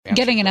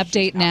Getting an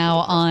update now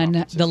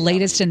on the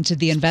latest into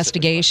the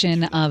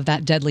investigation of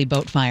that deadly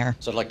boat fire.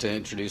 So I'd like to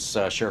introduce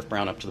Sheriff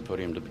Brown up to the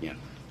podium to begin.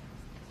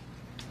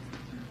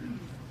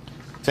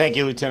 Thank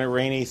you, Lieutenant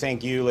Rainey.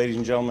 Thank you, ladies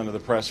and gentlemen of the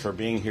press, for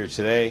being here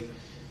today.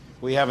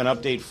 We have an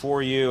update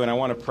for you, and I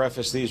want to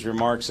preface these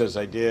remarks as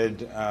I did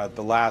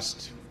the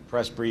last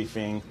press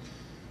briefing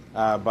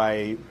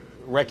by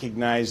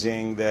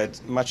recognizing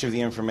that much of the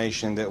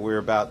information that we're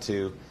about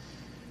to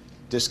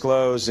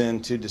disclose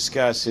and to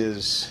discuss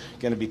is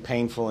going to be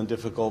painful and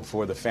difficult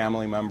for the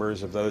family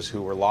members of those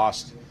who were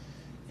lost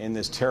in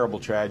this terrible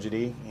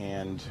tragedy,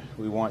 and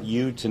we want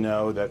you to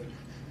know that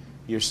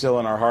you're still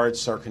in our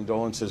hearts. Our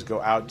condolences go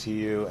out to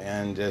you,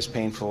 and as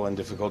painful and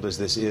difficult as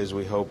this is,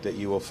 we hope that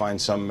you will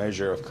find some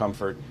measure of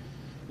comfort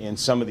in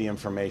some of the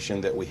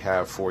information that we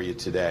have for you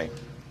today.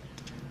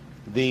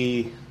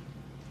 The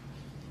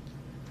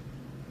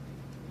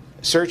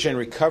search and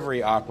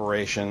recovery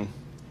operation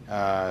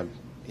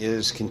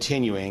is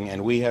continuing,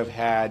 and we have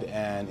had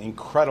an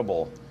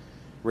incredible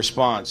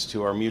response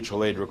to our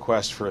mutual aid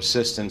request for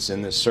assistance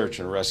in this search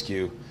and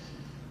rescue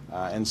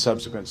and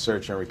subsequent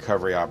search and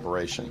recovery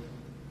operation.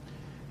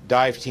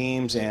 Dive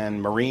teams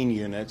and Marine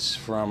units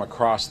from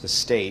across the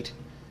state,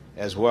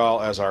 as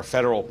well as our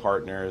federal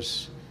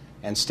partners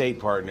and state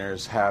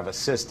partners, have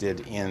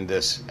assisted in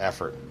this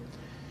effort.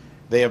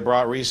 They have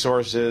brought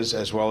resources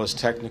as well as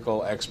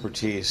technical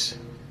expertise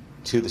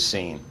to the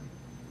scene.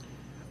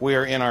 We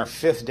are in our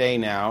 5th day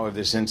now of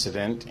this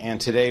incident,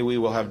 and today we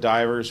will have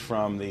divers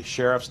from the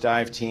Sheriff's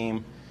Dive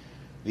Team,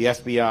 the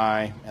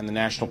FBI, and the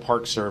National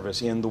Park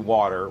Service in the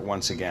water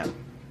once again.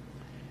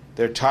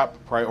 Their top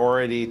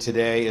priority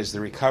today is the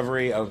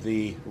recovery of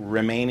the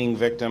remaining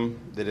victim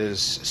that is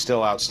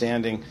still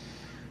outstanding,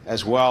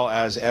 as well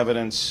as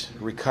evidence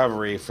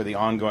recovery for the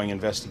ongoing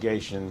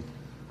investigation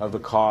of the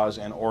cause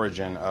and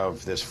origin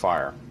of this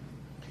fire.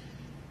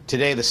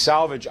 Today, the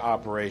salvage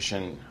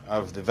operation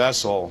of the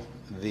vessel,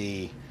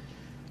 the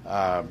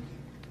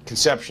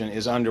Conception,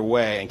 is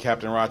underway, and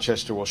Captain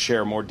Rochester will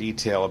share more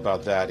detail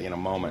about that in a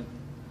moment.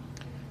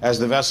 As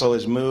the vessel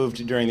is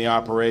moved during the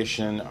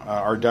operation,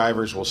 our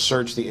divers will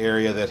search the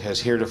area that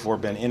has heretofore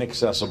been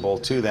inaccessible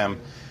to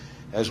them,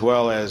 as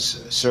well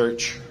as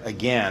search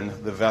again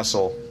the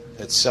vessel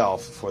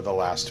itself for the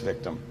last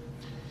victim.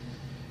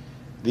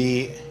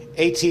 The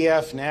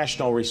ATF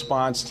National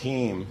Response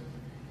Team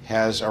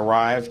has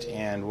arrived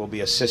and will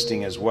be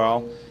assisting as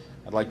well.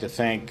 I'd like to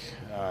thank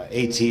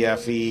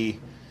ATFE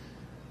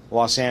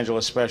Los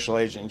Angeles Special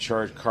Agent in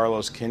Charge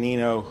Carlos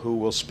Canino, who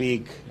will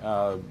speak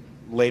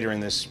later in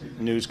this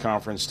news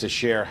conference to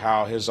share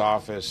how his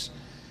office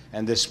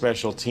and this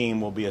special team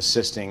will be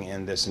assisting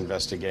in this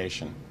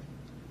investigation.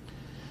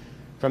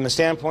 From the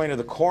standpoint of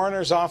the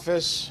coroner's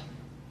office,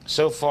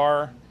 so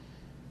far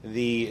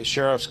the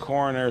Sheriff's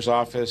Coroner's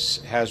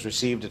Office has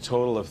received a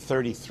total of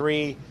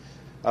 33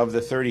 of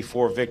the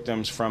 34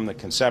 victims from the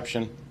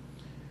Conception.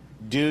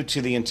 Due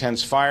to the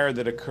intense fire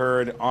that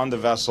occurred on the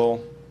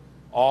vessel,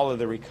 all of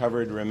the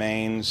recovered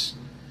remains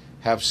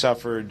have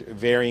suffered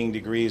varying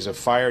degrees of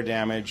fire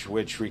damage,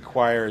 which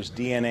requires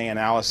DNA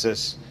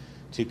analysis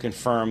to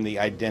confirm the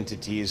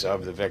identities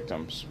of the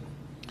victims.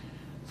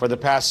 For the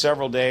past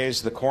several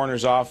days, the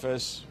coroner's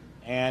office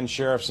and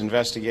sheriff's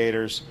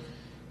investigators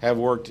have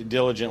worked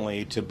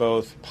diligently to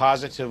both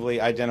positively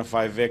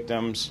identify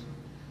victims,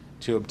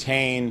 to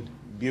obtain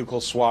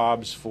buccal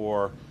swabs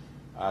for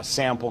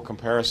sample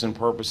comparison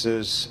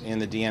purposes in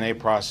the DNA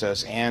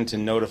process, and to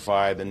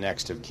notify the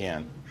next of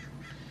kin.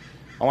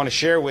 I want to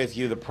share with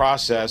you the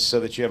process so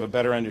that you have a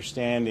better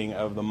understanding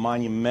of the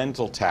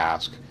monumental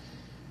task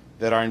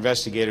that our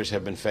investigators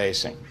have been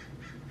facing.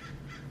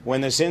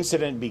 When this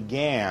incident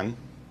began,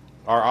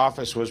 our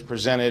office was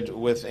presented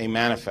with a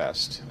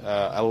manifest,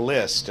 a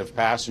list of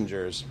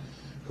passengers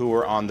who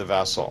were on the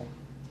vessel,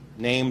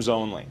 names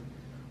only,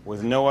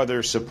 with no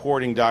other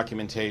supporting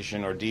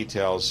documentation or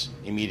details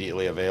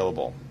immediately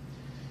available.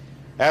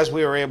 As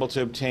we were able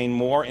to obtain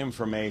more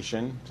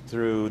information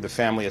through the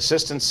Family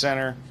Assistance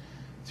Center,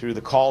 through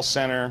the call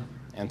center,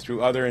 and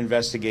through other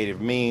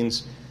investigative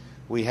means,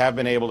 we have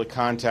been able to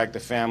contact the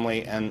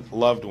family and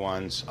loved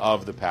ones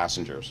of the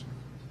passengers.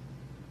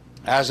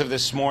 As of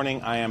this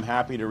morning, I am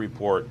happy to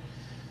report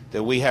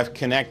that we have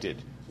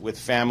connected with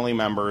family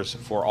members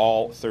for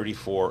all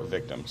 34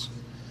 victims.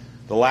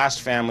 The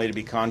last family to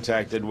be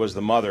contacted was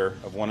the mother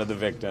of one of the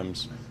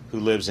victims, who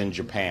lives in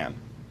Japan.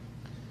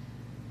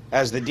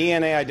 As the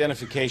DNA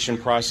identification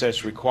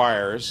process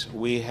requires,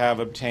 we have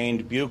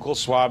obtained buccal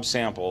swab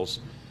samples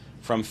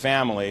from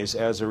families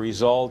as a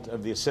result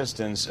of the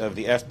assistance of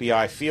the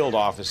FBI field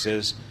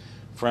offices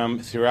from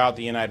throughout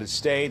the United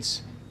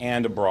States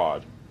and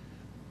abroad.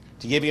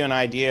 To give you an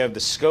idea of the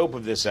scope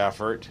of this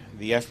effort,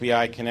 the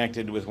FBI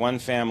connected with one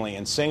family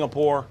in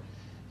Singapore,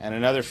 and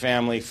another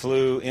family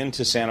flew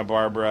into Santa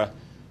Barbara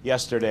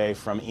yesterday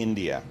from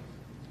India.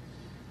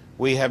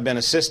 We have been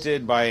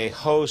assisted by a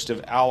host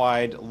of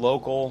allied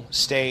local,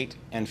 state,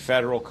 and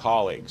federal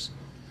colleagues,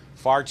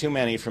 far too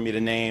many for me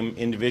to name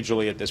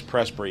individually at this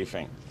press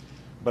briefing,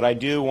 but I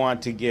do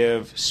want to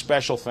give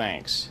special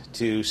thanks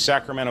to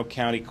Sacramento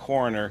County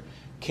Coroner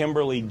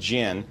Kimberly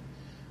Jin,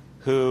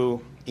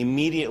 who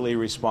immediately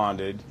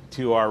responded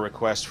to our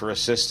request for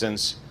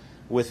assistance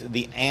with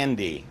the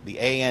ANDE, the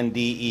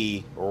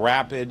ANDE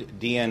Rapid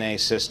DNA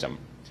System,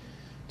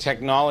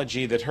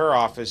 technology that her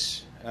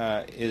office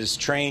is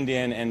trained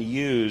in and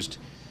used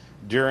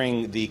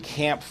during the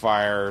Camp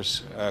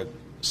Fire's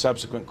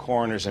subsequent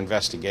coroner's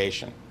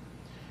investigation.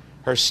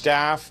 Her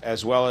staff,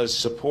 as well as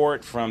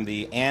support from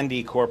the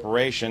ANDE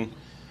Corporation,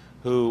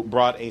 who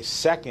brought a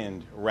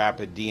second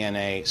rapid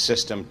DNA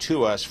system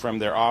to us from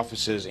their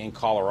offices in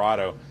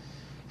Colorado,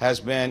 has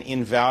been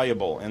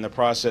invaluable in the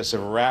process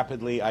of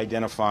rapidly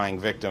identifying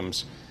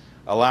victims,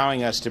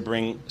 allowing us to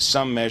bring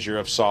some measure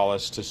of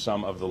solace to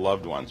some of the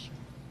loved ones.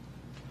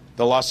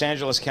 The Los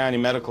Angeles County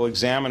Medical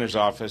Examiner's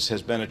Office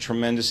has been a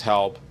tremendous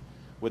help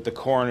with the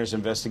coroner's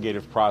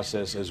investigative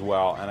process as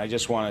well, and I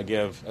just want to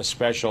give a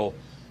special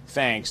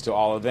thanks to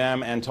all of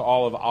them and to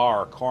all of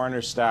our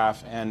coroner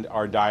staff and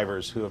our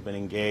divers who have been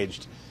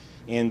engaged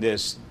in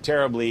this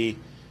terribly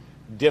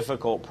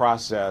difficult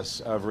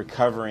process of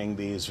recovering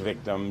these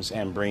victims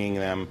and bringing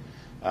them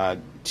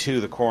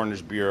to the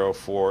Coroner's Bureau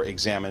for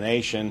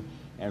examination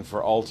and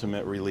for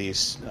ultimate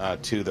release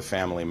to the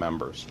family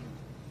members.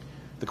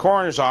 The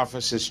Coroner's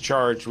Office is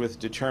charged with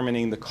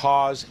determining the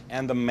cause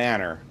and the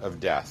manner of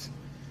death.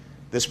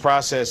 This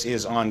process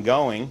is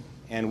ongoing,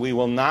 and we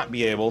will not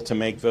be able to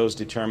make those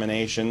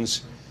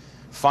determinations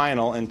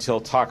final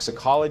until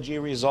toxicology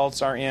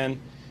results are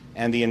in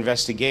and the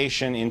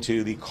investigation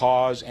into the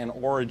cause and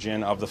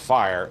origin of the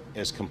fire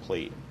is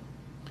complete.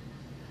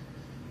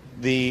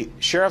 The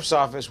Sheriff's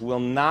Office will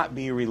not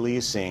be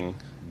releasing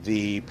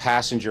the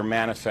passenger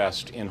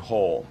manifest in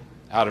whole,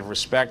 out of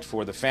respect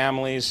for the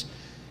families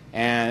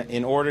and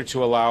in order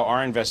to allow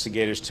our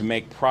investigators to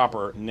make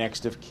proper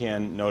next of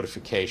kin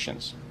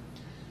notifications.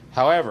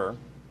 However,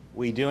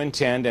 we do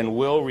intend and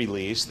will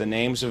release the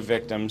names of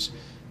victims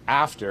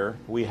after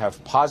we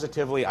have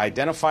positively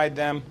identified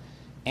them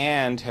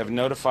and have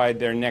notified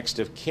their next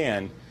of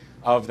kin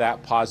of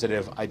that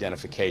positive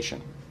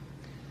identification.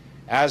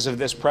 As of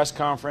this press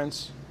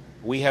conference,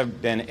 we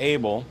have been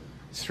able,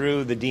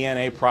 through the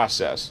DNA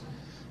process,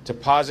 to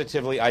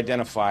positively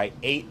identify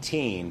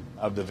 18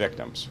 of the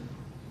victims.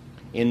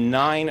 In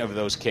 9 of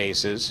those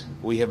cases,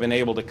 we have been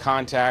able to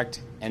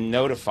contact and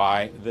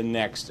notify the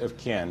next of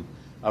kin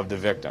of the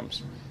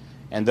victims.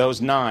 And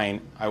those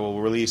 9, I will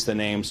release the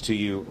names to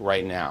you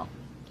right now.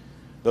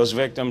 Those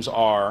victims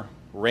are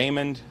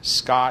Raymond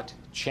Scott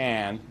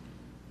Chan,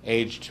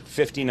 aged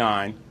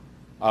 59,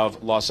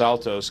 of Los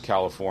Altos,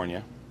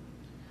 California.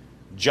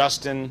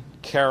 Justin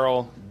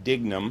Carroll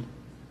Dignam,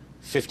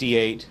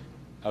 58,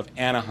 of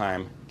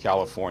Anaheim,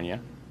 California.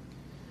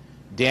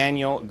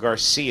 Daniel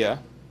Garcia,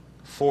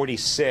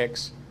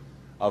 46,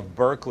 of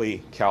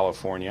Berkeley,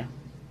 California.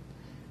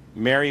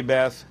 Mary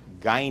Beth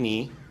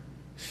Guiney,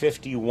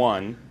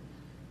 51,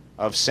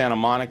 of Santa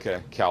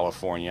Monica,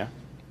 California.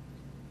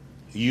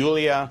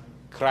 Yulia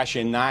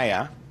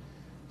Krashenaya,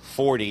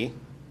 40,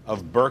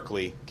 of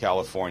Berkeley,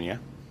 California.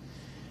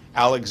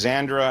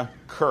 Alexandra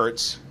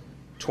Kurtz,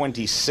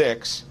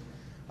 26,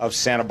 of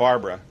Santa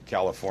Barbara,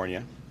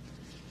 California.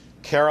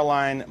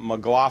 Caroline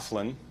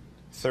McLaughlin,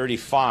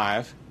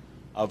 35,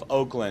 of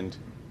Oakland,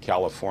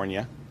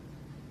 California.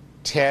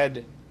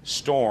 Ted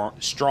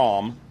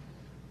Strom,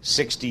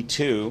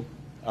 62,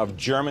 of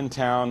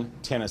Germantown,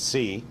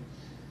 Tennessee.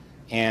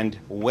 And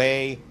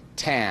Wei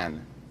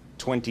Tan,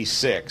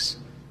 26,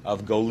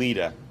 of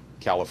Goleta,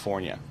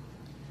 California.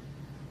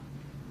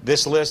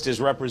 This list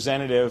is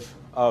representative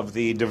of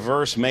the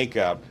diverse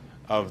makeup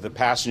of the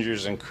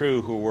passengers and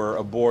crew who were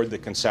aboard the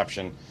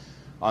Conception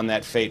on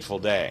that fateful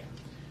day.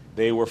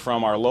 They were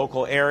from our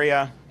local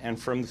area and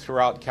from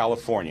throughout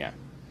California,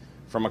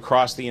 from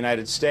across the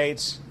United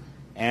States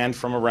and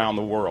from around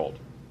the world.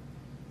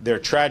 Their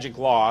tragic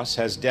loss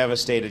has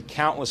devastated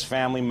countless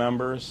family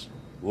members,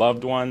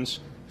 loved ones,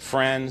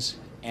 friends,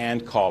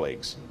 and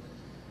colleagues.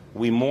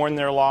 We mourn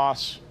their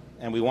loss,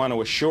 and we want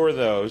to assure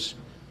those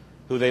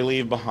who they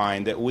leave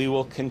behind that we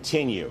will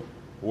continue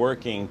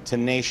working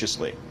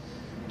tenaciously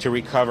to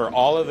recover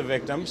all of the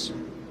victims,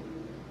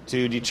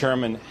 to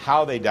determine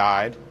how they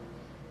died,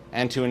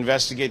 and to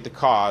investigate the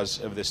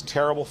cause of this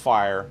terrible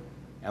fire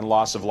and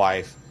loss of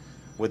life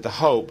with the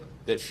hope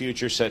that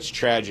future such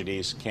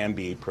tragedies can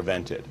be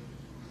prevented.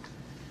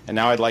 And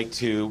now I'd like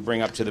to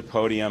bring up to the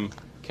podium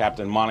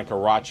Captain Monica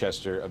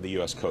Rochester of the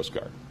U.S. Coast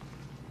Guard.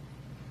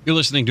 You're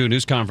listening to a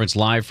news conference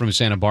live from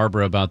Santa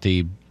Barbara about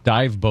the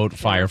dive boat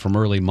fire from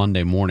early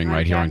Monday morning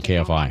right here on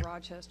KFI. Monica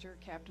Rochester,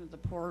 Captain of the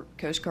Port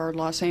Coast Guard,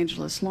 Los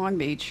Angeles, Long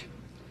Beach.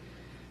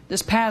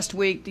 This past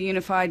week, the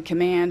Unified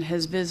Command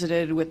has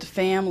visited with the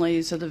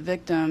families of the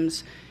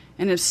victims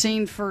and have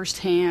seen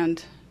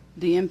firsthand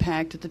the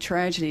impact that the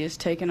tragedy has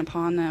taken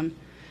upon them.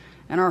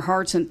 And our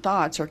hearts and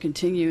thoughts are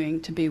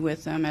continuing to be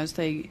with them as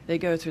they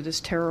go through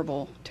this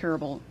terrible,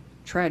 terrible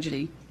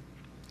tragedy.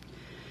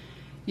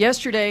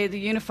 Yesterday, the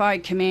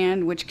Unified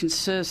Command, which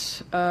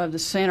consists of the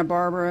Santa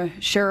Barbara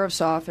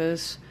Sheriff's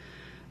Office,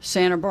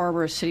 Santa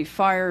Barbara City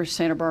Fire,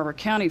 Santa Barbara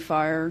County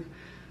Fire,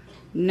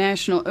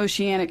 National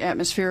Oceanic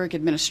Atmospheric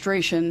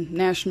Administration,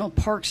 National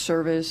Park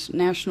Service,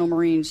 National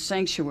Marine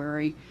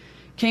Sanctuary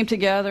came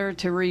together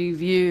to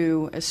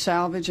review a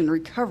salvage and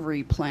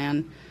recovery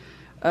plan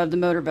of the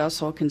motor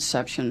vessel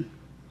conception.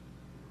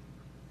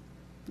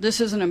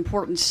 This is an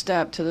important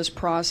step to this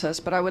process,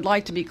 but I would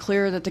like to be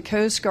clear that the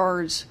Coast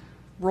Guard's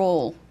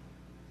role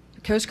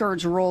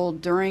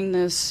during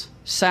this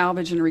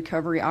salvage and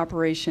recovery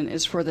operation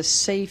is for the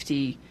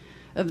safety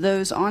of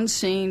those on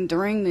scene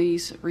during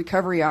these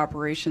recovery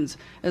operations,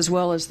 as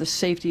well as the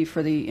safety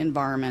for the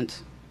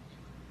environment.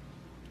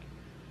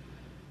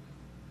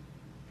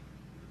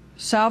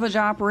 Salvage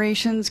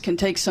operations can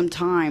take some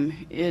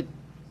time. It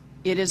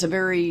is a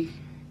very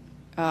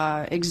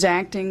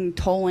exacting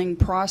tolling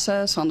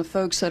process on the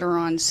folks that are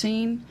on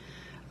scene,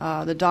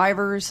 the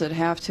divers that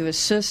have to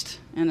assist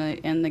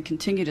in the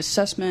continued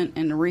assessment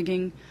and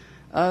rigging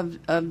of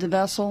the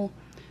vessel.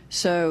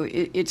 So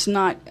it's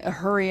not a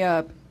hurry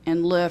up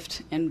and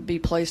lift and be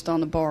placed on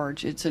the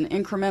barge. It's an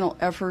incremental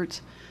effort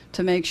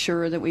to make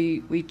sure that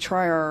we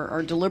try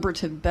our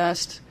deliberative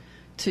best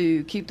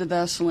to keep the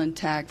vessel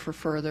intact for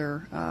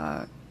further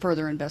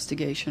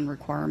investigation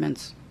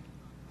requirements.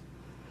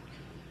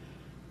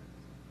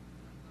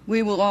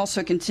 We will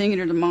also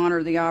continue to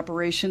monitor the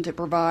operation to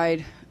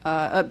provide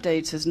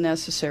updates as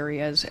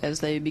necessary as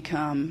they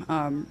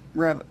become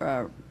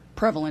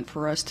prevalent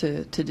for us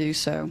to do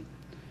so.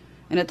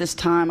 And at this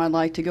time, I'd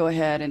like to go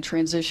ahead and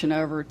transition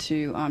over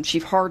to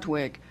Chief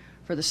Hardwick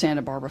for the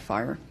Santa Barbara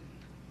Fire.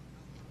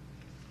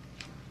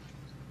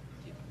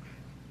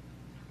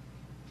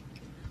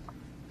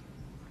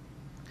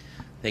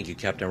 Thank you,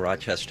 Captain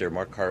Rochester.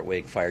 Mark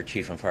Hartwig, Fire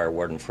Chief and Fire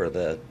Warden for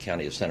the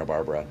County of Santa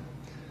Barbara.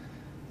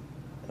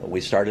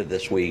 We started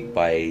this week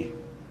by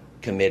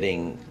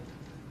committing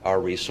our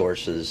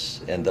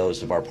resources and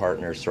those of our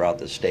partners throughout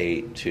the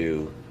state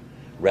to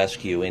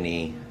rescue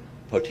any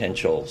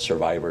potential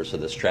survivors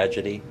of this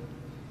tragedy.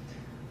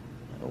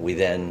 We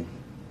then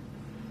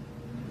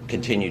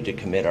continued to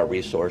commit our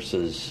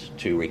resources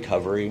to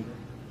recovery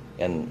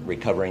and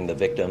recovering the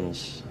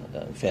victims,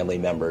 family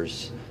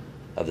members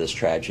of this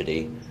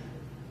tragedy.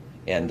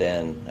 And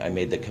then I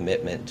made the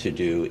commitment to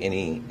do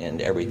any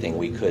and everything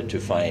we could to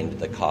find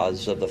the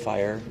cause of the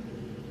fire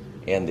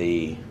and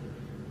the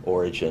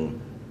origin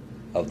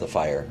of the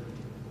fire.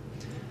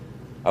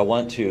 I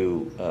want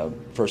to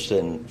first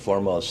and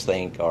foremost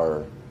thank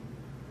our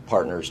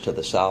partners to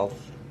the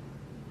south,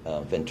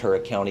 Ventura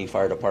County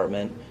Fire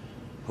Department,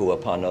 who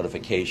upon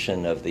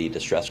notification of the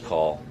distress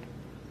call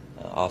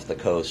off the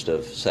coast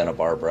of Santa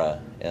Barbara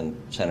and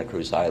Santa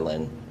Cruz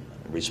Island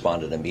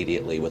responded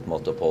immediately with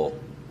multiple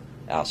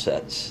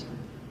assets.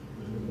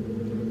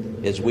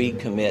 As we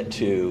commit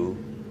to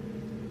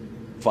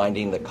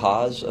finding the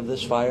cause of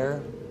this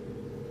fire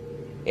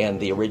and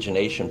the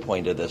origination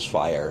point of this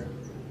fire,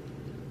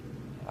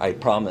 I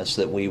promise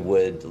that we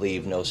would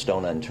leave no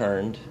stone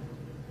unturned.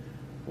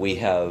 We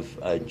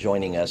have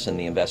joining us in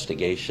the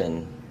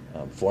investigation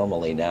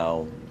formally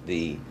now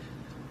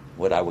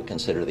what I would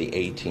consider the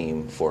A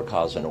team for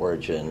cause and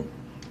origin,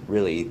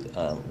 really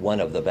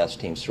one of the best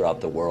teams throughout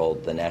the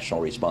world, the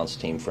National Response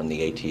Team from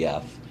the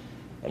ATF.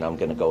 And I'm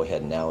going to go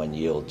ahead now and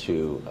yield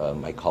to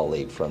my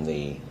colleague from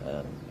the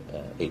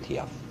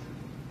ATF.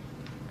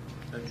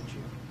 Thank you, Chief.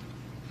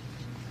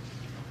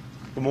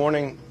 Good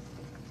morning.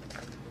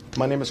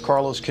 My name is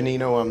Carlos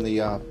Canino. I'm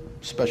the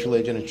Special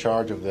Agent in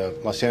charge of the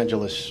Los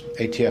Angeles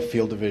ATF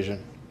Field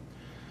Division.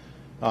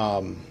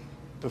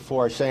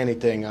 Before I say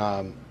anything,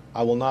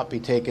 I will not be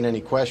taking any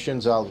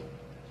questions. I'll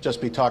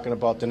just be talking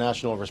about the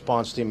National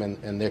Response Team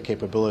and their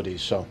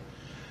capabilities. So,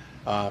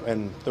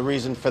 and the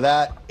reason for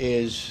that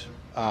is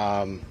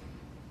right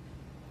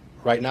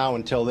now,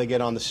 until they get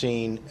on the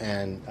scene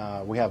and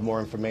we have more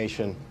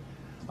information,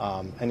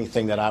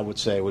 anything that I would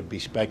say would be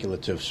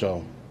speculative,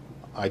 so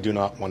I do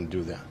not want to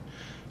do that.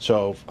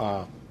 So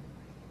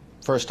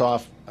first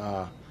off,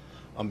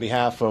 on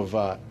behalf of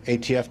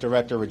ATF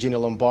Director Regina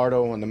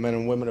Lombardo and the men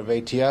and women of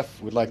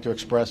ATF, we'd like to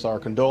express our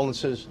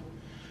condolences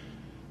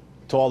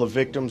to all the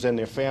victims and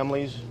their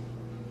families.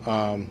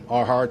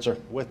 Our hearts are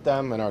with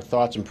them and our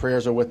thoughts and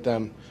prayers are with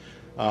them.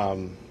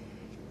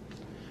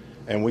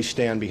 And we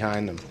stand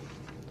behind them.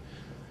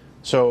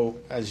 So,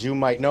 as you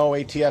might know,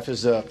 ATF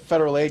is a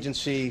federal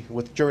agency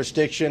with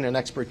jurisdiction and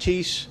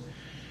expertise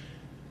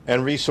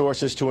and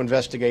resources to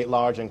investigate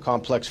large and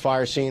complex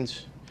fire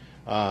scenes.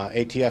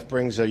 ATF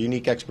brings a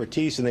unique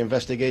expertise in the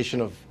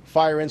investigation of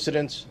fire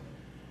incidents,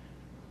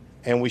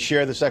 and we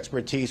share this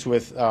expertise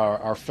with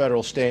our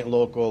federal, state, and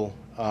local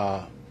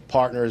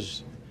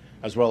partners,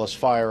 as well as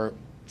fire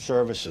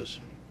services.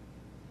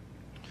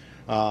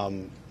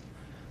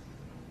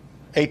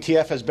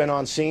 ATF has been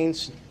on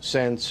scenes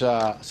since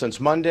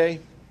Monday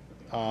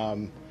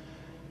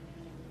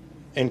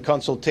in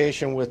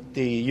consultation with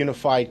the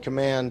Unified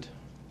Command.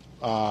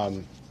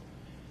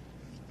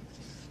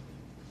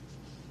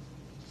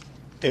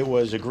 It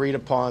was agreed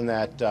upon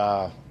that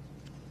the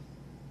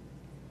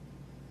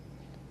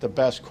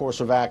best course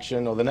of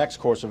action, or the next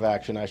course of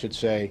action, I should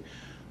say,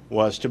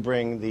 was to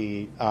bring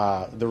the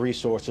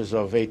resources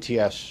of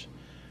ATF's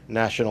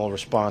National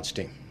Response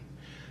Team.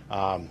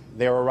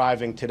 They're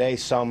arriving today.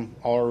 Some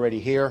are already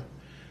here.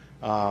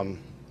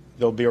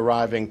 They'll be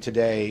arriving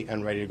today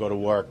and ready to go to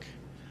work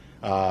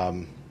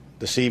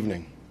this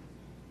evening.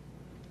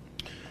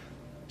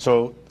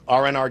 So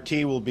our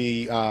NRT will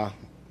be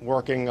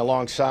working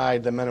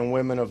alongside the men and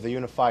women of the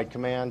Unified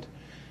Command,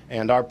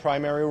 and our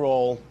primary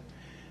role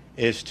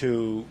is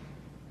to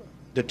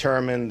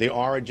determine the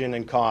origin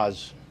and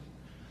cause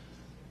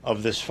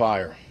of this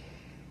fire.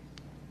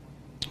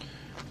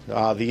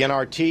 The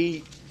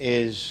NRT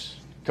is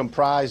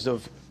comprised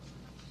of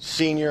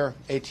senior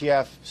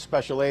ATF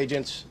special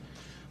agents,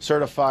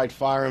 certified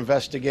fire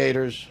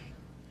investigators,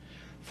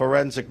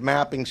 forensic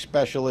mapping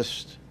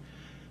specialists,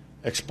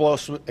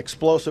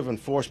 explosive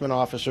enforcement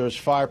officers,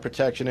 fire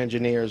protection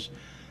engineers,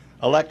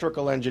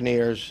 electrical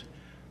engineers,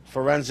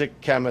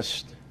 forensic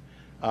chemists,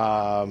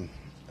 and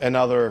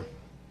other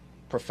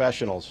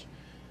professionals.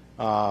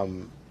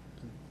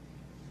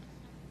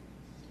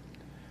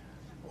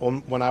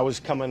 When I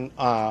was coming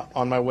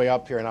on my way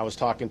up here and I was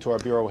talking to our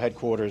Bureau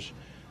headquarters,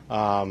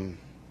 I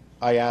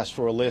asked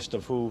for a list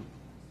of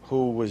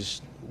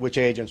which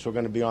agents were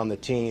going to be on the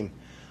team,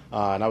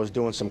 and I was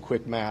doing some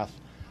quick math.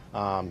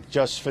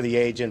 Just for the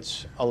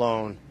agents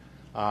alone,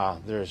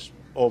 there's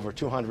over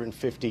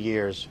 250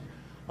 years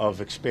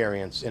of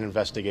experience in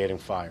investigating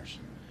fires.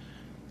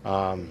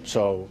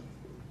 So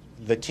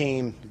the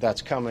team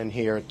that's coming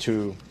here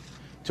to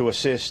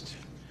assist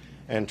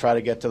and try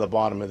to get to the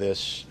bottom of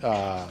this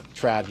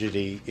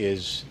tragedy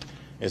is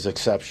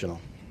exceptional.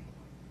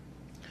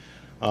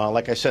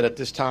 Like I said, at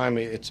this time,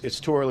 it's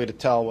too early to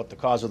tell what the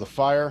cause of the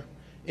fire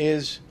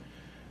is.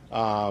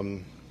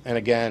 And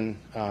again,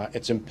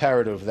 it's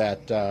imperative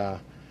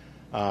that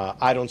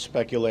I don't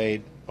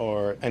speculate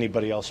or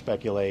anybody else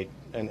speculate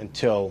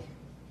until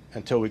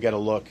we get a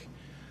look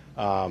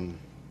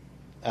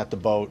at the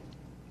boat,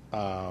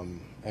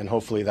 and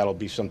hopefully that'll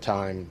be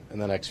sometime in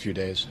the next few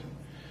days.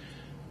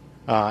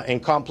 In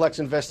complex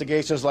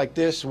investigations like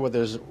this, where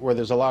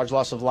there's a large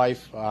loss of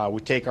life,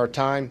 we take our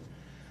time,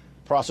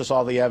 process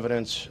all the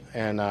evidence,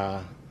 and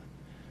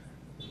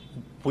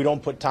we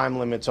don't put time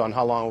limits on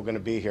how long we're going to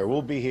be here.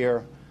 We'll be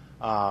here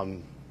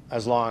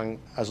as long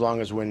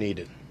as we're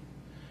needed.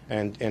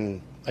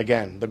 And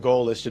again, the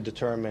goal is to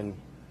determine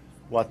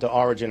what the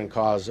origin and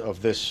cause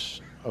of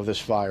this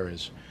fire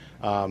is.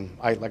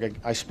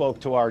 I spoke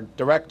to our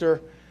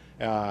director,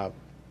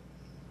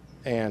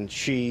 and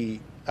she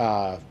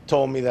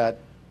told me that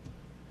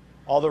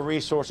all the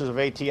resources of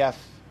ATF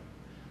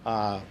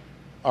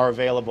are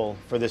available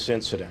for this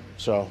incident.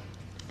 So,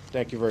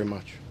 thank you very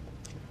much.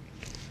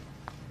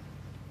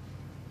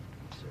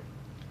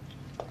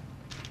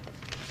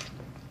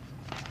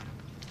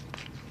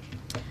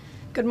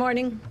 Good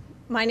morning.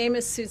 My name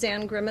is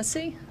Suzanne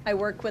Grimacy. I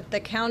work with the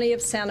County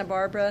of Santa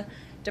Barbara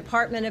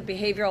Department of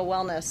Behavioral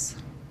Wellness.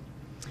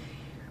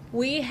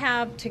 We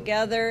have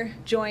together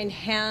joined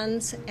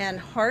hands and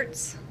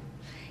hearts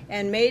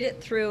and made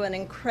it through an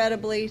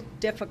incredibly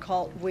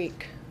difficult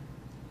week.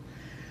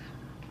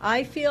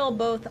 I feel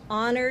both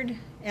honored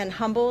and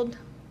humbled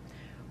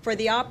for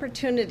the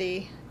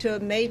opportunity to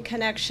have made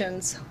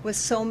connections with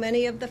so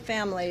many of the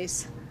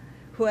families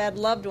who had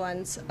loved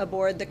ones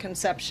aboard the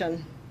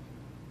Conception.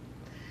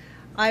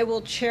 I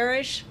will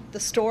cherish the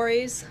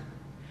stories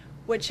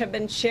which have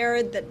been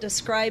shared that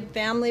describe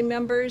family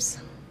members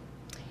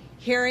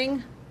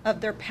hearing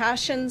of their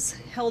passions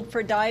held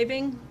for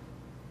diving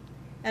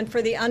and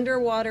for the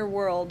underwater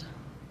world.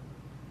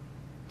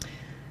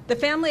 The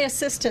Family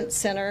Assistance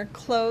Center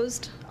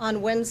closed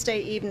on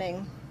Wednesday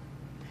evening.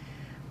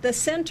 The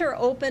center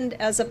opened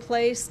as a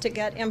place to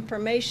get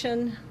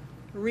information,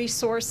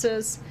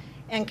 resources,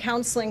 and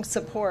counseling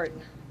support,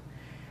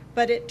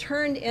 but it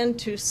turned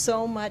into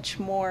so much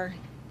more.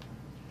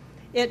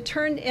 It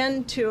turned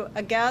into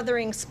a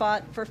gathering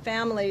spot for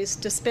families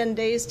to spend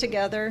days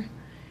together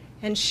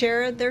and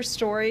share their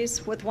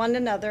stories with one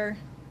another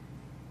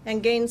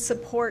and gain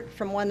support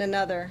from one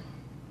another.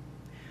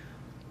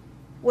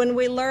 When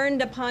we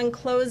learned upon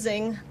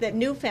closing that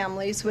new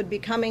families would be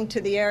coming to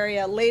the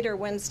area later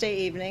Wednesday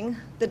evening,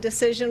 the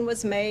decision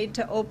was made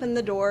to open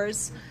the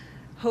doors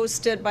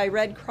hosted by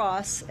Red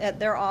Cross at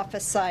their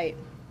office site.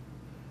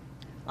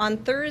 On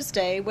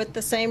Thursday, with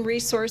the same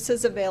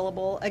resources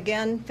available,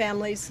 again,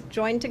 families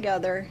joined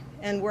together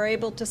and were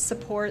able to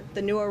support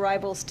the new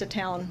arrivals to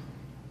town.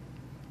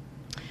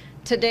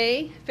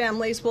 Today,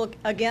 families will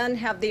again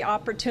have the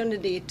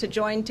opportunity to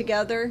join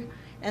together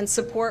and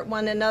support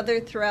one another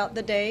throughout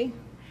the day,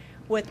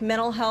 with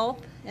mental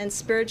health and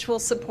spiritual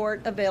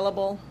support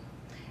available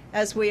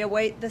as we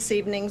await this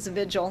evening's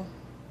vigil.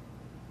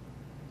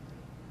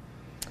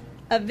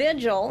 A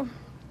vigil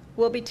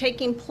will be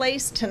taking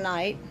place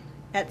tonight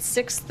at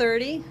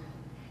 6:30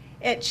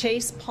 at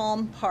Chase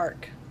Palm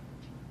Park.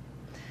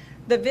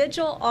 The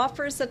vigil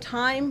offers a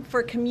time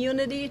for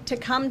community to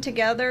come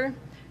together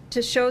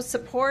to show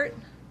support,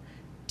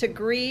 to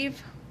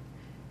grieve,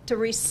 to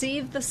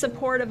receive the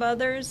support of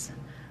others,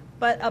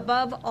 but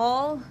above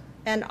all,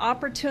 an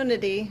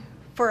opportunity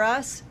for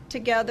us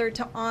together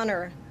to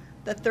honor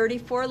the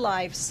 34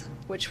 lives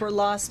which were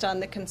lost on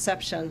the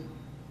conception.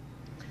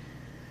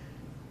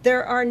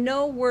 There are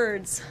no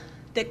words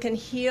that can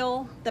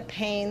heal the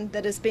pain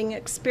that is being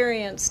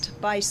experienced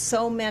by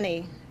so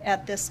many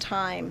at this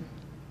time,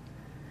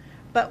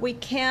 but we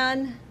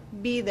can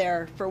be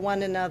there for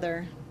one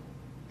another.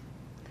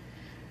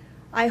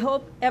 I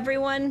hope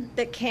everyone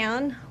that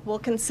can will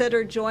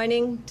consider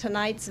joining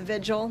tonight's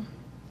vigil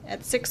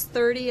at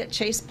 6:30 at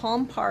Chase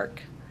Palm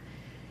Park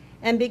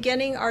and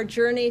beginning our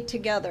journey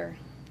together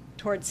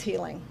towards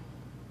healing.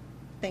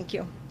 Thank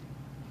you.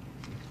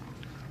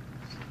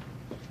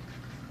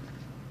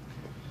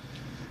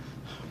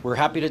 We're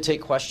happy to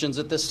take questions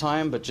at this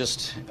time, but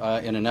just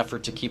in an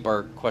effort to keep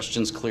our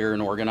questions clear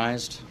and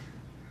organized,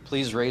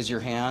 please raise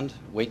your hand,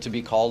 wait to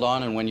be called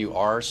on, and when you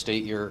are,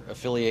 state your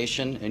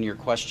affiliation and your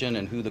question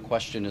and who the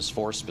question is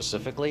for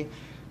specifically,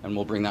 and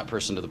we'll bring that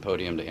person to the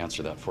podium to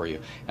answer that for you.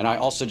 And I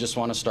also just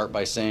want to start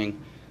by saying,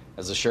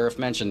 as the sheriff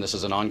mentioned, this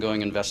is an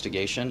ongoing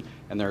investigation,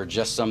 and there are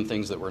just some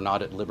things that we're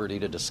not at liberty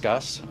to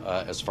discuss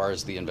as far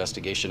as the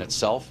investigation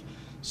itself.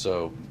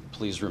 So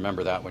please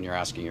remember that when you're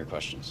asking your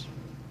questions.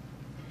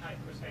 Hi,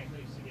 Chris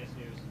Hankley, CBS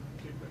News.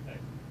 Two quick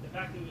things. The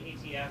fact that the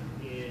ATF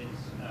is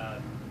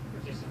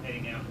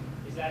participating now,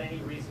 is that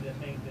any reason to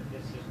think that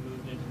this has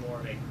moved into more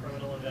of a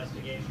criminal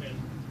investigation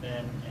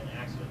than an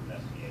accident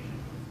investigation?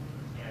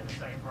 And the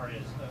second part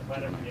is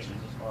weather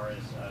conditions as far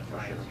as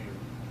trying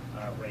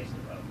to raise the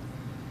boat.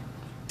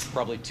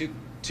 Probably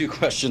two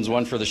questions,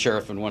 one for the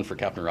sheriff and one for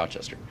Captain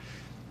Rochester.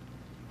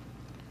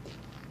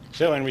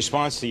 So in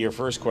response to your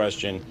first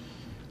question,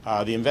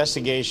 the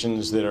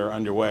investigations that are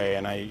underway,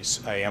 and I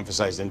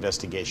emphasize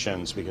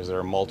investigations because there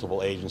are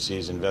multiple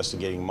agencies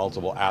investigating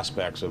multiple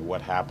aspects of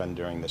what happened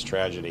during this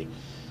tragedy.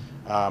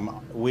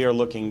 We are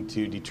looking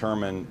to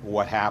determine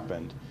what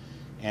happened,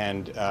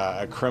 and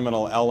a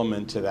criminal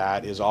element to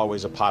that is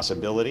always a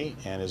possibility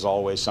and is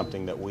always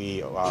something that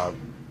we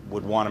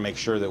would want to make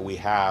sure that we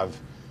have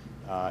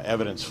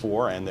evidence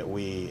for and that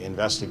we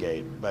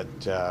investigate. But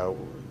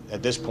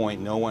at this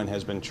point, no one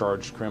has been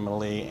charged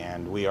criminally,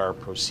 and we are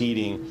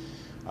proceeding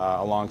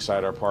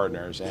alongside our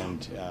partners.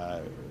 And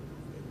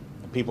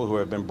the people who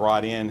have been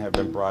brought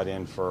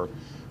in for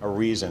a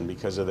reason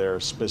because of their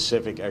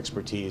specific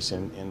expertise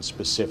in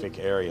specific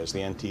areas. The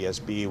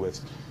NTSB with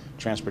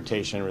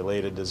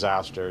transportation-related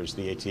disasters,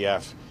 the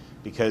ATF,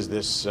 because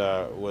this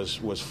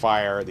was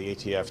fire, the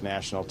ATF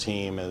national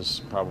team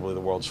is probably the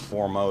world's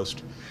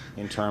foremost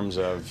in terms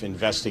of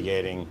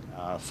investigating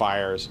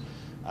fires.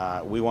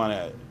 We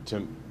want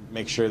to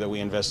make sure that we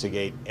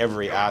investigate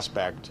every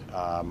aspect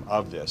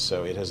of this.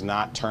 So it has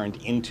not turned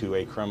into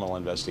a criminal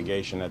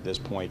investigation at this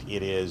point.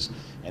 It is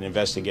an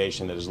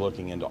investigation that is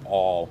looking into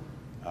all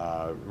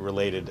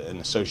related and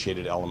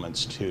associated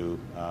elements to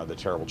the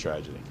terrible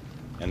tragedy.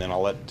 And then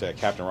I'll let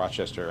Captain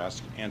Rochester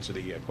answer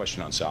the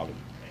question on salvage.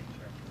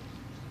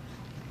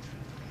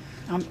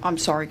 I'm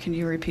sorry, can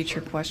you repeat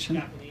your question?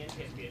 Captain, the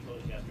NTSB had told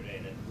us yesterday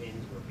that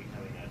winds were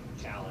becoming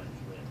a challenge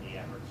with the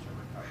efforts to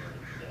recover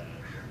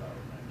the boat.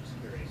 I'm just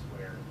curious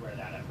where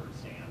that effort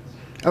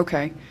stands.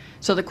 Okay.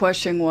 So the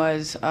question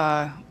was,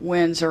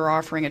 winds are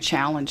offering a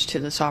challenge to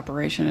this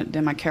operation.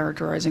 Am I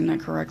characterizing that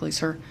correctly,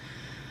 sir?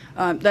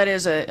 That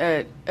is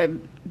a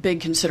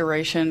big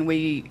consideration.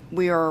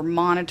 We are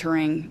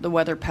monitoring the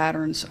weather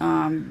patterns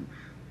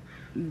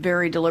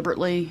very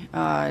deliberately.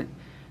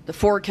 The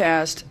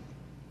forecast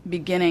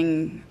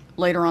beginning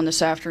later on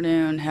this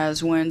afternoon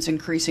has winds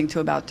increasing to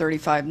about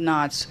 35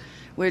 knots,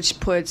 which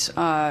puts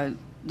the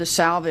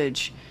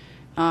salvage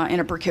in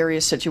a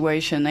precarious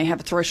situation. They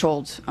have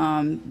thresholds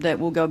that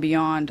will go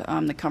beyond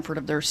the comfort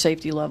of their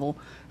safety level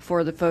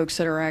for the folks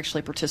that are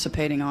actually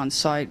participating on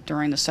site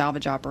during the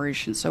salvage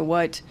operation.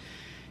 So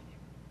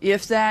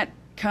if that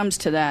comes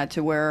to that,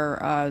 to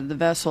where the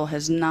vessel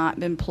has not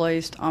been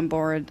placed on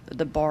board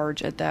the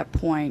barge at that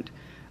point,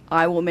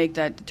 I will make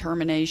that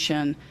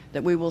determination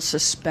that we will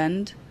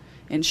suspend,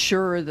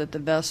 ensure that the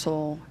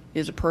vessel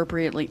is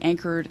appropriately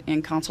anchored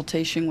in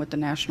consultation with the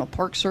National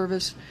Park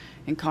Service,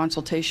 in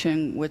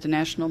consultation with the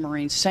National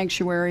Marine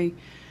Sanctuary,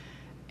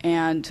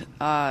 and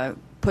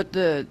put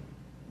the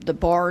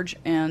barge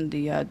and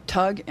the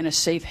tug in a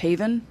safe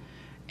haven,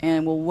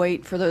 and we'll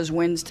wait for those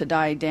winds to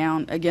die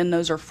down. Again,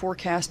 those are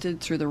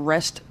forecasted through the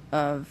rest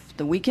of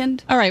the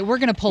weekend. All right, we're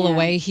going to pull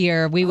away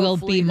here. We will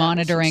be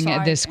monitoring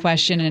this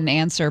question and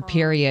answer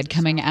period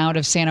coming out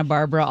of Santa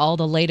Barbara, all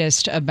the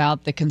latest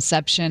about the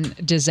Conception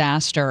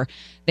disaster.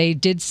 They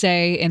did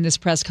say in this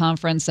press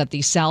conference that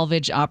the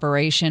salvage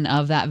operation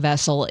of that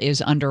vessel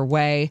is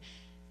underway.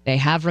 They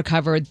have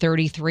recovered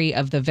 33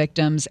 of the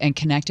victims and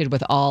connected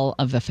with all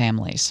of the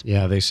families.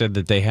 Yeah, they said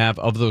that they have,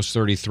 of those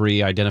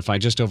 33,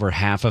 identified just over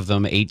half of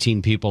them,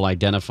 18 people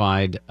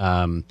identified.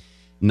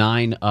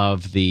 9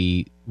 of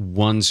the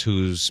ones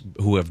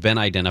who have been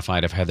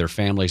identified have had their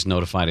families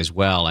notified as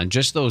well. And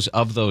just those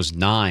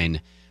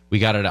 9, we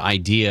got an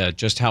idea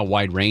just how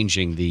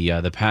wide-ranging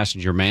the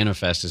passenger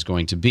manifest is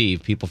going to be.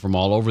 People from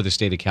all over the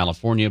state of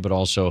California, but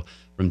also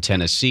from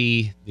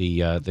Tennessee.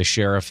 The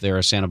sheriff there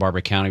of Santa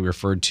Barbara County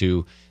referred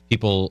to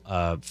people,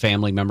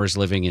 family members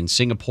living in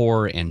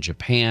Singapore and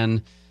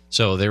Japan.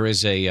 So there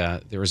is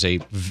a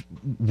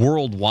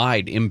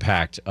worldwide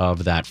impact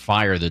of that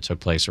fire that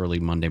took place early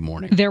Monday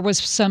morning. There was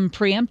some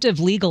preemptive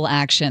legal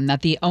action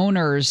that the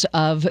owners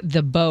of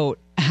the boat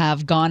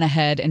have gone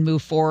ahead and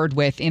moved forward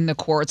with in the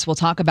courts. We'll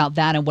talk about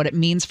that and what it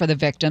means for the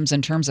victims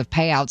in terms of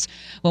payouts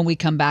when we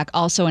come back.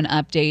 Also an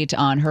update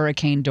on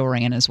Hurricane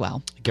Dorian as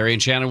well. Gary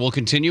and Shannon will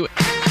continue.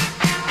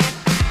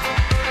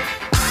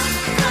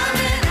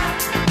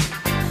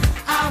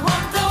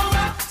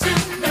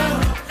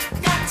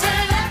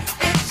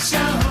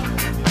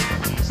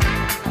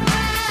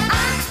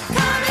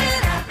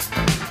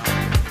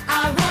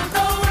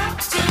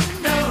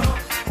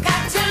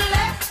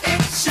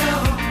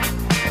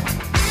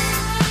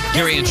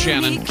 Gary and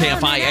Shannon,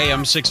 KFI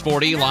AM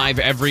 640, live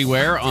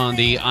everywhere on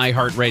the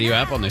iHeartRadio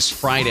app on this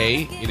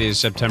Friday. It is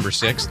September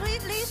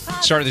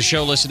 6th. Started the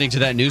show listening to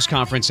that news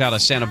conference out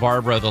of Santa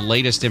Barbara, the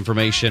latest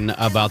information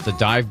about the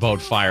dive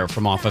boat fire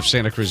from off of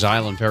Santa Cruz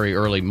Island very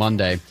early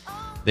Monday.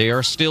 They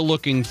are still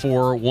looking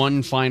for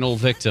one final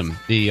victim.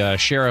 The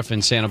sheriff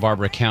in Santa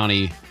Barbara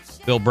County,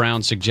 Bill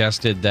Brown,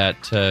 suggested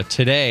that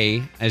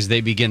today, as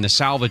they begin the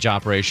salvage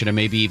operation and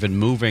maybe even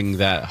moving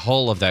that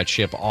hull of that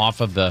ship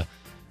off of the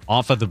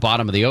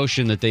bottom of the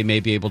ocean, that they may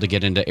be able to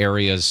get into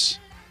areas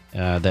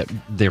that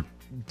they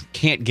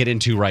can't get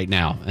into right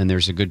now. And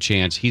there's a good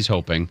chance, he's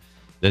hoping,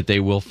 that they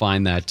will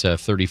find that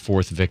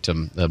 34th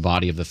victim, the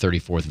body of the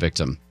 34th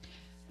victim.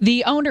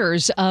 The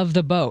owners of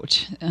the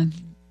boat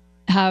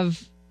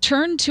have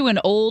turned to an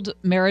old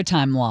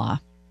maritime law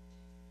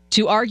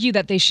to argue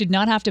that they should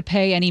not have to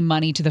pay any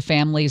money to the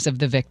families of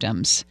the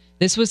victims.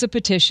 This was a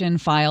petition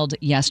filed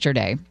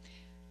yesterday.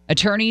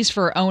 Attorneys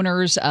for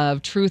owners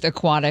of Truth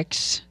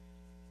Aquatics,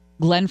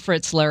 Glenn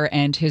Fritzler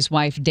and his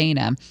wife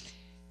Dana,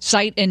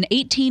 cite an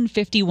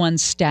 1851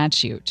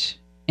 statute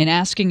in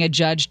asking a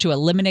judge to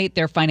eliminate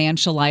their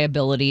financial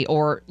liability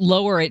or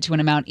lower it to an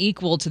amount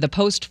equal to the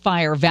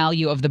post-fire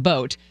value of the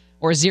boat,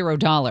 or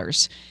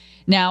 $0.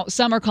 Now,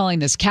 some are calling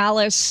this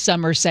callous.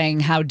 Some are saying,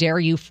 how dare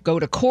you go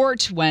to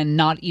court when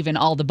not even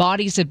all the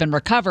bodies have been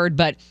recovered?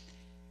 But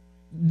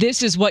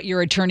this is what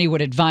your attorney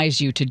would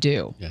advise you to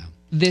do. Yeah.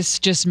 This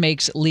just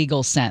makes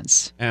legal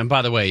sense. And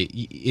by the way,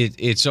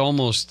 it's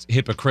almost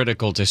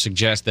hypocritical to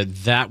suggest that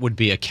that would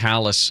be a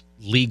callous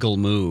legal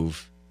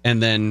move.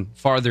 And then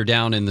farther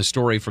down in the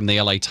story from the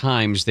LA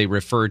Times, they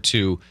refer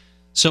to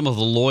some of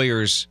the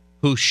lawyers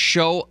who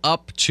show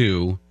up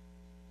to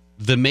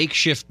the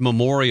makeshift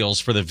memorials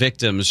for the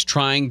victims,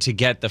 trying to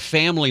get the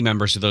family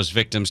members of those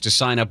victims to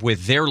sign up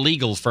with their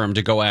legal firm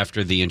to go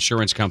after the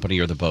insurance company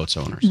or the boat's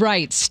owners.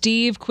 Right.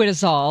 Steve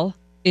Quitazal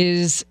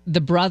is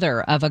the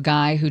brother of a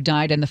guy who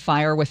died in the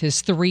fire with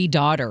his 3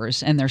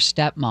 daughters and their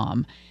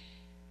stepmom.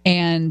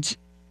 And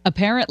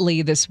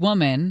apparently this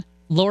woman,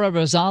 Laura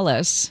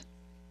Rosales,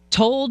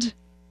 told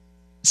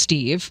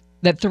Steve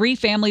that 3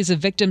 families of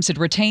victims had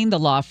retained the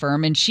law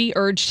firm, and she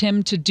urged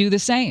him to do the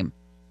same.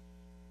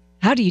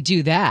 How do you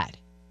do that?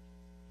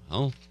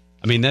 Well,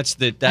 I mean, that's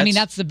the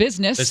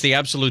business. That's the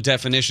absolute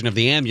definition of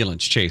the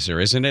ambulance chaser,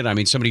 isn't it? I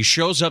mean, somebody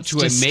shows up to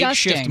a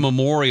makeshift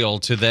memorial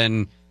to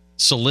then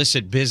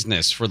solicit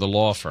business for the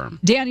law firm.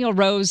 Daniel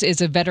Rose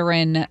is a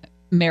veteran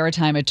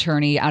maritime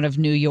attorney out of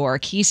New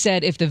York. He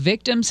said if the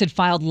victims had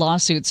filed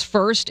lawsuits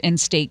first in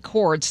state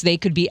courts, they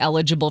could be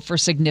eligible for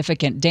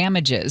significant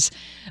damages.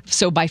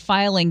 So by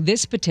filing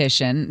this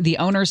petition, the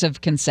owners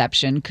of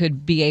Conception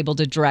could be able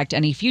to direct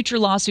any future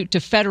lawsuit to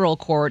federal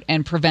court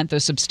and prevent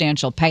those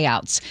substantial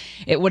payouts.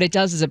 What it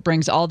does is it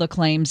brings all the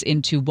claims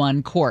into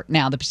one court.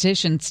 Now, the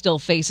petition still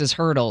faces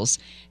hurdles,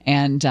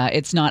 and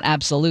it's not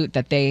absolute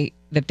that they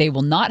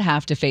will not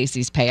have to face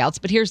these payouts.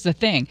 But here's the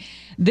thing.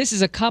 This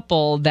is a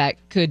couple that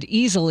could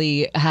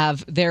easily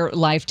have their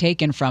life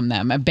taken from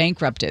them,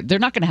 bankrupted. They're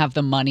not going to have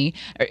the money.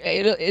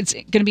 It's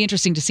going to be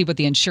interesting to see what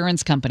the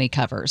insurance company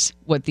covers,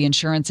 what the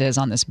insurance is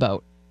on this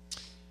boat.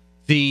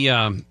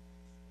 The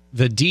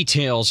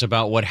details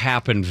about what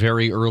happened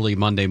very early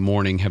Monday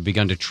morning have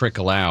begun to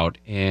trickle out,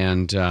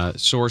 and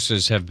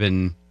sources have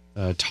been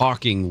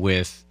talking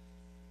with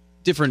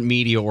different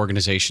media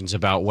organizations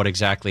about what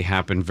exactly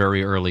happened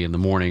very early in the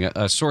morning.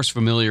 A source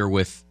familiar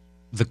with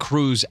the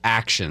crew's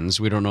actions,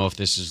 we don't know if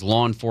this is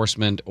law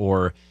enforcement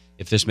or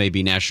if this may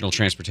be National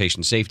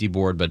Transportation Safety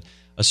Board, but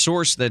a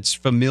source that's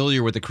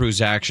familiar with the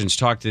crew's actions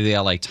talked to the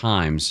LA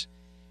Times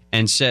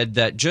and said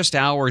that just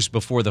hours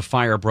before the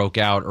fire broke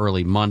out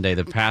early Monday,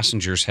 the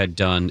passengers had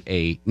done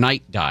a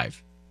night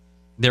dive.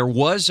 There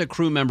was a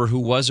crew member who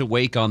was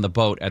awake on the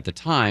boat at the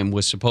time,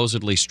 was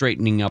supposedly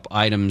straightening up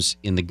items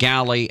in the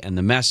galley and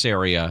the mess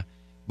area,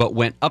 but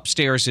went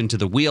upstairs into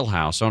the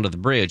wheelhouse onto the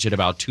bridge at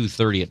about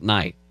 2:30 at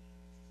night.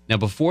 Now,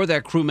 before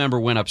that crew member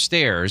went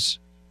upstairs,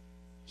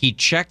 he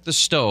checked the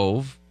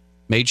stove,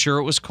 made sure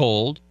it was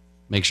cold,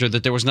 make sure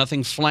that there was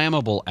nothing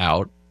flammable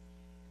out.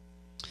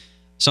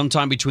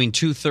 Sometime between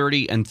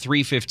 2:30 and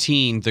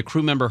 3:15, the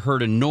crew member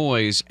heard a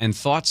noise and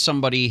thought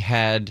somebody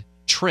had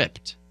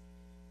tripped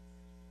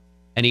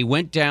and he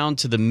went down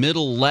to the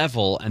middle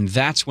level, and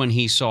that's when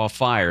he saw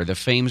fire. The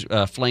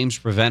flames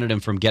prevented him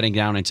from getting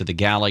down into the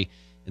galley.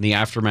 In the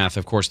aftermath,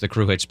 of course, the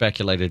crew had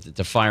speculated that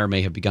the fire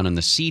may have begun in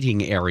the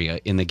seating area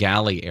in the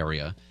galley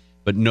area,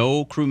 but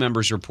no crew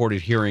members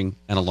reported hearing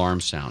an alarm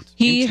sound.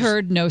 He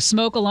heard no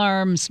smoke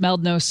alarm,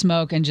 smelled no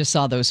smoke, and just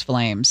saw those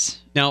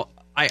flames. Now,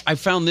 I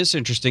found this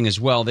interesting as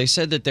well. They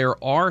said that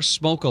there are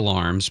smoke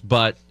alarms,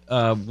 but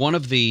one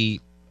of the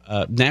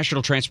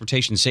National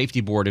Transportation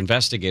Safety Board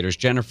investigators,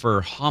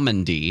 Jennifer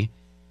Homendy,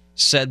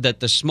 said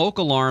that the smoke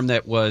alarm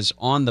that was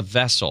on the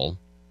vessel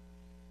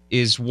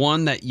is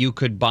one that you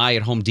could buy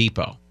at Home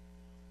Depot.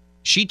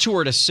 She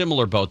toured a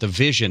similar boat, the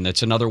Vision,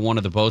 that's another one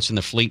of the boats in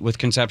the fleet with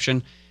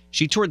Conception.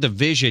 She toured the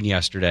Vision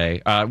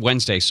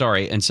Wednesday,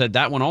 and said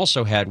that one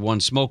also had one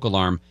smoke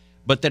alarm,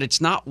 but that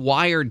it's not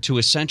wired to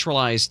a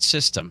centralized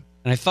system.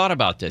 And I thought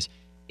about this.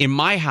 In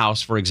my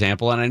house, for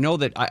example, and I know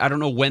that I don't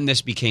know when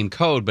this became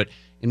code, but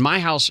in my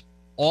house,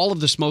 all of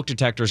the smoke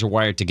detectors are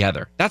wired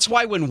together. That's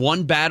why when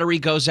one battery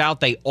goes out,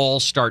 they all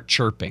start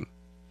chirping.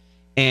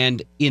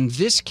 And in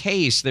this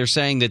case, they're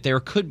saying that there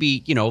could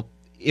be,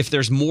 if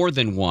there's more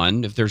than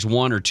one, if there's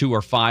one or two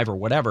or five or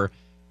whatever,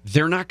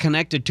 they're not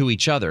connected to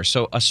each other.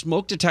 So a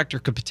smoke detector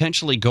could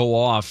potentially go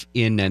off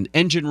in an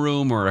engine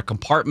room or a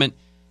compartment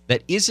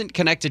that isn't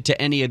connected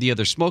to any of the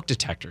other smoke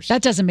detectors.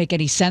 That doesn't make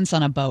any sense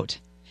on a boat.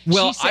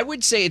 Well, I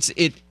would say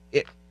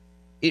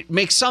it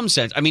makes some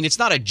sense. I mean, it's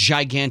not a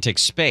gigantic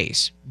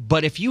space,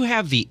 but if you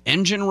have the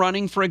engine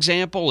running, for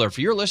example, or if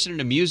you're listening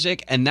to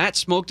music and that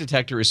smoke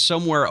detector is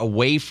somewhere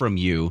away from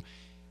you,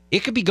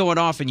 it could be going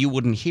off and you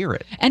wouldn't hear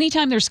it.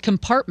 Anytime there's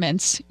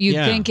compartments, you'd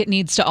think it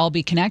needs to all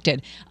be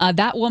connected.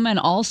 That woman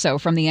also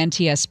from the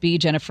NTSB,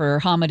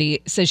 Jennifer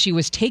Homendy, says she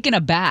was taken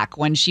aback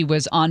when she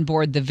was on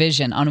board the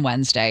Vision on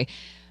Wednesday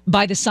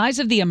by the size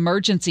of the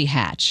emergency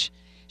hatch.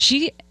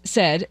 She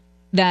said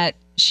that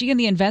she and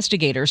the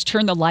investigators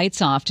turned the lights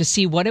off to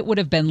see what it would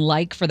have been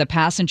like for the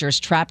passengers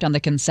trapped on the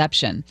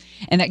Conception,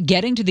 and that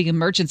getting to the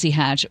emergency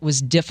hatch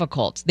was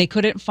difficult. They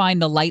couldn't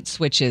find the light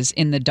switches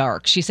in the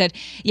dark. She said,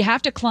 you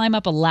have to climb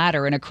up a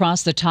ladder and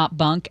across the top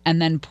bunk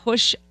and then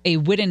push a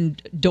wooden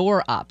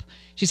door up.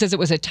 She says it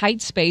was a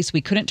tight space.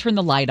 We couldn't turn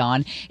the light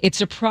on. It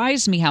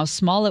surprised me how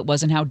small it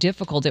was and how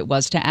difficult it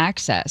was to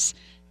access,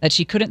 that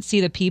she couldn't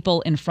see the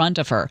people in front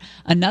of her.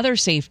 Another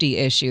safety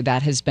issue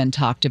that has been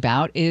talked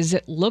about is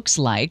it looks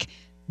like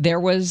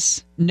there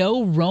was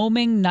no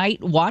roaming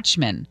night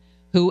watchman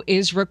who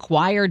is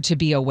required to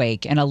be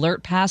awake and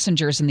alert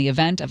passengers in the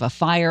event of a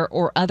fire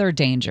or other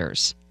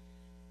dangers.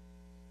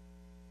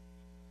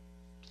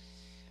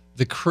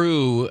 The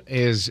crew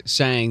is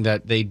saying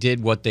that they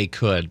did what they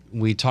could.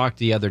 We talked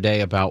the other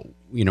day about,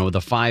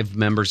 the 5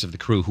 members of the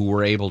crew who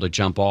were able to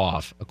jump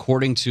off.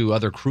 According to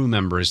other crew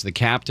members, the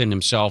captain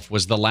himself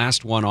was the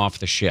last one off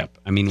the ship.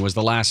 Was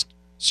the last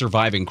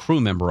surviving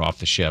crew member off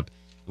the ship.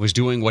 Was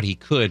doing what he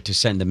could to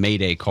send the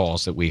Mayday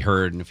calls that we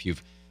heard. And if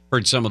you've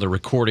heard some of the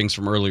recordings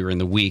from earlier in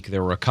the week,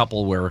 there were a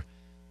couple where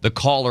the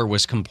caller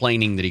was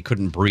complaining that he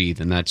couldn't breathe,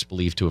 and that's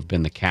believed to have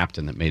been the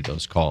captain that made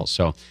those calls.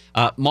 So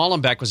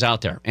Molenbeek was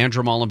out there.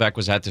 Andrew Molenbeek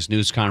was at this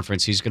news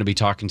conference. He's going to be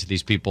talking to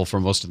these people for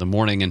most of the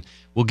morning, and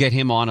we'll get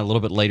him on a little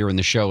bit later in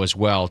the show as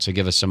well to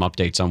give us some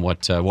updates on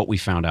what we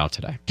found out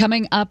today.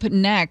 Coming up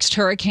next,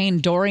 Hurricane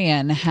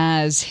Dorian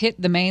has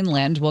hit the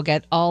mainland. We'll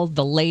get all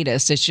the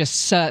latest. It's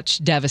just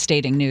such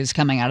devastating news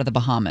coming out of the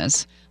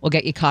Bahamas. We'll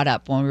get you caught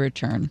up when we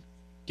return.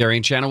 Gary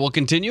and Shannon will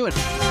continue it.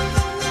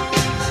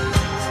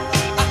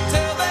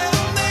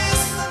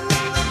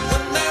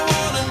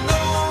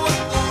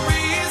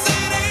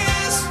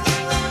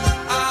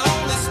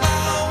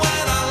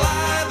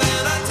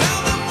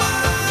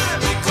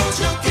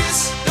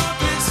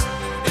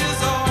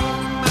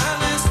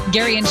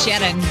 Gary and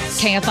Shannon,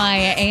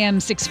 KFI AM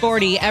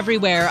 640,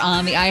 everywhere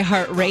on the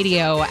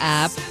iHeartRadio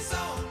app.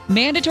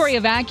 Mandatory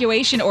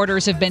evacuation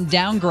orders have been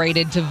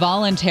downgraded to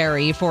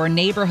voluntary for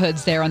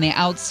neighborhoods there on the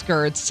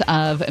outskirts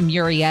of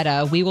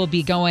Murrietta. We will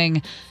be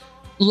going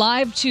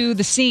live to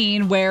the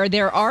scene where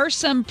there are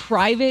some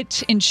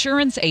private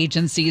insurance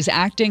agencies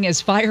acting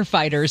as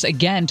firefighters,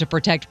 again, to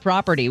protect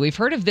property. We've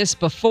heard of this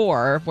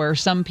before, where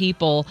some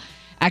people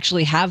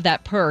actually have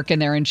that perk in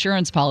their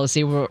insurance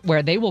policy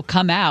where they will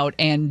come out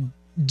and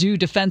do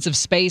defensive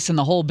space and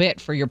the whole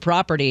bit for your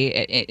property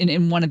in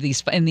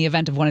the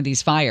event of one of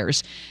these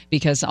fires,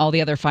 because all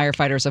the other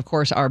firefighters, of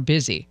course, are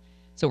busy.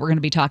 So we're going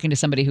to be talking to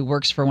somebody who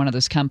works for one of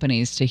those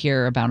companies to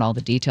hear about all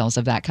the details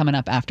of that coming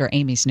up after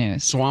Amy's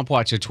News. Swamp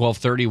Watch at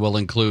 12:30 will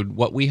include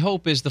what we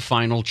hope is the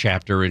final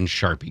chapter in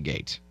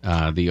Sharpiegate,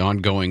 the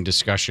ongoing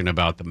discussion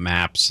about the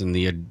maps and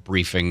the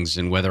briefings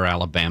and whether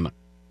Alabama.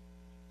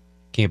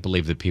 Can't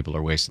believe that people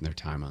are wasting their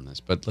time on this,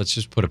 but let's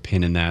just put a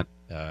pin in that.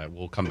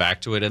 We'll come back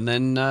to it, and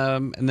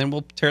then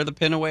we'll tear the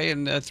pin away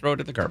and throw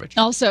it in the garbage.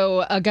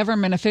 Also, a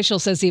government official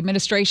says the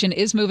administration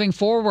is moving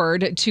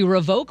forward to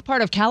revoke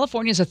part of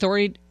California's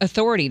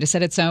authority to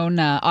set its own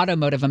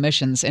automotive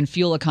emissions and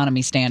fuel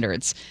economy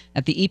standards.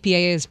 That the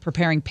EPA is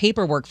preparing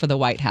paperwork for the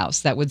White House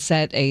that would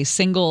set a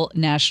single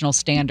national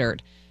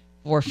standard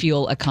for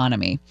fuel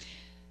economy.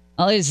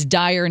 Well, it's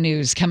dire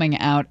news coming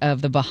out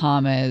of the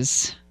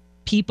Bahamas.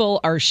 People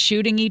are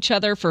shooting each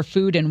other for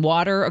food and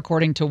water,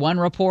 according to one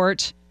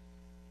report.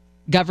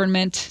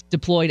 Government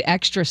deployed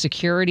extra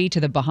security to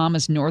the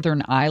Bahamas'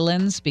 northern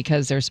islands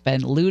because there's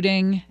been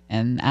looting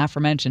and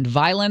aforementioned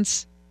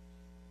violence.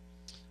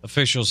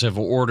 Officials have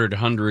ordered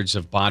hundreds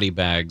of body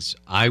bags.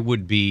 I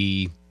would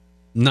be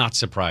not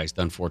surprised,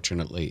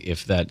 unfortunately,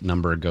 if that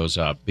number goes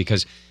up,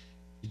 because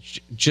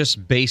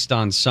just based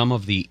on some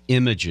of the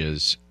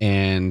images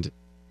and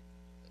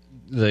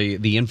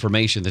the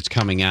information that's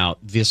coming out,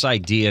 this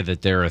idea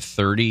that there are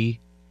 30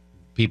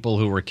 people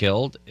who were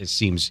killed, it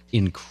seems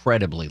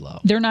incredibly low.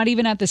 They're not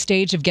even at the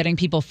stage of getting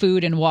people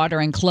food and water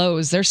and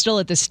clothes. They're still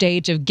at the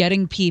stage of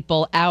getting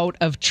people out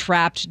of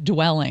trapped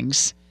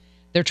dwellings.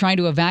 They're trying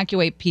to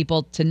evacuate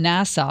people to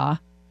Nassau,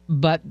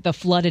 but the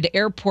flooded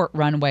airport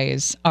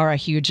runways are a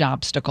huge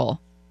obstacle.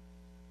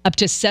 Up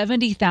to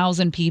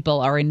 70,000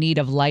 people are in need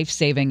of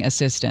life-saving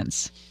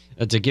assistance.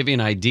 To give you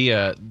an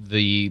idea,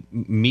 the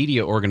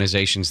media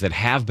organizations that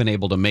have been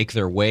able to make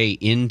their way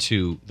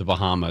into the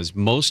Bahamas,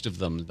 most of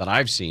them that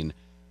I've seen,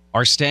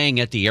 are staying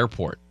at the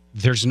airport.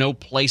 There's no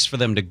place for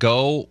them to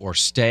go or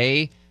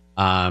stay.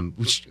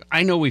 Which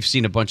I know we've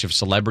seen a bunch of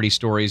celebrity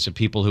stories of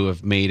people who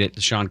have made it.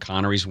 Sean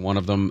Connery's one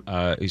of them.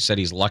 He said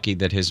he's lucky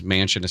that his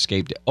mansion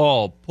escaped.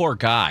 Oh, poor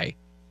guy.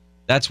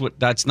 That's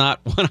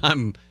not what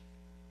I'm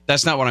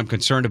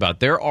concerned about.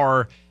 There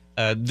are.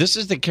 This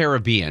is the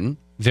Caribbean.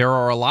 There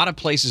are a lot of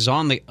places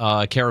on the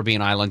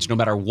Caribbean islands, no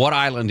matter what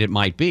island it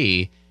might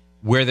be,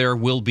 where there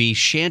will be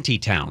shanty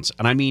towns.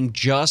 And I mean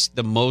just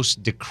the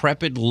most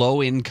decrepit,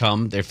 low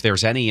income, if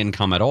there's any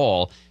income at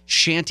all,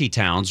 shanty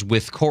towns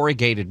with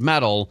corrugated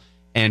metal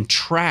and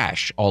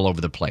trash all over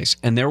the place.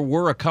 And there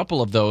were a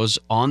couple of those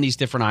on these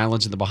different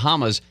islands in the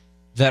Bahamas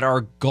that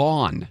are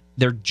gone.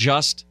 They're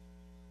just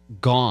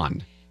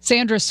gone.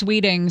 Sandra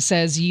Sweeting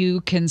says you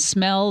can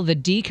smell the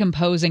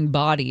decomposing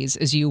bodies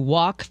as you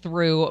walk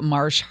through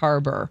Marsh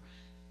Harbor.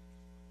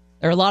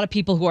 There are a lot of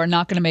people who are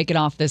not going to make it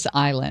off this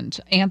island.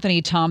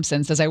 Anthony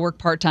Thompson says, I work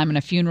part-time in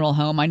a funeral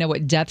home. I know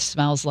what death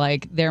smells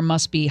like. There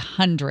must be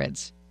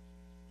hundreds,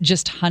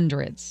 just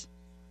hundreds.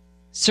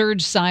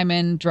 Serge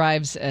Simon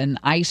drives an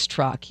ice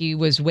truck. He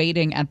was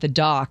waiting at the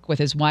dock with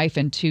his wife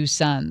and 2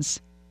 sons.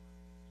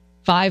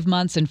 5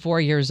 months and 4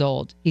 years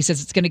old. He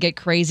says it's going to get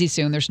crazy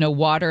soon. There's no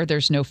water.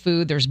 There's no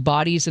food. There's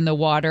bodies in the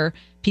water.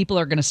 People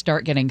are going to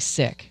start getting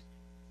sick.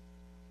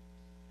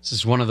 This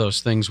is one of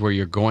those things where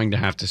you're going to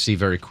have to see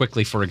very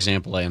quickly, for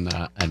example, an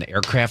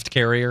aircraft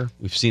carrier.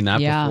 We've seen that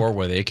before,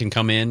 where they can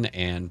come in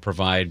and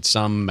provide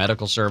some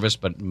medical service,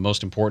 but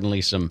most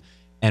importantly, some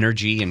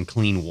energy and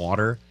clean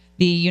water.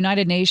 The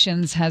United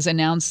Nations has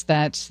announced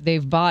that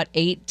they've bought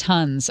 8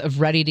 tons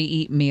of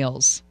ready-to-eat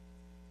meals.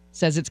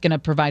 Says it's going to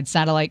provide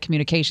satellite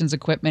communications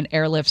equipment,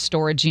 airlift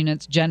storage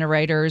units,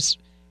 generators,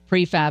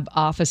 prefab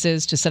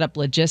offices to set up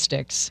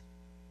logistics.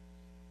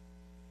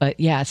 But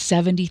yeah,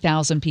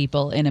 70,000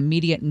 people in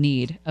immediate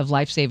need of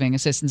life-saving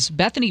assistance.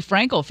 Bethany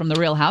Frankel from The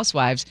Real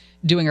Housewives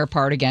doing her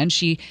part again.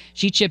 She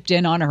chipped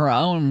in on her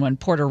own when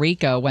Puerto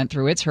Rico went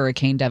through its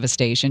hurricane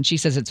devastation. She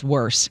says it's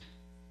worse.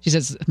 She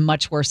says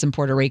much worse than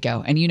Puerto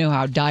Rico. And you know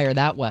how dire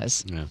that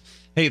was. Yeah.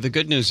 Hey, the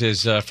good news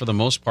is, for the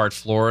most part,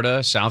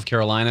 Florida, South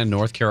Carolina,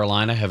 North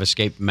Carolina have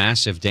escaped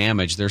massive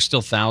damage. There's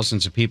still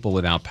thousands of people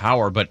without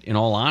power. But in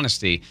all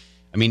honesty,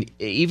 I mean,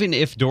 even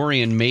if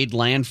Dorian made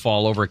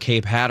landfall over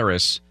Cape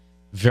Hatteras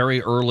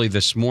very early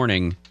this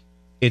morning,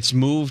 it's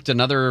moved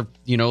another,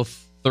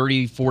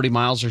 30, 40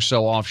 miles or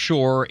so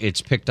offshore.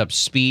 It's picked up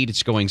speed.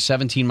 It's going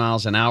 17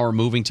 miles an hour,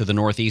 moving to the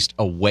northeast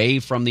away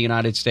from the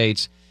United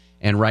States.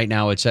 And right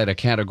now it's at a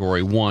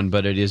Category 1,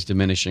 but it is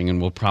diminishing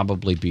and will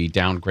probably be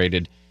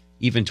downgraded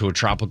even to a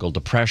tropical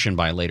depression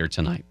by later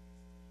tonight.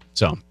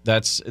 So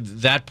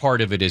that part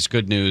of it is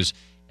good news.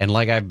 And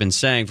like I've been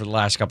saying for the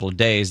last couple of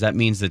days, that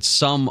means that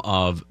some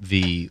of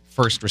the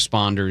first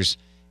responders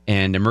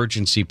and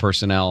emergency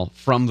personnel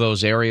from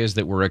those areas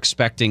that were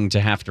expecting to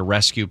have to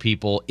rescue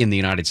people in the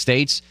United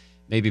States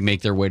maybe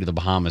make their way to the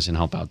Bahamas and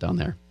help out down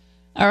there.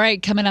 All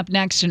right, coming up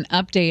next, an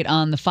update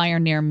on the fire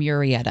near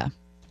Murrietta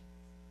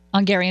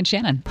on Gary and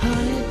Shannon.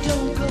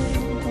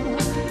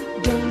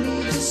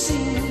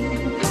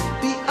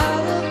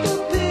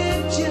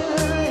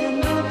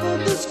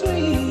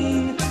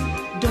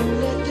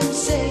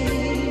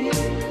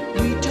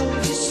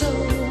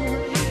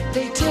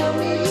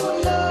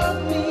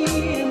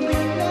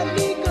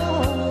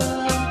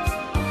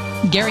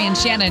 Gary and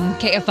Shannon,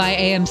 KFI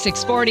AM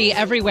 640,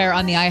 everywhere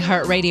on the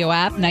iHeartRadio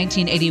app.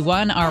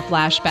 1981, our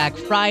Flashback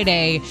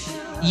Friday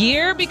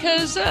year,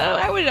 because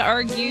I would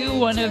argue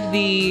one of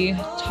the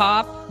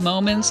top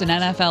moments in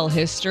NFL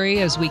history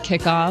as we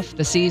kick off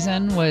the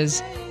season was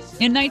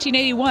in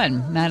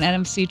 1981, that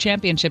NFC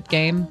Championship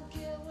game.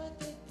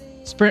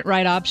 Sprint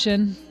right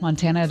option,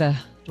 Montana to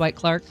Dwight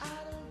Clark.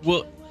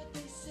 Well,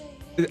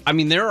 I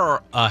mean, there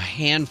are a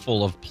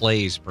handful of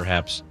plays,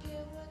 perhaps,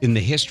 in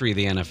the history of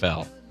the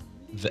NFL.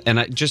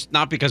 And just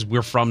not because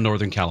we're from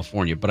Northern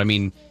California, but I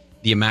mean,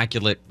 the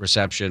Immaculate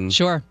Reception.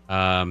 Sure.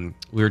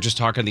 We were just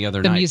talking the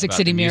other The night Music about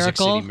City the Music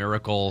Miracle. City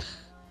Miracle.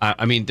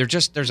 I mean,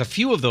 there's a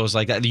few of those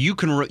like that. You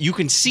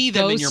can see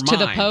them in your Post mind.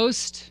 to the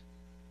post.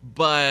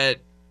 But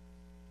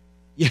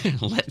yeah,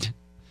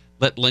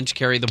 let Lynch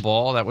carry the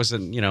ball. That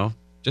wasn't,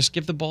 just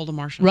give the ball to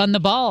Marshall. Run the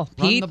ball,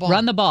 Pete.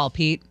 Run the ball,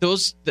 Pete.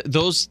 Those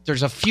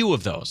there's a few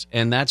of those,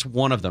 and that's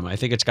one of them. I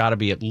think it's got to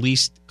be at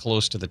least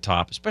close to the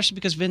top, especially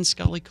because Vin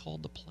Scully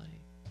called the play.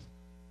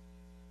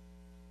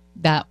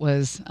 That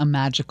was a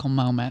magical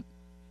moment.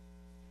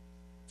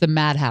 It's a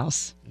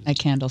madhouse at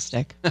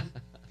Candlestick.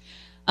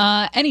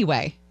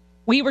 Anyway,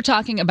 we were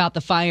talking about the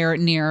fire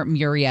near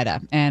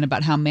Murrietta and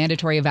about how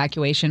mandatory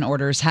evacuation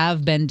orders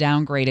have been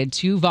downgraded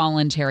to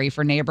voluntary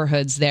for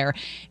neighborhoods there.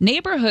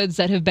 Neighborhoods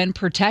that have been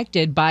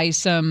protected by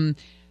some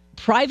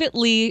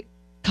privately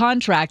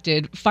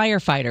contracted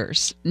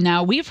firefighters.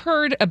 Now, we've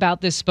heard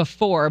about this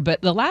before,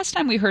 but the last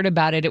time we heard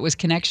about it, it was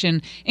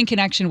in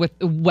connection with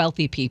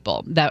wealthy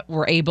people that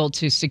were able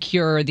to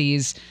secure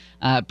these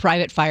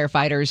private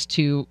firefighters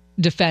to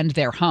defend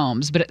their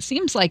homes. But it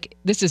seems like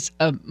this is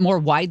a more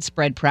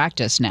widespread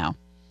practice now.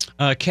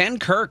 Ken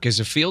Kirk is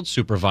a field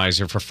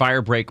supervisor for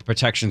Fire Break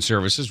Protection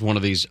Services, one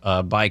of these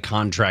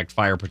by-contract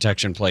fire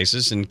protection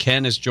places. And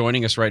Ken is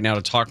joining us right now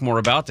to talk more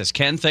about this.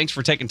 Ken, thanks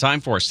for taking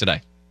time for us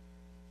today.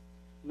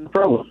 No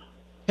problem.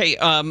 Hey,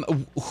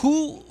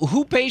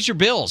 who pays your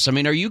bills? I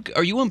mean, are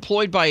you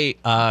employed by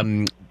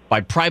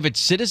private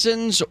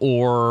citizens,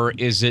 or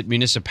is it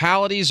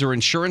municipalities or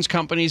insurance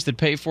companies that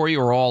pay for you,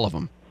 or all of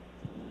them?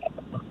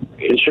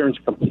 Insurance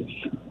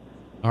companies.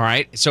 All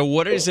right. So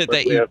what is it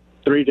that we have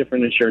 3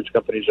 different insurance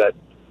companies that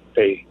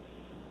pay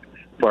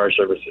for our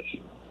services.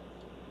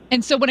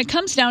 And so when it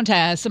comes down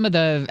to some of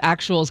the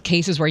actual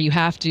cases where you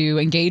have to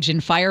engage in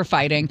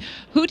firefighting,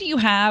 who do you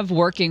have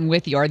working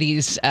with you? Are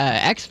these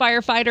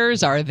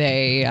ex-firefighters? Are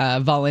they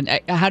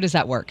how does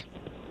that work?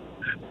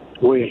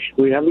 We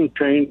have them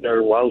trained.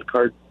 They're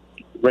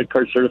red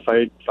card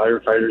certified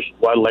firefighters,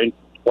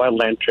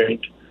 wildland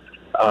trained.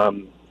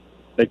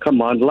 They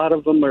come on. A lot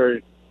of them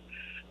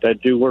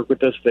that do work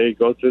with us. They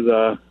go through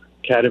the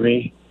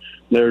academy.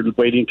 They're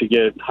waiting to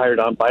get hired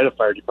on by the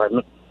fire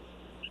department.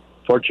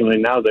 Fortunately,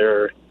 now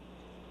the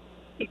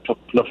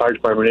fire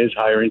department is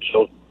hiring,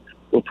 so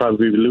we'll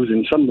probably be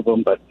losing some of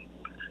them, but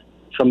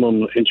some of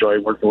them enjoy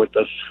working with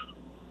us.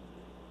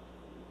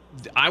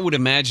 I would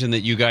imagine that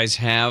you guys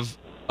have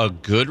a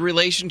good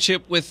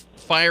relationship with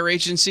fire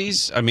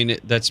agencies. I mean,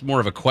 that's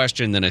more of a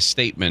question than a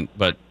statement,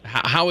 but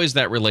how is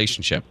that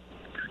relationship?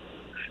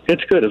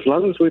 It's good. As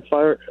long as we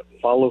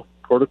follow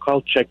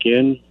protocol, check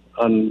in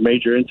on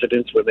major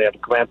incidents where they have a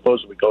command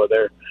post, we go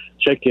there,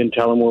 check in,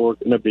 tell them where we're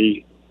going to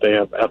be. They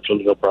have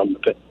absolutely no problem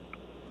with it.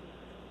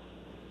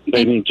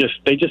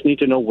 They just need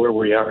to know where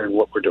we are and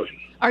what we're doing.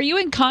 Are you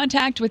in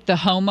contact with the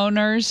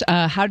homeowners?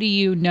 How do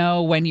you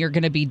know when you're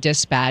going to be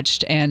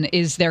dispatched? And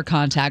is there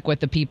contact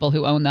with the people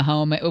who own the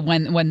home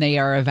when they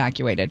are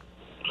evacuated?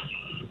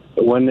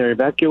 When they're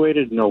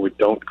evacuated, no, we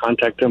don't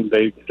contact them.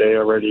 They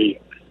already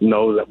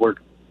know that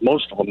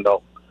most of them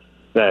know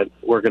that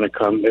we're going to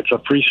come. It's a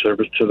free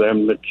service to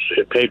them.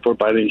 It's paid for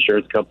by the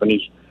insurance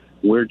companies.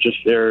 We're just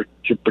there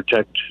to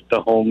protect the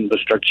home, the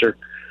structure,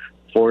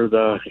 for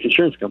the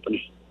insurance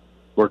company.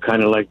 We're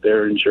kind of like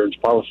their insurance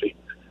policy.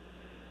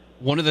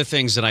 One of the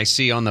things that I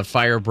see on the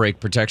Fire Break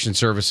Protection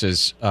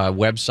Services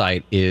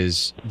website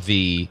is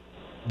the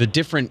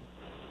different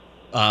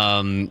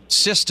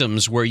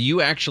systems where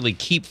you actually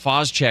keep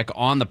FOSCheck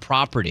on the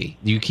property.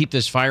 You keep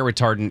this fire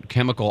retardant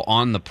chemical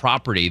on the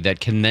property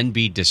that can then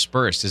be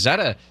dispersed.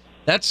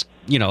 That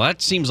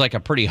seems like a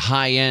pretty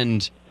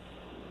high-end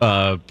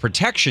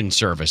protection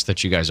service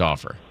that you guys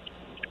offer.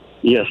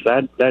 Yes,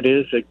 that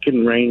is. It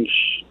can range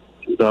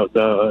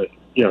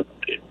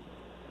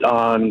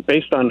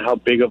based on how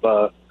big of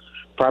a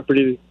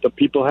property the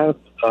people have.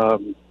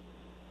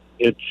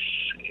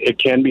 It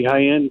can be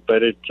high end,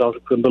 but it's also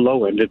can be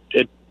low end.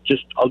 It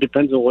just all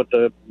depends on what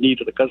the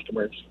need of the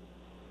customer is.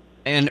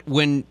 And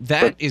when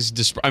that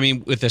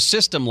with a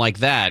system like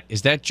that,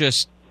 is that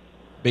just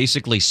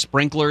basically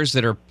sprinklers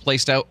that are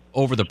placed out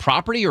over the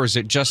property, or is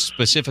it just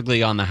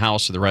specifically on the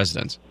house or the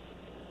residence?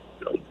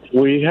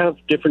 We have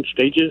different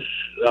stages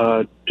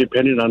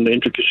depending on the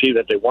intricacy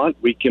that they want.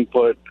 We can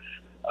put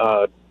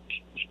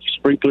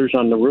sprinklers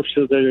on the roofs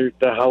of the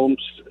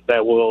homes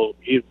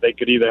they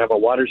could either have a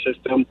water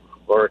system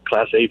or a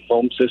Class A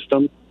foam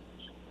system.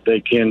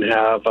 They can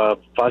have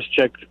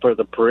FOSCheck for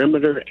the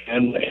perimeter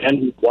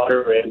and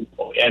water and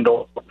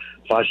or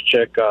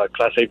FOSCheck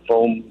Class A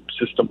foam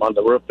system on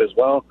the roof as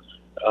well.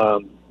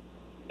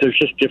 There's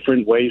just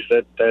different ways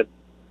that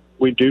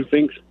we do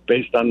things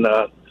based on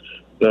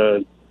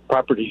the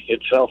property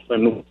itself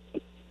and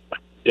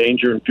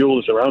danger and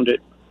fuels around it.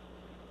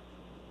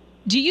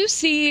 Do you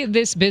see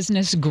this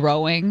business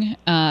growing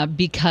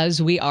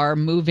because we are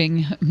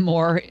moving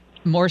more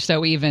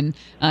so even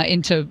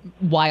into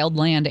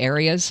wildland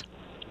areas?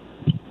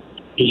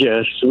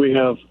 Yes, we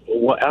have.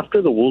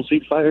 After the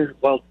Woolsey fire,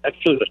 well,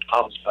 actually the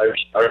Tom's fire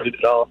started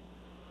it all.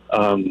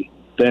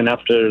 Then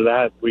after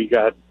that, we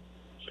got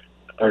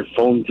our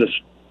phone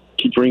just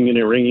keep ringing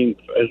and ringing.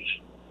 As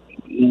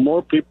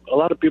more people, a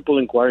lot of people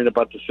inquiring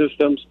about the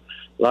systems.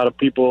 A lot of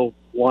people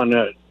want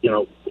to,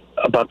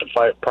 about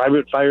the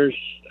private fires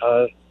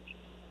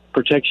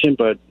protection,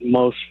 but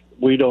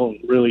we don't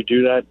really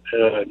do that.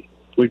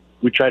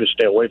 We try to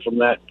stay away from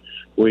that.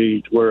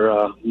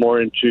 We're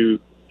more into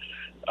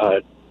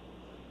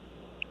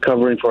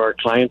covering for our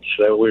clients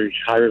that we're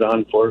hired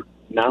on for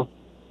now.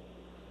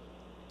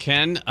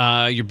 Ken,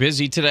 you're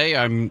busy today.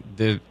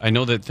 I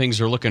know that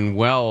things are looking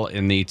well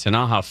in the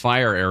Tenaja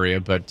fire area,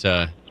 but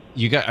I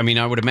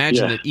would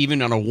imagine that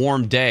even on a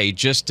warm day,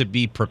 just to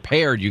be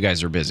prepared, you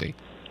guys are busy.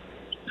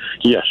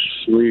 Yes,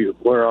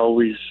 we're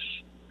always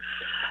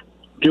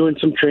doing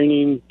some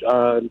training.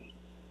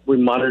 We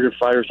monitor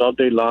fires all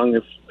day long.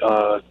 If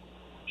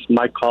it's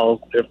my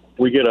call, if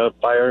we get a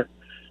fire,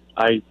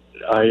 I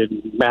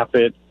map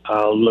it.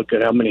 I'll look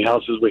at how many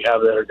houses we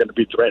have that are going to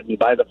be threatened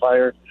by the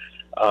fire.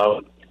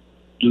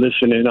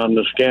 Listen in on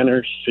the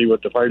scanners, see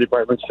what the fire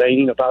department's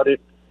saying about it,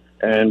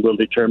 and we'll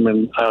make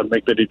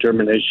the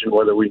determination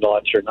whether we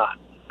launch or not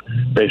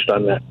based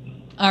on that.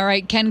 All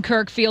right, Ken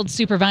Kirk, Field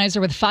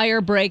Supervisor with Fire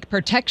Break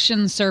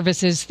Protection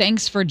Services.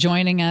 Thanks for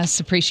joining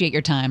us. Appreciate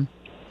your time.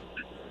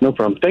 No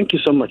problem. Thank you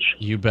so much.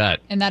 You bet.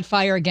 And that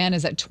fire, again,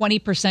 is at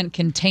 20%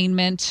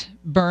 containment,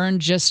 burned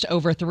just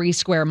over 3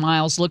 square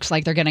miles. Looks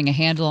like they're getting a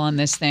handle on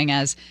this thing,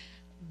 as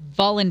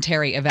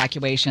voluntary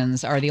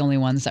evacuations are the only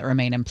ones that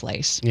remain in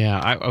place. Yeah,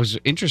 I was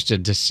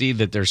interested to see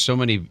that there's so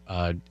many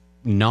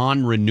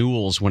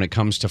non-renewals when it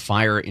comes to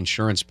fire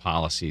insurance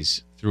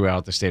policies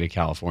throughout the state of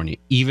California,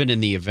 even in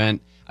the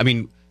event. I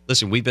mean,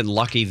 listen, we've been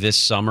lucky this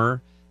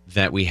summer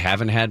that we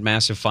haven't had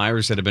massive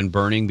fires that have been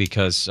burning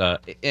because,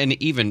 and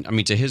even,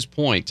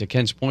 to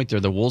Ken's point there,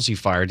 the Woolsey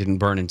fire didn't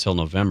burn until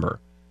November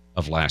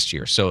of last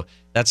year. So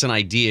that's an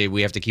idea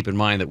we have to keep in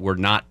mind, that we're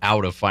not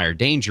out of fire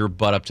danger,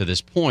 but up to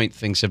this point,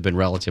 things have been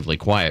relatively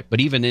quiet.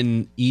 But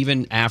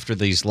even after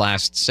these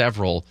last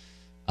several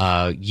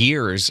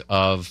years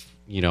of,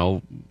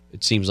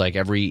 it seems like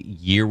every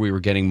year we were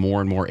getting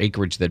more and more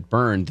acreage that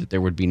burned, that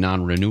there would be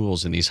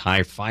non-renewals in these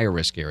high fire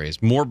risk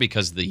areas, more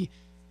because the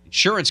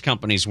insurance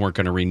companies weren't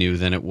going to renew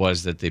than it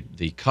was that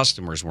the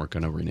customers weren't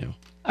going to renew.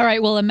 All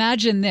right, well,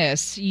 imagine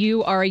this.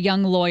 You are a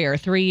young lawyer,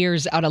 3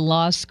 years out of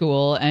law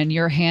school, and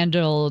you're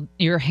handed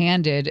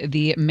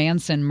the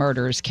Manson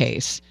murders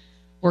case.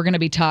 We're going to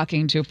be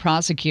talking to a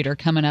prosecutor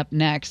coming up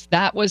next.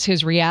 That was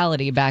his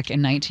reality back in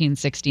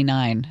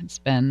 1969. It's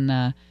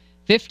been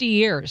 50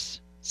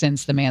 years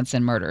since the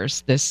Manson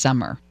murders this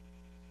summer.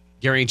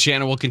 Gary and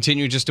Shannon will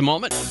continue in just a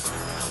moment.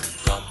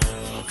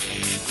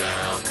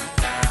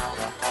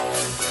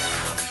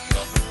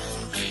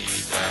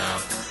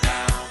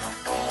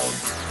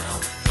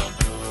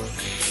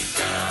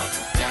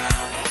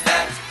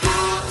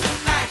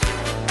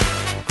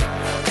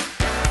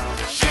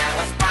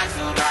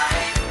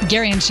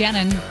 Gary and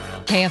Shannon,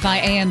 KFI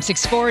AM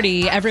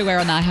 640, everywhere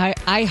on the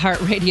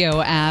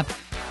iHeartRadio app.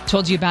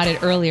 Told you about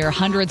it earlier.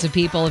 Hundreds of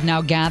people have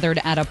now gathered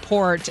at a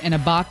port in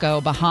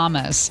Abaco,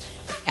 Bahamas,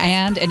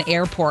 and an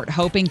airport,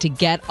 hoping to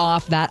get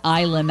off that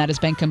island that has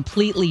been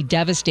completely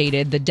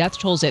devastated. The death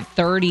toll's at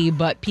 30,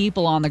 but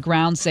people on the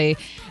ground say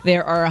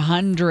there are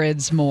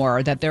hundreds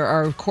more, that there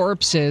are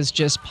corpses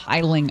just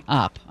piling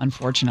up,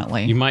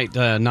 unfortunately. You might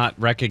not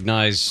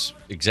recognize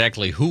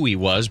exactly who he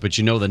was, but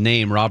you know the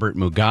name Robert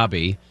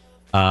Mugabe.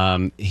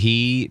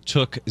 He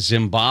took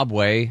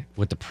Zimbabwe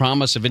with the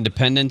promise of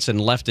independence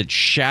and left it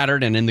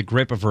shattered and in the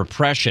grip of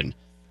repression.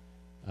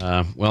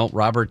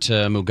 Robert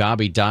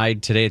Mugabe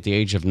died today at the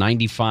age of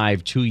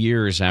 95, 2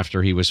 years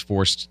after he was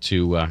forced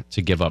to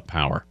give up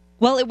power.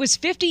 Well, it was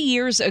 50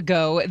 years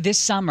ago this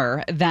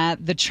summer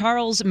that the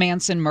Charles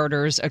Manson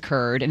murders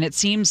occurred, and it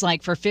seems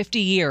like for 50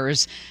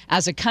 years,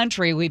 as a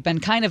country, we've been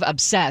kind of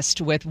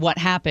obsessed with what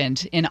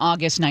happened in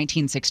August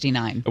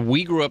 1969.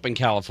 We grew up in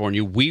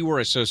California. We were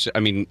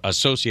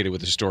associated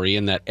with the story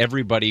in that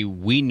everybody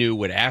we knew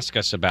would ask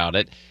us about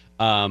it.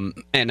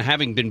 And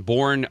having been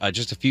born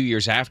just a few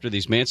years after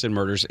these Manson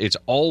murders, it's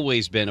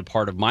always been a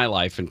part of my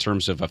life in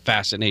terms of a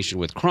fascination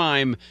with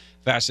crime,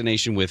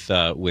 fascination with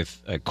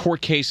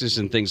court cases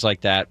and things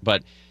like that.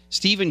 But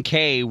Stephen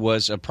Kay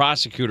was a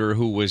prosecutor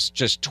who was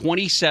just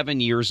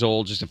 27 years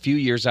old, just a few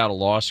years out of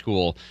law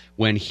school,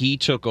 when he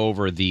took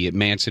over the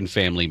Manson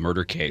family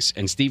murder case.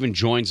 And Stephen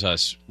joins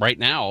us right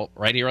now,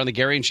 right here on the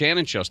Gary and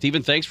Shannon Show.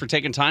 Stephen, thanks for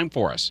taking time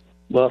for us.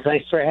 Well,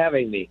 thanks for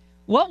having me.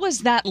 What was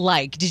that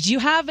like? Did you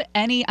have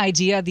any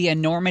idea the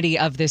enormity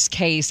of this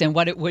case and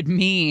what it would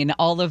mean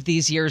all of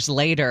these years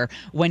later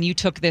when you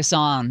took this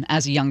on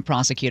as a young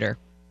prosecutor?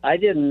 I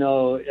didn't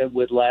know it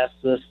would last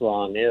this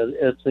long.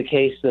 It's a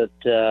case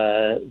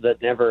that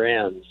never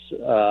ends,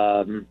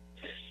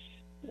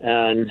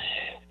 and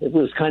it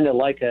was kind of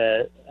like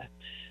a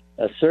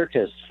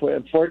circus.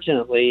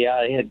 Fortunately,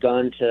 I had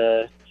gone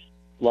to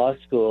law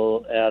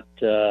school at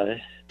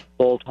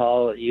Bolt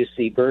Hall at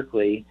UC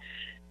Berkeley,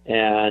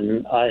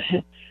 and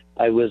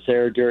I was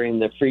there during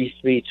the free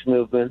speech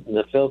movement and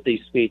the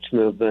filthy speech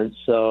movement,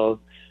 so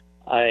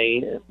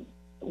I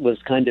was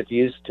kind of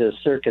used to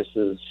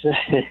circuses.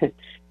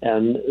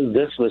 And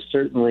this was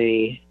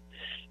certainly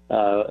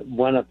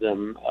one of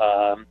them.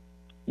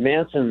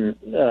 Manson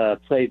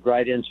played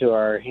right into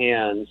our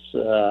hands.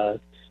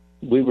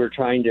 We were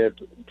trying to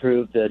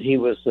prove that he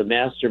was the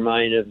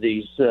mastermind of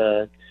these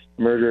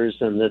murders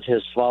and that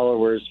his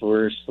followers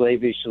were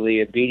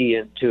slavishly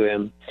obedient to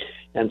him.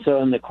 And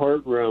so in the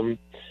courtroom,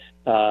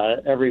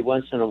 every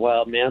once in a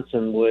while,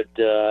 Manson would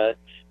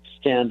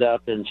stand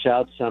up and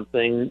shout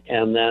something,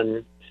 and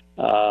then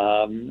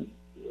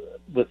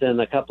within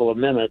a couple of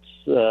minutes,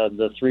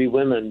 the three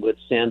women would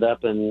stand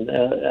up and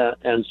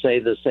say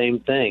the same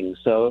thing.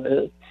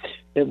 So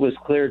it was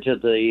clear to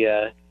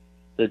the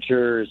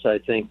jurors, I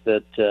think,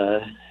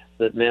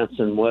 that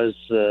Manson was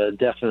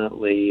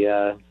definitely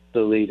the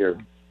leader.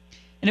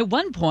 And at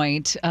one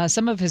point,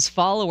 some of his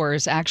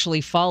followers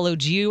actually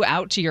followed you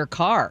out to your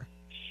car.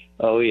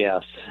 Oh,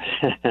 yes.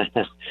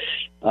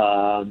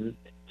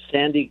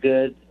 Sandy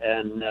Good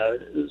and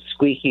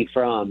Squeaky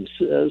Fromm.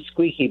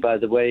 Squeaky, by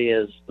the way,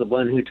 is the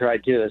one who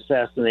tried to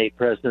assassinate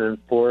President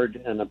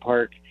Ford in a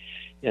park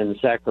in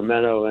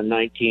Sacramento in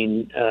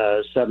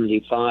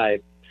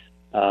 1975.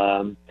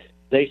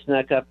 They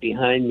snuck up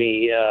behind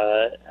me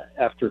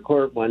after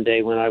court one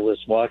day when I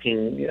was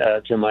walking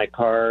to my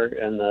car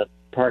in the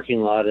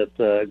parking lot at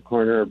the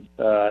corner of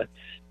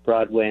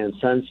Broadway and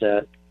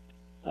Sunset.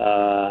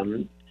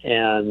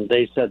 And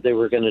they said they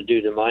were going to do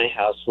to my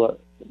house what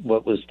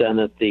was done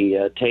at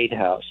the Tate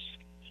House.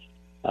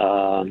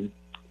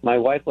 My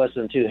wife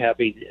wasn't too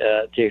happy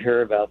to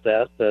hear about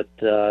that, but,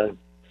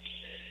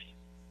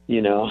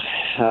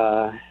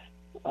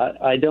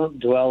 I don't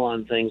dwell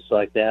on things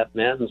like that.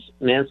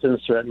 Manson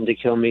threatened to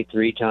kill me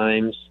 3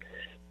 times,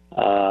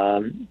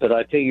 but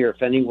I figure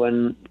if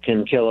anyone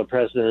can kill a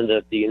president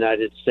of the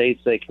United States,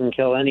 they can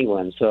kill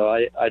anyone. So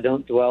I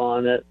don't dwell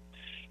on it.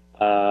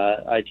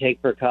 I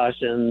take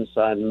precautions.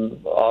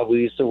 I'm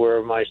always aware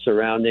of my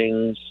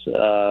surroundings,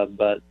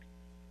 but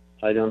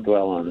I don't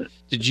dwell on it.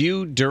 Did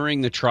you,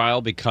 during the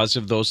trial, because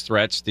of those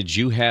threats, did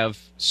you have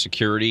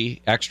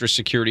security, extra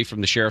security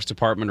from the sheriff's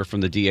department or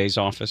from the DA's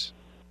office?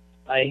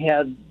 I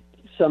had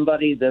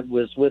somebody that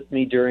was with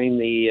me during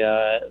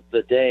the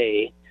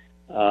day.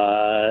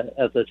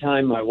 At the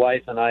time, my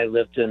wife and I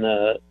lived in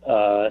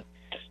a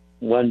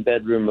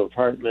one-bedroom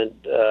apartment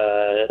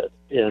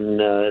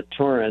in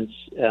Torrance,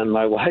 and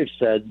my wife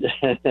said,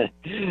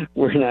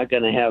 we're not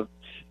going to have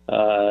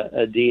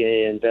a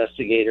DA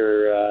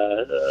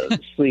investigator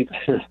sleep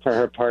in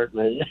our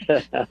apartment.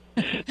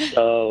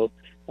 So,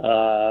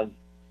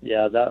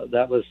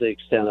 that was the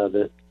extent of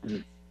it.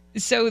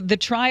 So the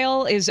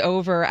trial is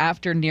over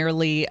after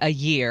nearly a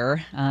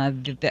year.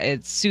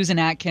 It's Susan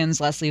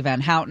Atkins, Leslie Van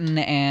Houten,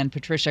 and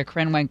Patricia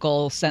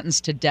Krenwinkel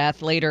sentenced to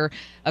death. Later,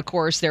 of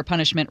course, their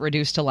punishment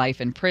reduced to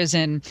life in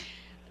prison.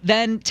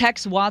 Then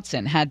Tex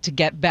Watson had to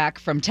get back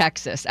from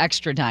Texas,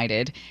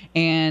 extradited,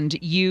 and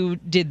you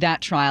did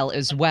that trial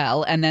as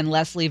well. And then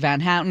Leslie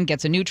Van Houten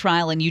gets a new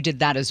trial, and you did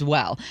that as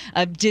well.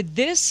 Did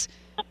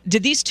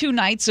these 2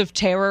 nights of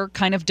terror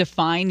kind of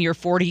define your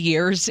 40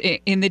 years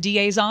in the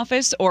DA's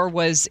office, or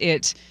was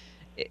it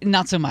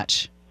not so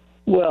much?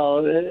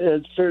 Well,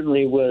 it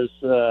certainly was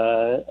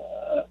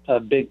a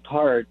big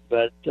part,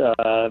 but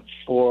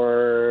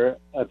for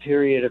a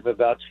period of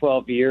about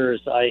 12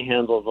 years, I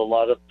handled a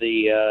lot of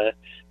the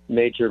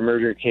major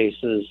murder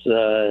cases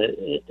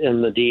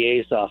in the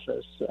DA's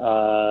office.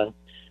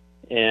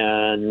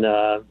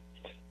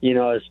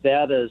 As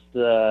bad as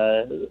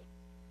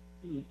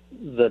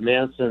the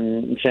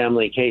Manson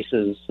family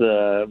cases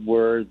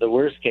were, the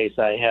worst case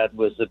I had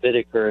was the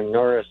Bittaker and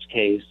Norris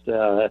case,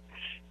 2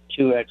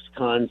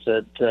 ex-cons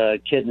that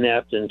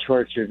kidnapped and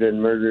tortured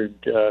and murdered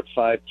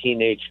 5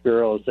 teenage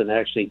girls and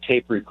actually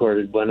tape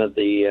recorded one of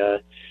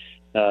the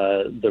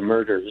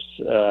murders.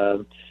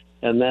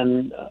 And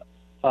then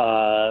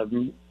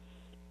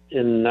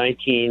in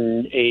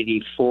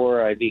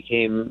 1984, I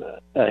became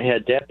a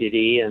head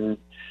deputy and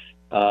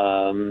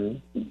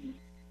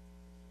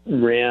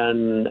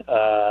ran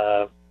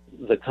the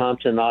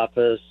Compton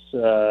office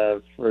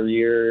for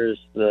years,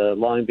 the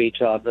Long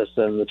Beach office,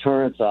 and the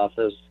Torrance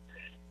office.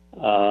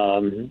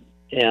 And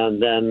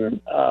then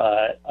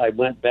I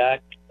went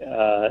back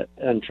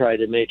and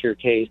tried a major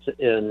case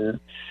in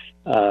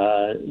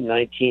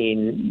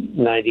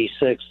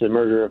 1996, the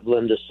murder of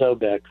Linda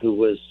Sobeck, who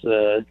was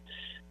a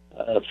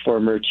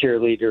former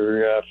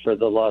cheerleader for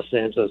the Los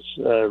Angeles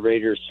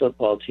Raiders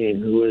football team,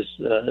 who was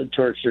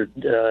tortured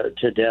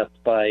to death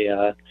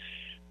by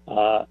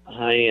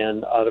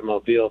high-end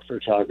automobile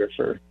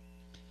photographer.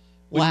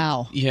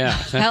 Wow. Yeah.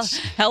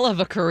 Hell of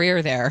a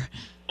career there.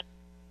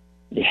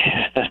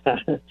 Yeah.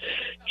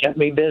 Kept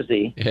me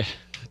busy. Yeah.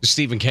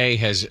 Stephen Kay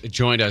has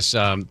joined us,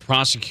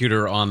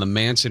 prosecutor on the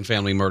Manson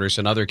family murders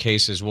and other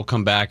cases. We'll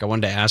come back. I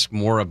wanted to ask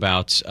more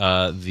about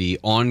the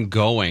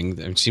ongoing,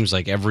 it seems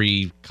like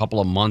every couple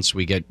of months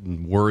we get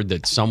word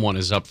that someone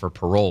is up for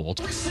parole.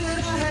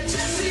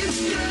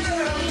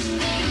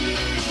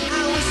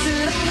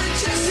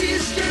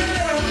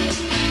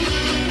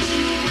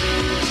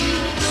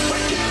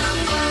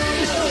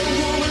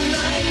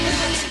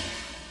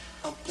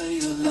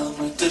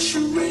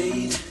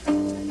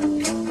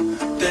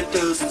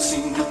 Doesn't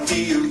seem to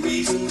be a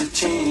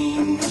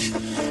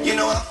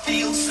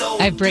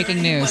have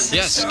breaking news.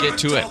 Yes, get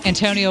to it.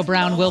 Antonio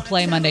Brown will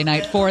play Monday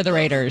night for the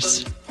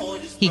Raiders.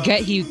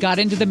 He got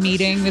into the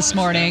meeting this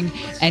morning,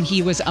 and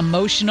he was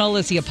emotional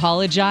as he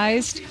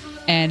apologized,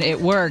 and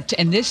it worked.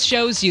 And this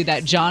shows you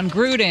that John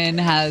Gruden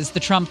has the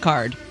trump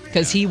card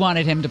because he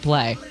wanted him to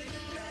play.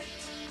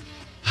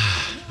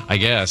 I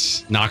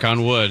guess. Knock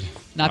on wood.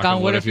 Knock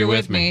on wood if you're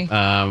with me.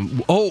 I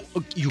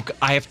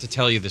have to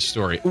tell you this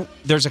story.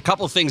 There's a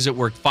couple of things that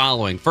we're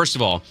following. First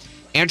of all,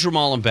 Andrew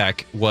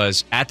Mullenbeck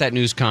was at that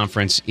news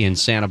conference in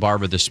Santa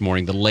Barbara this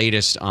morning, the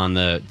latest on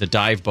the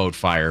dive boat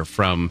fire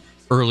from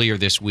earlier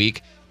this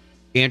week.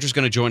 Andrew's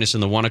going to join us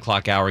in the 1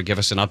 o'clock hour, give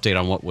us an update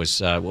on what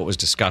was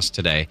discussed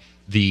today.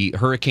 The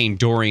Hurricane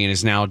Dorian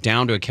is now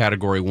down to a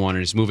Category 1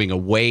 and is moving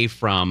away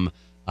from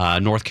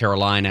North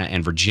Carolina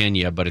and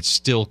Virginia, but it's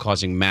still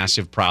causing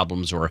massive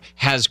problems, or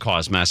has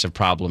caused massive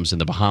problems in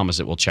the Bahamas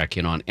that we'll check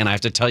in on. And I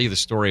have to tell you the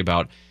story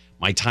about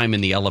my time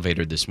in the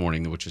elevator this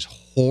morning, which was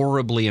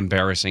horribly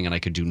embarrassing, and I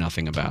could do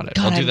nothing about it.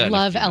 God, I'll do that. I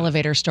love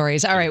elevator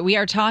stories. All right, we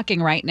are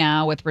talking right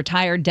now with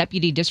retired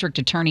Deputy District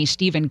Attorney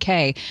Stephen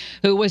Kay,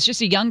 who was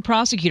just a young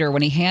prosecutor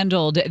when he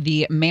handled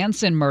the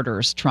Manson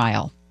murders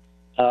trial.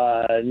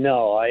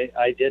 No,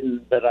 I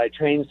didn't, but I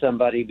trained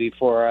somebody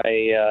before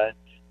I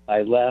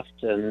left,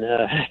 and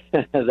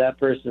that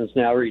person's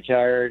now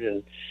retired,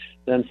 and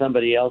then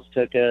somebody else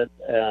took it,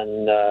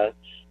 and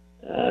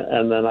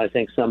then I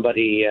think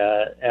somebody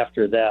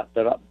after that.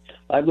 But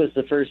I was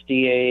the first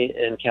DA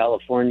in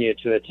California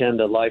to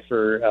attend a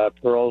lifer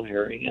parole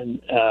hearing,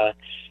 and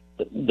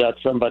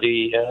that's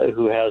somebody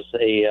who has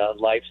a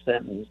life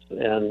sentence,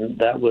 and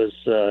that was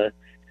the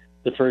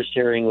first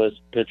hearing was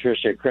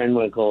Patricia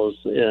Krenwinkel's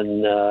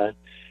in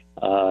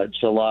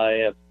July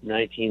of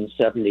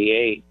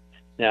 1978.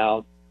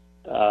 Now,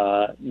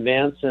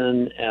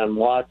 Manson and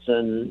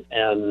Watson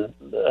and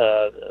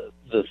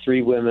the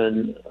three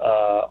women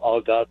all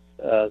got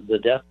the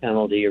death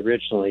penalty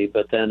originally,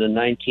 but then in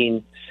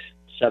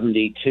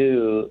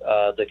 1972,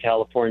 the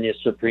California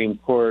Supreme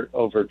Court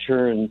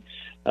overturned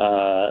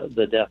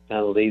the death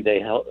penalty. They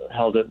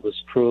held it was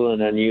cruel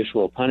and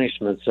unusual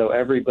punishment. So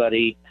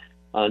everybody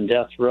on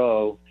death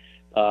row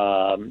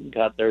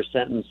got their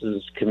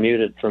sentences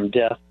commuted from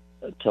death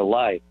to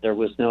life. There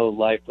was no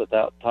life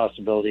without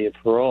possibility of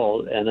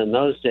parole. And in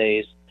those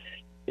days,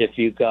 if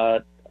you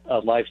got a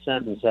life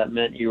sentence, that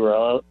meant you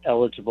were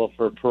eligible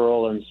for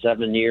parole in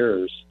 7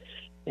 years.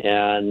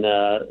 And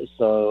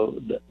so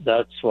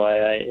that's why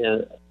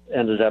I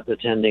ended up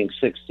attending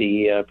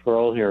 60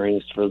 parole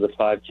hearings for the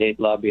 5 Tate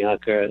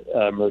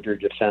LaBianca murder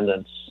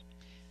defendants.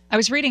 I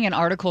was reading an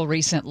article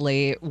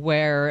recently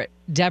where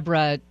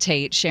Deborah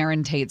Tate,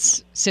 Sharon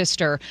Tate's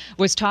sister,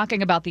 was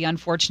talking about the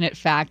unfortunate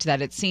fact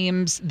that it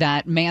seems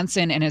that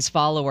Manson and his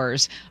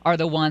followers are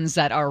the ones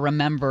that are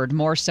remembered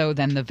more so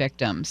than the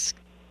victims.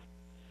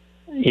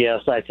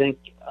 Yes, I think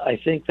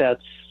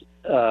that's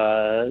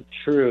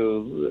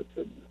true.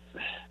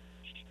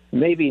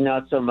 Maybe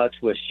not so much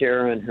with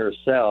Sharon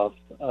herself,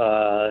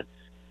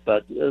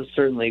 but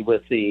certainly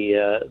with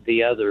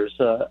the others.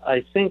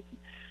 I think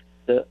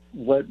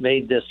what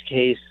made this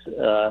case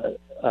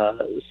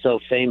so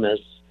famous,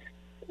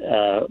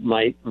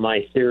 my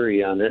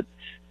theory on it,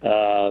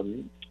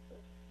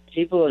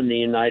 people in the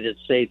United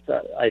States,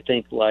 I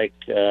think, like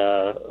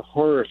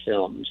horror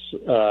films,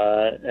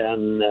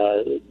 and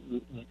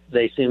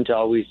they seem to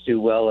always do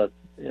well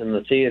in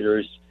the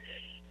theaters.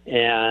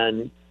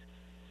 And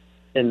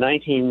in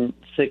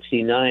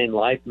 1969,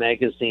 Life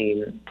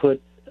magazine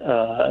put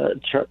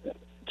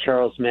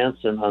Charles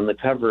Manson on the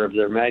cover of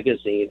their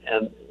magazine,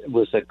 and it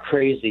was a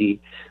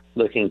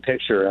crazy-looking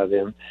picture of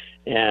him.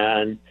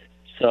 And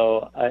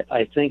so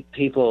I think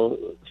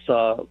people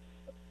saw,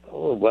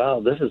 oh, wow,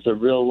 this is a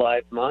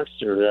real-life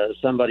monster,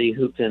 somebody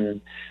who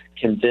can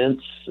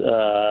convince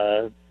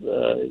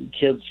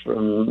kids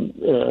from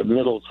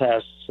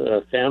middle-class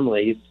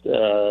families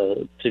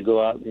to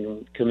go out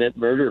and commit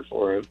murder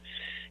for him.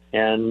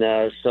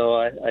 And so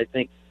I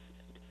think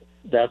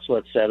that's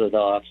what set it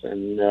off.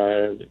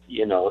 And,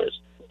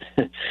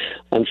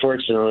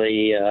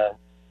 unfortunately,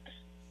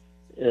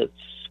 it's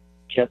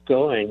kept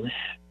going.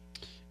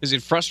 Is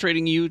it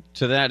frustrating you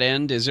to that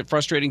end? Is it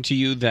frustrating to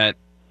you that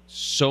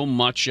so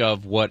much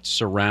of what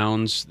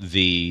surrounds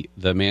the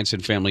Manson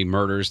family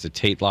murders, the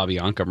Tate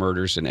LaBianca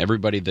murders, and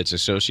everybody that's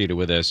associated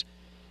with this,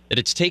 that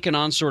it's taken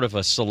on sort of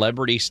a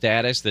celebrity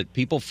status, that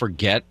people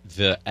forget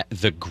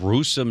the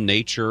gruesome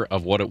nature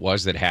of what it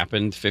was that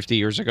happened 50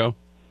 years ago?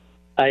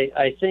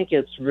 I think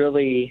it's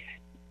really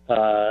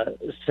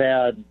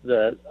sad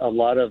that a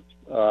lot of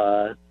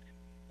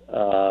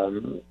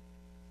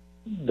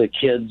the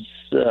kids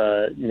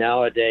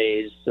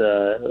nowadays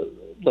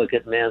look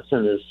at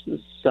Manson as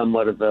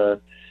somewhat of a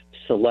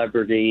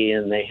celebrity,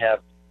 and they have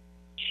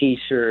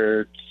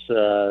T-shirts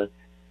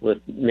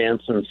with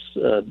Manson's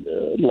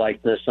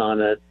likeness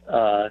on it.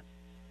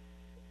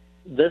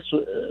 This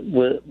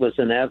was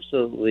an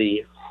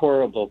absolutely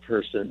horrible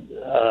person.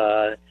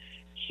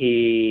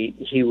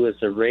 He was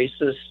a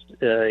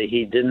racist.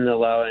 He didn't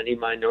allow any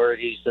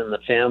minorities in the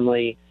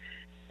family,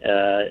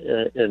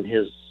 in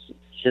his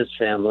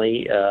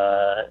family,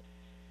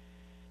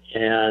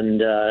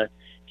 and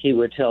he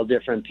would tell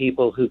different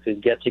people who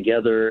could get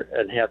together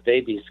and have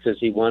babies because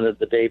he wanted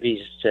the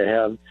babies to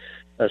have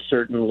a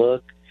certain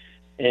look.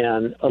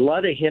 And a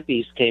lot of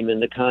hippies came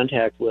into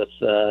contact with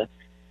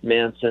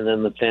Manson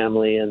and the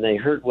family, and they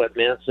heard what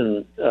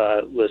Manson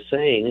was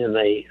saying, and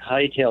they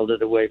hightailed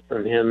it away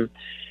from him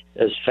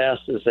as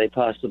fast as they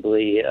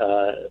possibly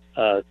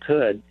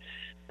could,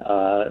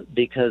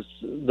 because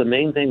the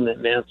main thing that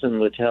Manson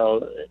would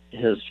tell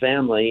his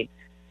family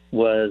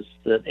was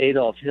that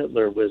Adolf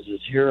Hitler was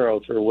his hero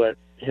for what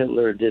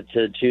Hitler did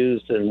to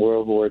Jews in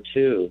World War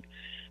II.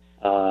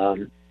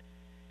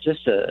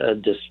 Just a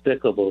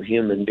despicable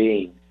human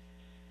being.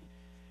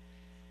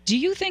 Do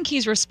you think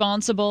he's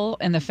responsible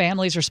and the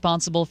family's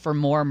responsible for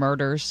more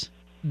murders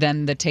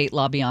than the Tate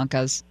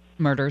LaBianca's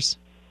murders?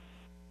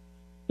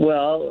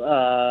 Well,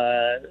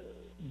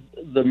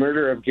 the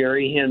murder of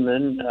Gary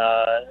Hinman,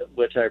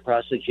 which I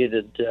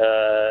prosecuted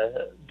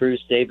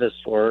Bruce Davis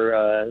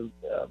for,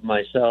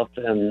 myself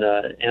and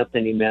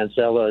Anthony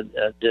Manzella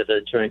did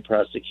a joint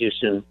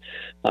prosecution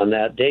on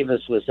that.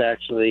 Davis was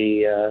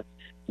actually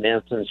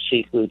Manson's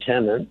chief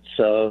lieutenant,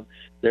 so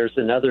there's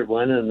another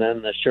one. And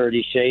then the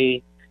Shorty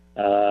Shea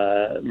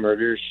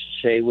murder.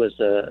 Shea was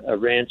a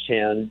ranch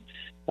hand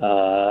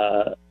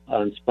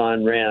on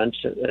Spawn Ranch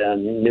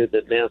and knew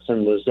that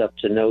Manson was up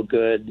to no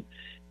good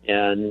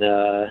and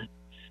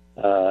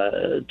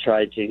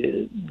tried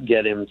to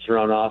get him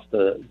thrown off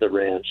the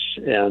ranch.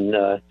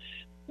 And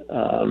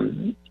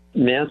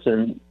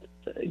Manson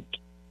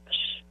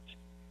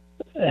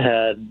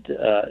had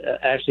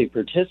actually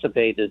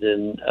participated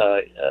in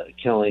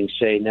killing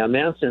Shea. Now,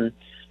 Manson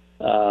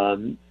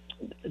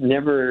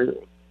never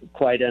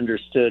quite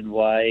understood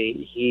why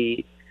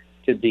he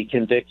could be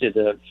convicted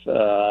of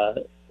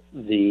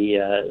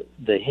the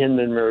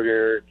Hinman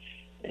murder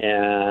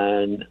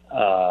and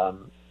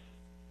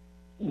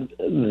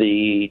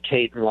the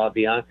Tate and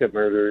LaBianca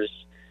murders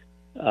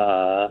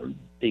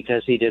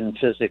because he didn't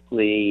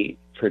physically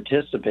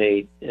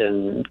participate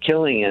in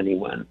killing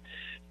anyone.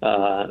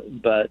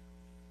 But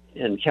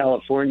in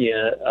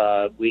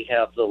California, we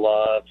have the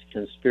law of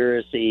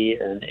conspiracy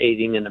and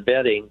aiding and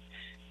abetting,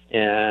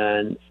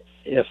 and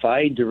if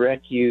I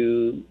direct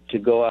you to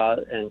go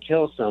out and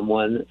kill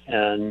someone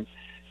and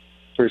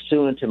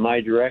pursuant to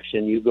my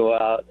direction, you go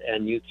out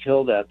and you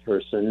kill that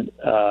person,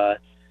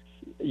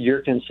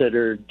 you're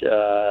considered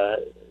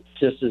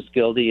just as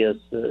guilty as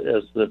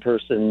the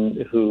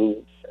person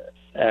who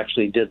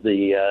actually did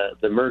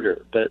the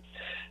murder. But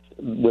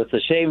with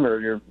the Shea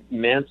murder,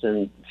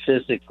 Manson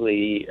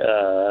physically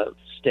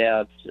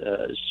stabbed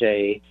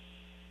Shea,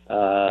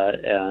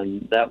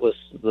 and that was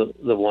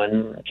the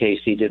one case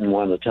he didn't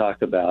want to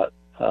talk about.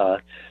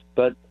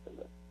 But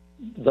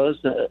those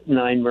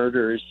 9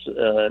 murders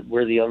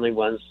were the only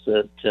ones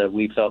that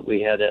we felt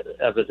we had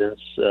evidence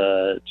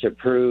to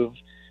prove.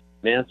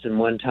 Manson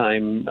one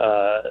time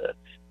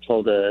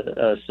told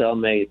a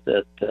cellmate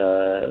that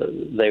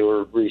they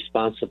were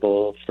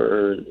responsible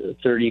for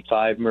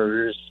 35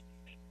 murders,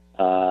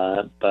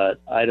 but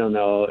I don't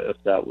know if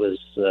that was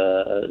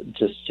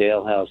just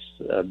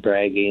jailhouse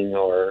bragging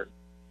or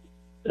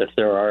if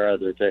there are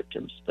other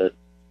victims. But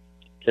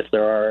if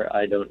there are,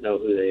 I don't know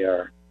who they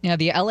are. Yeah,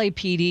 the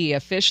LAPD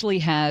officially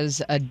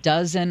has a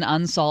dozen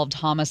unsolved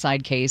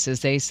homicide cases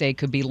they say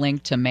could be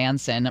linked to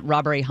Manson.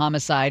 Robbery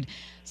Homicide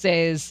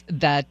says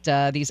that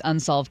these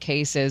unsolved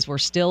cases were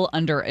still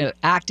under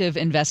active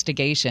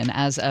investigation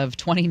as of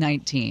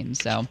 2019.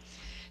 So,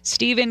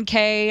 Stephen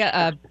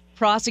Kay,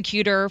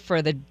 prosecutor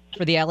for the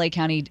LA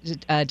County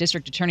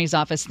District Attorney's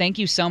Office, thank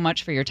you so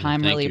much for your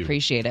time. Thank really you.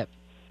 Appreciate it.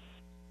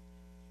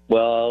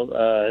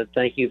 Well,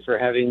 thank you for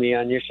having me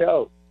on your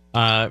show.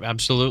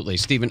 Absolutely.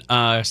 Stephen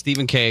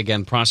Kay,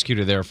 again,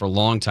 prosecutor there for a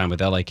long time with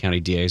LA County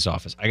DA's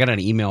office. I got an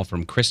email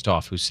from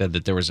Christoph who said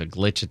that there was a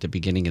glitch at the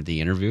beginning of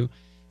the interview.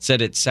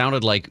 Said it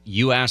sounded like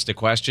you asked a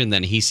question,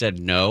 then he said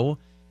no,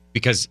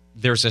 because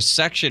there's a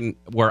section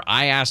where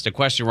I asked a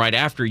question right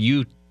after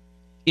you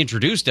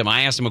introduced him.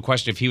 I asked him a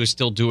question if he was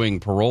still doing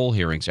parole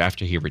hearings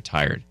after he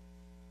retired.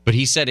 But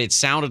he said it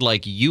sounded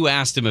like you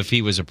asked him if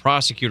he was a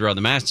prosecutor on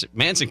the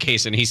Manson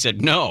case, and he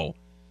said no.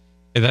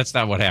 That's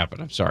not what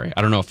happened. I'm sorry.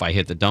 I don't know if I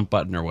hit the dump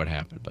button or what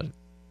happened. But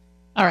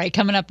all right,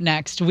 coming up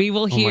next, we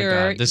will hear... Oh,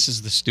 my God. This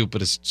is the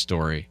stupidest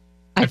story.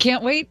 I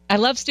can't wait. I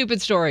love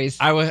stupid stories.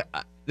 I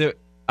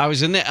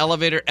was in the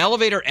elevator.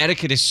 Elevator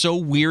etiquette is so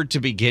weird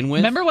to begin with.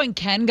 Remember when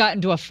Ken got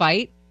into a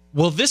fight?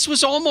 Well, this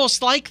was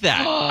almost like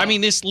that. I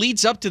mean, this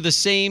leads up to the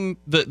same...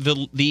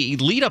 The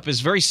lead up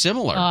is very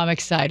similar. Oh, I'm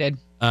excited.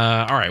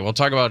 All right, we'll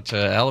talk about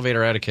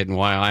elevator etiquette and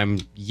why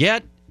I'm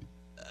yet...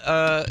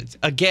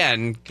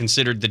 again,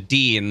 considered the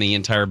D in the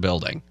entire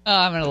building. Oh,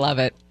 I'm going to love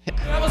it.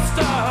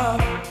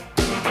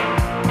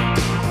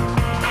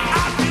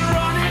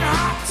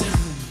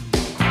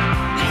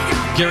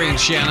 Gary and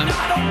Shannon,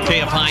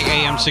 KFI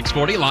AM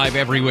 640, live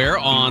everywhere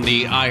on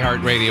the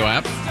iHeartRadio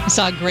app. I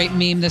saw a great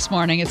meme this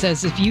morning. It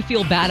says, if you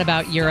feel bad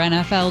about your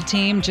NFL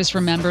team, just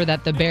remember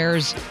that the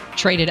Bears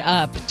traded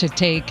up to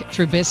take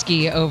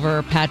Trubisky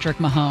over Patrick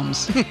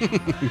Mahomes.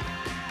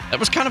 That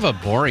was kind of a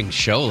boring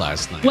show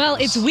last night. Well,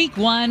 it's week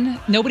 1.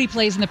 Nobody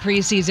plays in the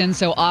preseason,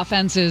 so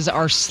offenses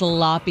are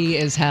sloppy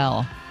as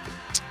hell.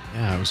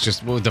 Yeah, it was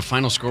just, well, the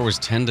final score was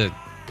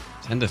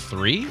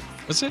 10-3,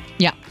 was it?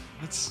 Yeah.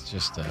 That's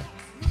just,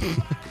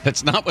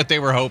 that's not what they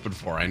were hoping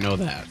for. I know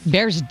that.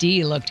 Bears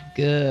D looked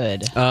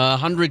good.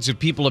 Hundreds of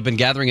people have been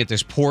gathering at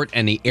this port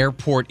and the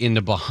airport in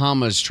the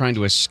Bahamas trying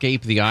to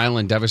escape the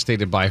island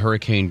devastated by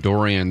Hurricane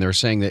Dorian. They're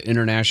saying that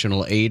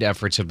international aid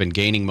efforts have been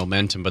gaining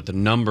momentum, but the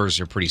numbers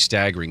are pretty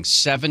staggering.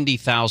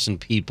 70,000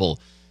 people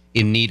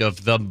in need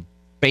of the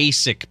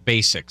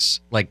basics,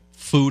 like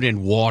food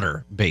and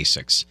water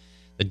basics.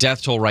 The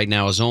death toll right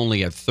now is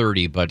only at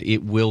 30, but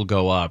it will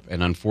go up,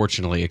 and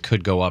unfortunately, it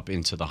could go up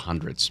into the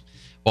hundreds.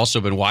 We've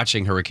also been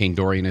watching Hurricane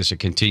Dorian as it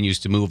continues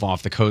to move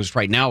off the coast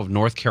right now of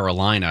North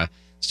Carolina,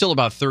 still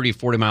about 30,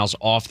 40 miles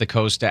off the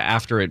coast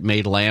after it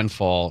made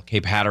landfall,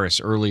 Cape Hatteras,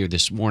 earlier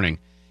this morning.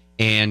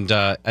 And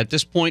at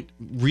this point,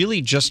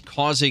 really just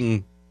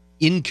causing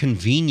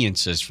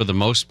inconveniences for the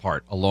most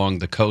part along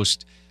the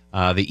coast,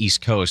 the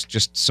East Coast.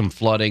 Just some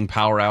flooding,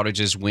 power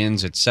outages,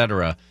 winds,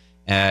 etc.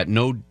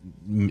 No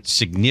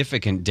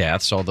significant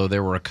deaths, although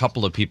there were a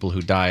couple of people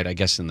who died, I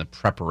guess, in the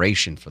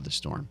preparation for the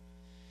storm.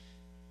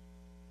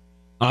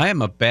 I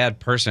am a bad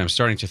person. I'm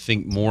starting to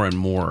think more and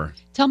more.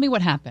 Tell me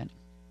what happened.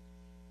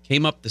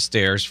 Came up the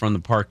stairs from the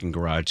parking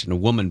garage, and a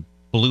woman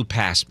blew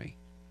past me.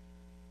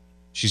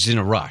 She's in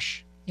a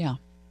rush. Yeah.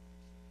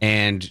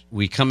 And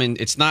we come in.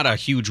 It's not a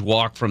huge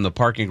walk from the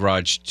parking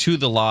garage to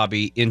the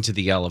lobby into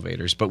the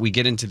elevators, but we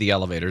get into the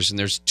elevators, and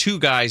there's 2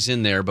 guys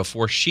in there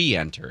before she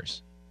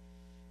enters.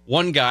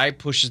 One guy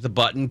pushes the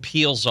button,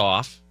 peels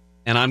off,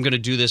 and I'm going to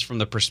do this from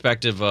the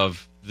perspective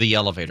of the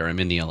elevator. I'm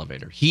in the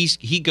elevator.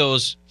 He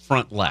goes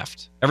front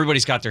left.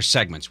 Everybody's got their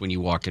segments when you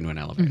walk into an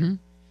elevator. Mm-hmm.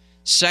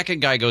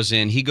 Second guy goes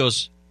in. He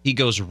goes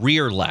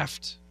rear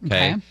left.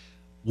 Okay?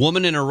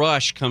 Woman in a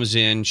rush comes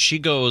in. She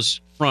goes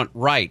front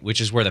right,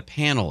 which is where the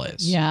panel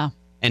is. Yeah.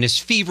 And is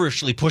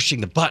feverishly pushing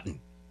the button.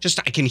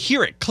 I can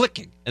hear it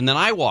clicking. And then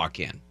I walk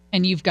in.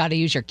 And you've got to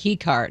use your key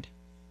card.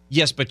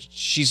 Yes, but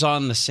she's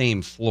on the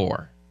same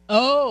floor.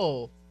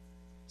 Oh.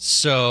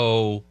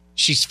 So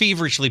she's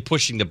feverishly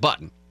pushing the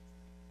button.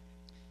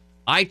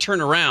 I turn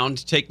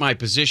around, take my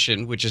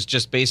position, which is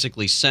just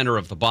basically center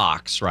of the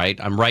box, right?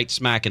 I'm right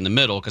smack in the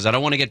middle because I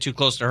don't want to get too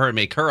close to her and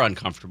make her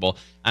uncomfortable.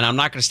 And I'm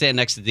not going to stand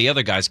next to the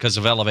other guys because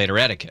of elevator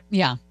etiquette.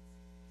 Yeah.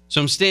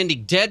 So I'm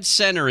standing dead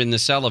center in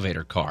this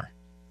elevator car.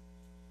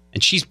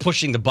 And she's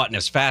pushing the button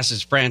as fast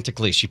as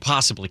frantically as she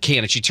possibly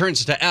can. And she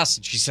turns to us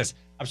and she says,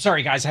 "I'm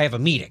sorry, guys, I have a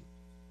meeting."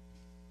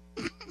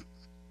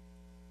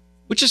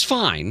 Which is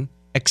fine,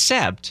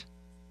 except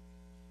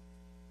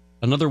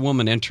another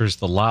woman enters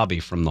the lobby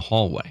from the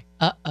hallway.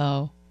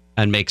 Uh-oh.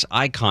 And makes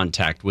eye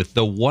contact with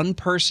the one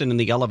person in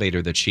the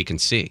elevator that she can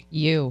see.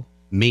 You.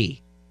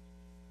 Me.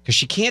 Because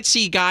she can't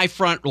see guy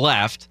front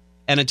left,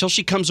 and until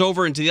she comes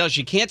over into the other,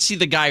 she can't see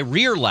the guy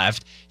rear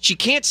left. She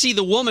can't see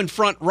the woman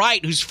front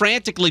right who's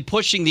frantically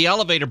pushing the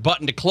elevator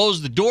button to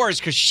close the doors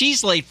because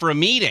she's late for a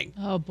meeting.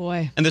 Oh,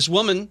 boy. And this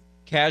woman,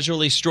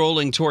 casually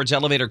strolling towards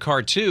elevator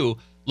car 2,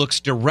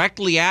 looks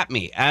directly at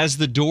me as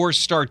the doors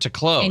start to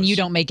close. And you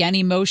don't make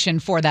any motion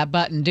for that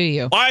button, do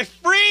you? I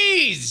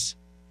freeze!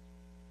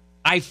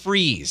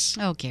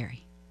 Oh,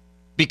 Gary.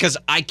 Because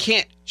I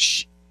can't...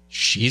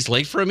 She's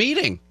late for a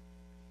meeting.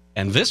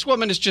 And this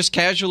woman is just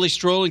casually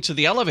strolling to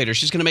the elevator.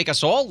 She's going to make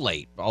us all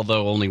late,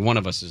 although only one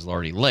of us is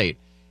already late.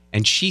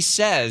 And she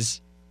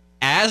says,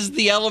 as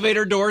the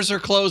elevator doors are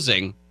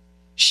closing,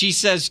 she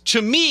says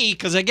to me,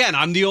 because again,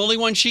 I'm the only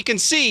one she can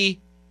see,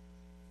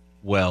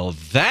 "Well,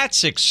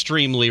 that's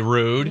extremely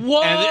rude."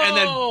 Whoa! And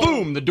then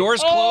boom, the doors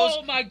close.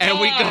 Oh my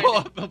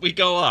God. And we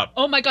go up.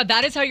 Oh my God,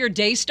 that is how your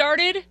day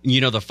started? You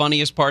know the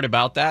funniest part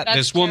about that? That's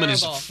this woman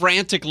terrible. is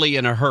frantically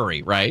in a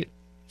hurry, right?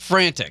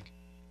 Frantic.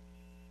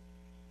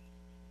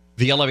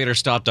 The elevator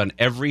stopped on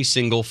every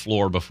single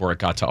floor before it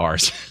got to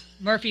ours.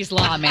 Murphy's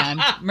Law,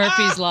 man.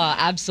 Murphy's Law,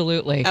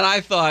 absolutely. And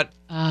I thought,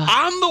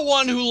 I'm the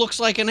one who looks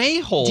like an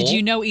a-hole. Did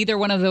you know either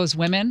one of those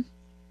women?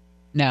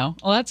 No?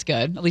 Well, that's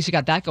good. At least you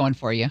got that going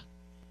for you.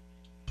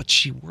 But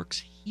she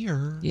works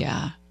here.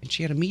 Yeah. And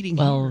she had a meeting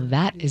Well, here.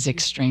 that is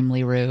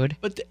extremely rude.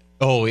 But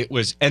it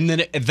was, and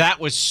then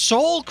that was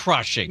soul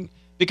crushing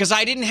because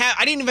I didn't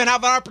even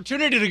have an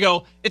opportunity to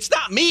go, "It's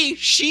not me.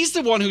 She's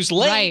the one who's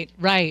late."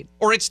 Right.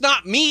 Or "It's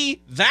not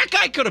me. That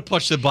guy could have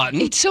pushed the button."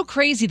 It's so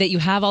crazy that you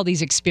have all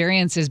these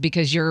experiences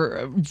because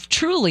you're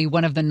truly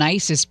one of the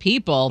nicest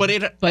people,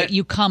 but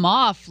you come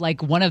off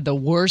like one of the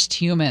worst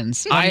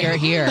humans when you're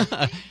here.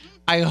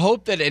 I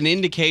hope that an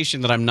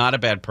indication that I'm not a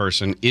bad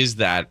person is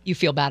that you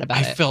feel bad about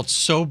it. I felt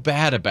so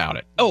bad about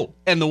it. Oh,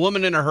 and the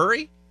woman in a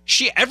hurry?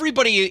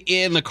 Everybody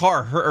in the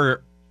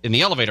car, in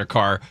the elevator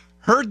car,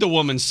 heard the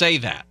woman say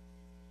that.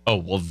 "Oh,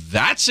 well,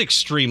 that's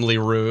extremely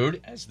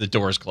rude," as the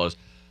doors close.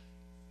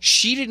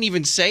 She didn't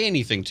even say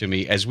anything to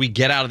me as we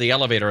get out of the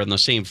elevator on the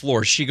same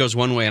floor. She goes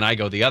one way and I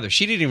go the other.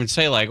 She didn't even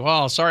say like,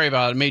 "Well, sorry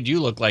about it. Made you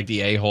look like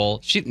the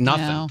a-hole."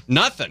 Nothing. No.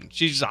 Nothing.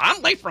 She's,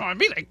 "I'm late for my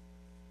meeting."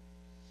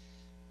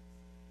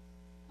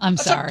 I'm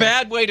That's sorry. a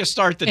bad way to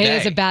start the day. It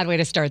is a bad way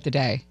to start the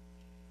day.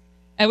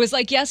 It was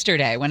like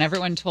yesterday when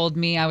everyone told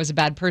me I was a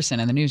bad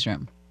person in the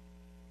newsroom.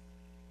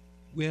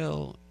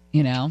 Well,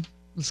 You know,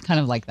 it was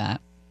kind of like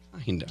that.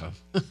 kind of.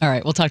 All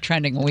right, we'll talk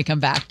trending when we come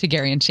back to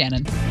Gary and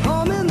Shannon.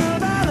 Home in the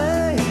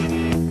valley,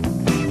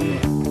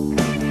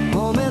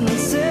 home in the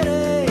city.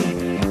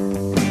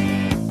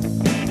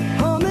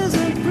 Home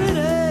isn't pretty,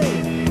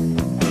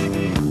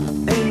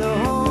 ain't no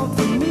home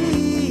for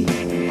me.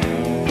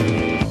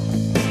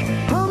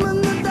 Home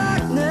in the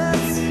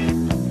darkness,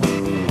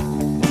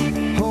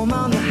 home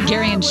on the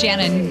Gary and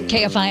Shannon,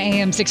 KFI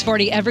AM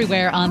 640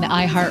 everywhere on the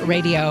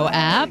iHeartRadio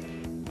app.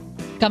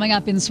 Coming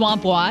up in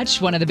Swamp Watch,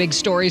 one of the big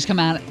stories come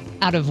out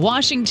of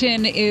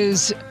Washington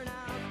is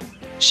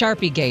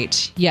Sharpie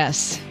Gate.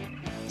 Yes,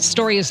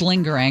 story is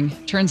lingering.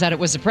 Turns out it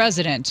was the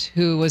president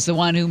who was the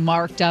one who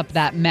marked up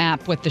that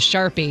map with the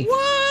Sharpie.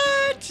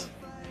 What?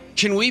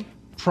 Can we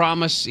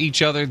promise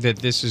each other that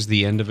this is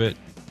the end of it?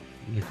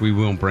 Like, we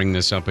won't bring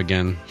this up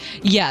again?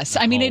 Yes,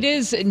 I mean, it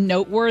is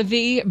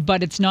noteworthy,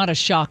 but it's not a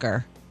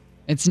shocker.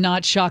 It's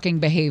not shocking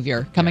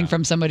behavior coming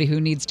from somebody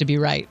who needs to be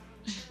right.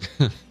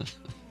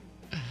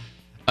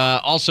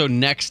 Also,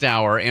 next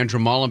hour, Andrew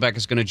Mullenbeck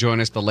is going to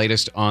join us, the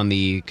latest on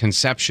the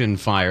Conception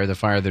fire, the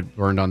fire that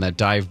burned on that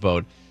dive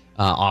boat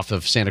off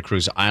of Santa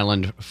Cruz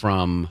Island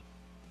from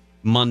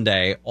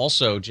Monday.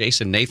 Also,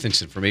 Jason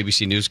Nathanson from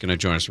ABC News is going to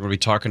join us. We're going to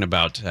be talking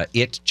about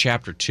It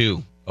Chapter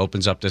 2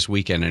 opens up this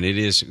weekend, and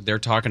they're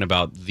talking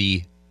about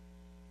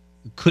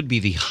could be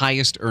the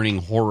highest earning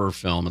horror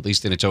film, at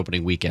least in its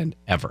opening weekend,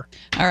 ever.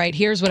 All right,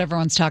 here's what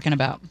everyone's talking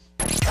about.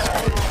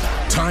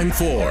 Time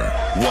for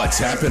What's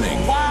Happening.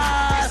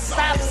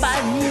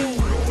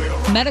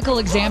 Medical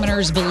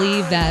examiners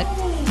believe that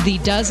the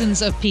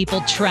dozens of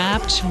people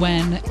trapped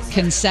when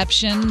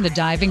Conception, the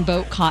diving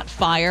boat, caught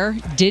fire,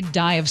 did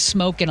die of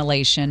smoke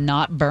inhalation,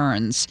 not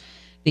burns.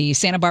 The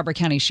Santa Barbara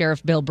County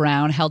Sheriff Bill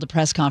Brown held a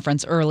press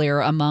conference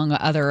earlier, among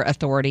other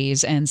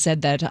authorities, and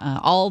said that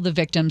all the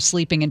victims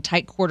sleeping in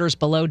tight quarters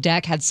below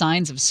deck had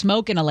signs of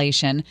smoke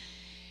inhalation,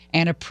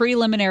 and a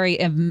preliminary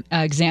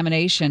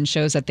examination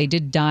shows that they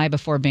did die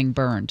before being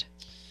burned.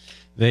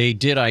 They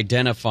did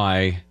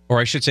identify,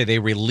 or I should say they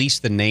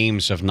released the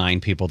names of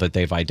 9 people that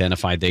they've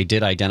identified. They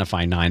did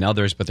identify 9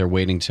 others, but they're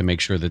waiting to make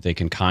sure that they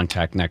can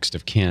contact next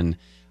of kin.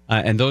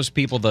 And those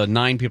people, the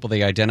 9 people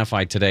they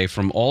identified today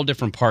from all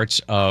different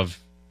parts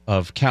of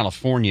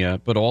California,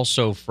 but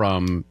also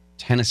from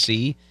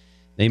Tennessee.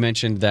 They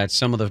mentioned that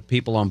some of the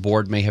people on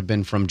board may have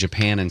been from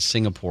Japan and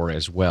Singapore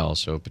as well.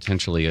 So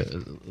potentially,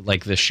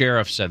 like the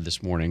sheriff said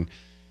this morning,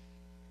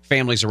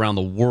 families around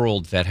the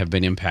world that have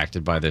been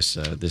impacted by this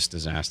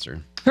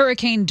disaster.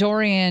 Hurricane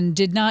Dorian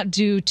did not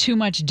do too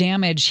much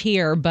damage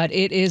here, but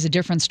it is a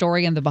different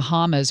story in the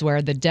Bahamas,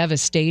 where the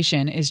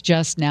devastation is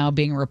just now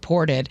being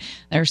reported.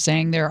 They're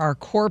saying there are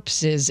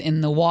corpses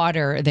in the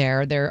water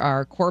there. There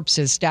are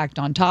corpses stacked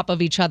on top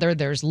of each other.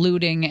 There's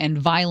looting and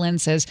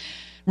violence as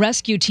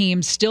rescue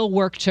teams still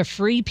work to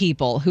free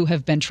people who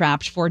have been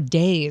trapped for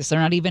days. They're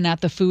not even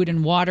at the food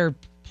and water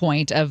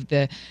point of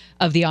the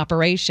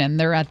operation.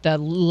 They're at the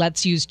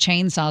let's use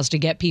chainsaws to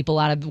get people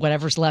out of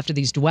whatever's left of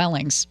these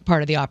dwellings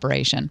part of the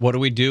operation. What do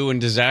we do in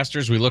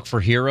disasters? We look for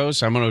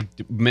heroes. I'm going to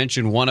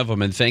mention one of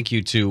them, and thank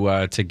you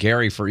to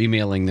Gary for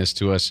emailing this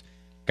to us.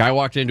 Guy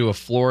walked into a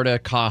Florida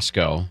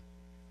Costco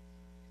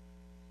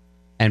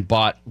and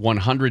bought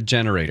 100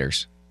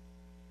 generators.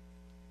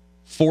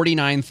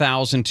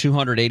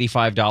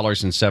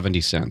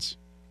 $49,285.70.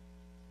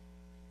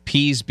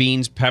 Peas,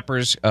 beans,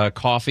 peppers,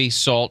 coffee,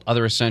 salt,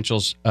 other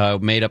essentials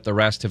made up the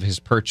rest of his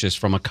purchase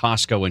from a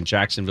Costco in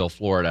Jacksonville,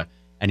 Florida,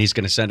 and he's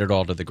going to send it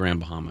all to the Grand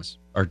Bahamas,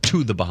 or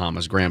to the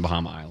Bahamas, Grand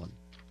Bahama Island.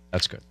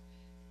 That's good.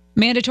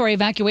 Mandatory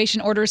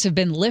evacuation orders have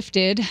been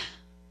lifted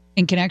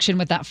in connection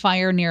with that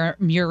fire near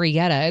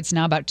Murrietta. It's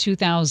now about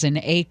 2,000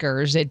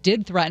 acres. It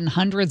did threaten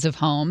hundreds of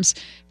homes,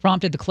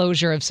 prompted the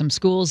closure of some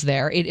schools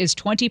there. It is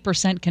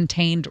 20%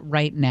 contained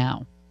right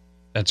now.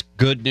 That's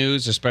good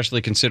news,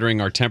 especially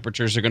considering our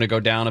temperatures are going to go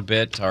down a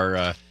bit.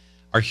 Our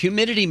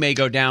humidity may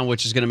go down,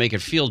 which is going to make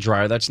it feel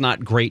drier. That's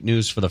not great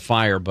news for the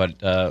fire,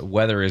 but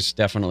weather is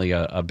definitely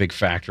a big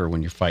factor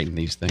when you're fighting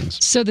these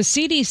things. So the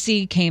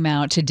CDC came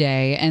out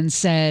today and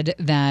said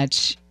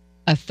that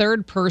a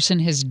third person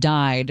has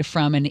died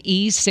from an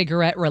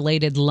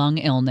e-cigarette-related lung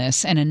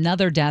illness, and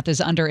another death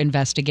is under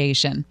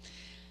investigation.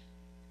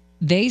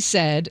 They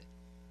said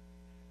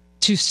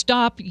to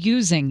stop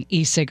using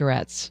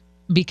e-cigarettes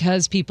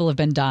because people have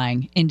been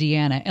dying.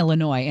 Indiana,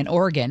 Illinois, and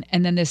Oregon.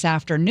 And then this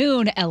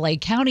afternoon, LA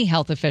County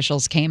health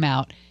officials came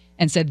out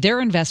and said they're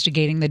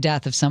investigating the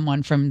death of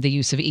someone from the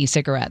use of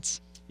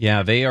e-cigarettes.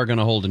 Yeah, they are going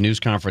to hold a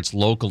news conference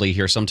locally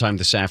here sometime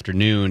this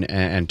afternoon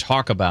and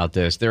talk about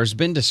this. There's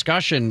been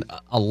discussion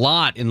a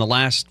lot in the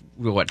last,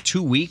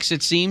 2 weeks,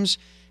 it seems.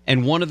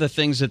 And one of the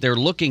things that they're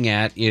looking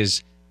at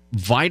is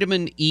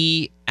vitamin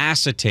E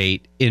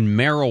acetate in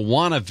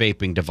marijuana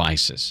vaping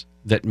devices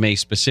that may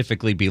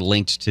specifically be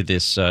linked to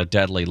this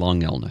deadly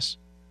lung illness.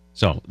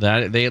 So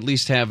that they at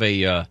least have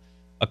a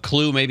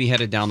clue, maybe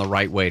headed down the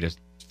right way to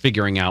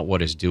figuring out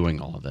what is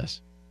doing all of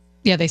this.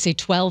 Yeah, they say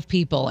 12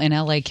 people in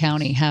L.A.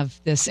 County have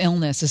this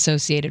illness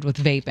associated with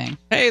vaping.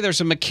 Hey, there's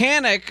a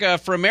mechanic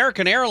for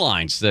American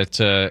Airlines that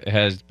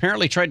has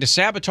apparently tried to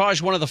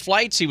sabotage one of the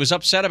flights. He was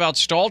upset about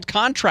stalled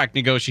contract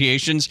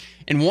negotiations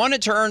and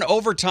wanted to earn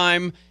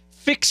overtime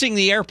fixing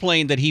the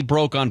airplane that he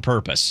broke on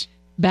purpose.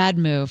 Bad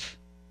move.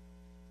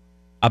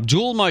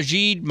 Abdul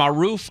Majid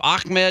Maruf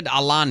Ahmed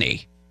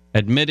Alani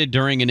admitted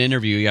during an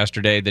interview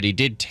yesterday that he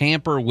did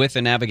tamper with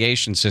a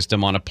navigation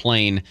system on a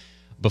plane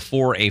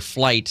before a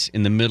flight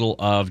in the middle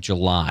of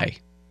July.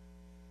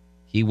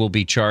 He will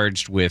be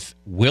charged with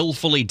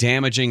willfully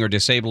damaging or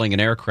disabling an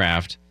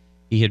aircraft.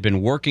 He had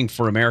been working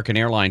for American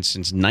Airlines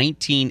since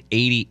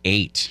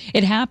 1988.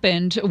 It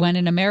happened when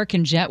an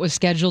American jet was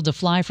scheduled to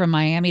fly from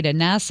Miami to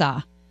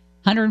Nassau.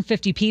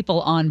 150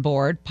 people on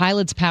board.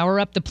 Pilots power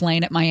up the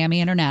plane at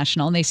Miami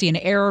International, and they see an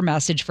error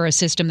message for a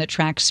system that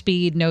tracks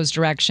speed, knows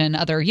direction,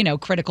 other,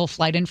 critical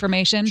flight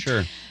information.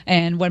 Sure.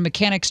 And when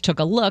mechanics took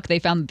a look, they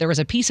found that there was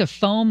a piece of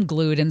foam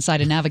glued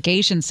inside a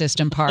navigation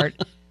system part.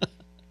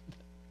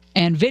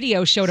 And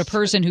video showed a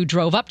person who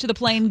drove up to the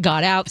plane,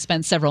 got out,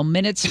 spent several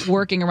minutes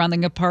working around the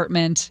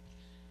compartment,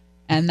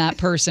 and that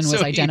person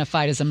was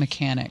identified as a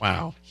mechanic.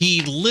 Wow.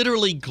 He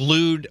literally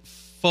glued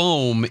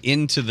foam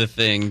into the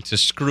thing to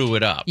screw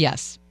it up.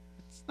 Yes.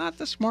 It's not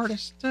the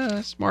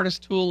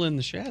smartest tool in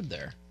the shed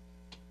there.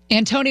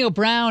 Antonio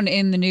Brown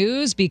in the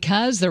news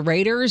because the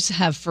Raiders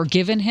have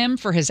forgiven him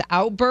for his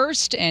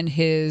outburst and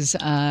his,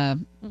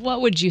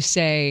 what would you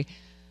say,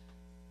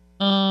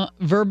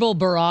 verbal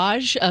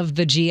barrage of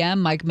the GM,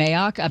 Mike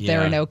Mayock, up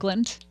there in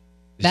Oakland.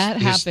 That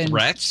happened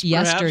threats,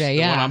 yesterday.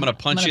 Yeah. I'm going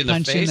to punch you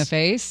in the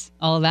face.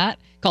 All of that.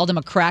 Called him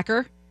a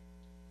cracker.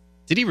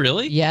 Did he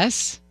really?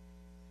 Yes.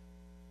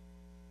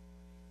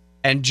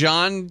 And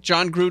John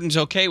Gruden's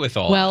okay with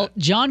all that.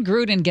 John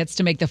Gruden gets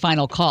to make the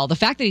final call. The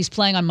fact that he's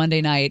playing on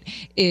Monday night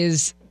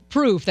is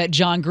proof that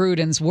John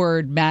Gruden's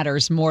word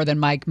matters more than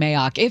Mike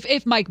Mayock.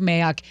 If Mike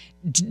Mayock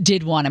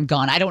did want him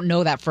gone, I don't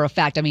know that for a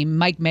fact. I mean,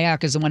 Mike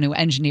Mayock is the one who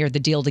engineered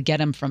the deal to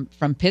get him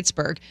from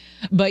Pittsburgh.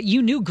 But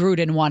you knew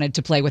Gruden wanted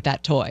to play with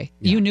that toy.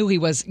 Yeah. You knew he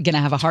was going to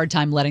have a hard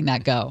time letting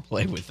that go.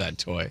 Play with that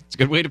toy. It's a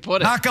good way to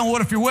put it. Knock on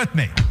wood if you're with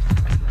me.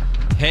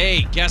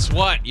 Hey, guess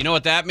what? You know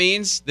what that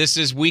means? This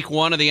is week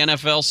 1 of the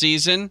NFL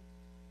season.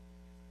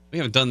 We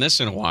haven't done this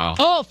in a while.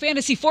 Oh,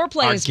 Fantasy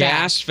Foreplay is back.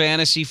 Our Gas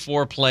Fantasy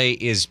Foreplay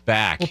is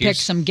back. We'll pick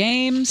some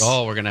games.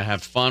 Oh, we're going to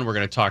have fun. We're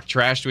going to talk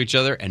trash to each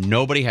other, and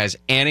nobody has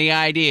any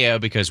idea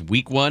because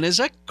week 1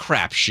 is a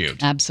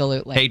crapshoot.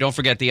 Absolutely. Hey, don't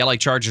forget the LA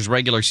Chargers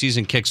regular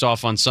season kicks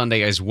off on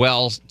Sunday as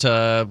well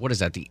to, what is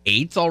that, the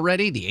 8th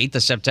already? The 8th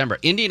of September.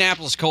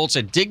 Indianapolis Colts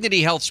at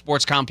Dignity Health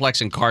Sports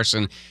Complex in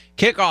Carson.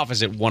 Kickoff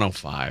is at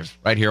 1:05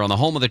 right here on the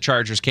home of the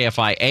Chargers,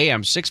 KFI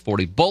AM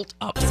 640. Bolt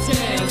up.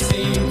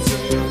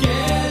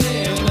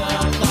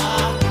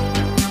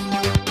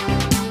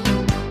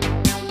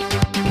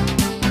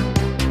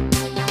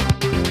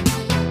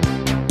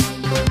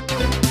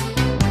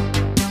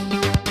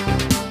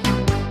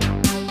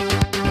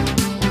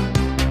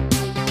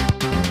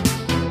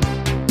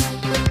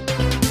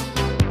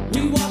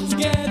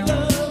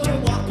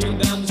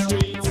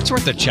 It's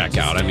worth a check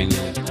out. I mean,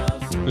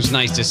 it was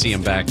nice to see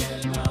him back.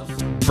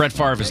 Brett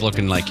Favre is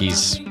looking like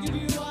he's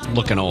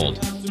looking old.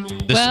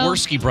 The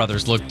Swirsky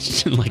brothers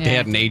looked like they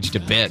hadn't aged a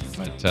bit,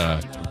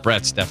 but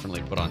Brett's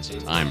definitely put on some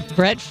time.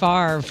 Brett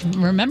Favre,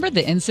 remember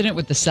the incident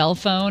with the cell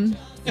phone?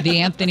 The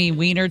Anthony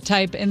Weiner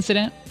type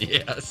incident?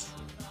 Yes.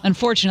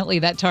 Unfortunately,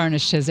 that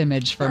tarnished his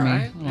image for me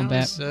a little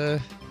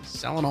bit.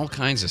 Selling all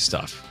kinds of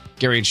stuff.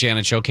 Gary and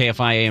Shannon Show,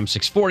 KFI AM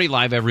 640,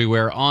 live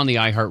everywhere on the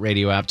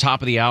iHeartRadio app.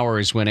 Top of the hour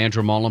is when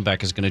Andrew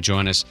Mullenbeck is going to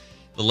join us.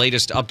 The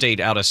latest update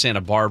out of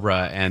Santa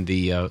Barbara and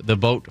the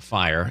boat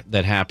fire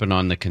that happened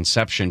on the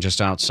Conception just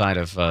outside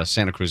of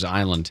Santa Cruz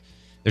Island.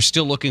 They're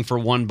still looking for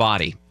one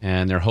body,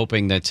 and they're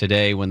hoping that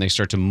today, when they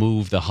start to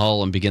move the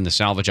hull and begin the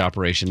salvage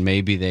operation,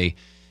 maybe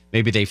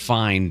they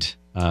find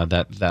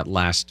that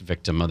last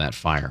victim of that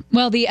fire.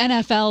 Well, the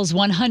NFL's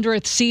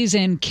 100th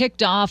season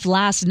kicked off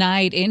last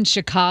night in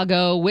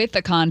Chicago with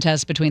a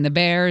contest between the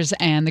Bears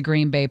and the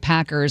Green Bay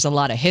Packers. A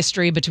lot of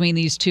history between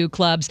these two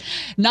clubs.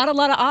 Not a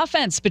lot of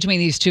offense between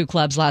these two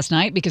clubs last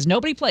night because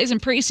nobody plays in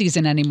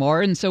preseason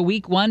anymore, and so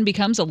week 1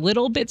 becomes a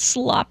little bit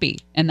sloppy,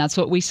 and that's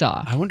what we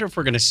saw. I wonder if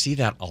we're going to see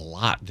that a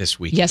lot this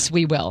week. Yes,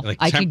 we will.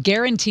 I can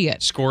guarantee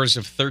it. Scores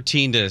of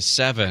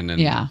 13-7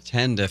 and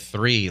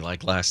 10-3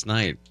 like last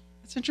night.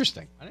 That's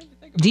interesting. I didn't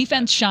think about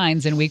Defense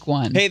shines in week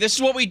 1. Hey, this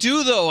is what we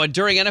do, though,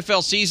 during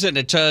NFL season.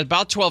 At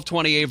about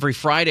 12:20 every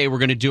Friday, we're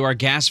going to do our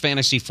Gas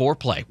Fantasy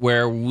Foreplay,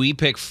 where we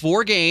pick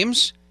 4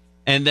 games,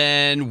 and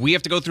then we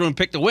have to go through and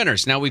pick the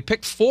winners. Now, we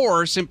picked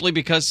 4 simply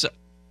because,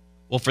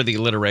 well, for the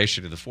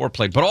alliteration of the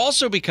foreplay, but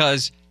also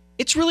because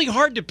it's really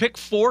hard to pick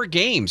 4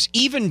 games,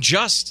 even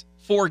just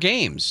 4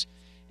 games,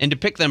 and to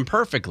pick them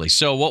perfectly.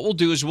 So what we'll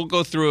do is we'll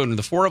go through, and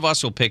the 4 of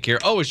us will pick here.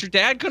 Oh, is your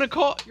dad going to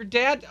call? Your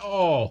dad?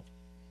 Oh.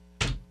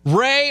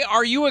 Ray,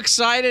 are you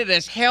excited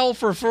as hell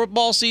for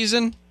football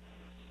season?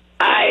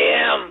 I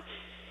am.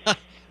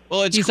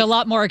 Well, he's a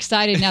lot more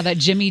excited now that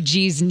Jimmy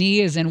G's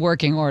knee is in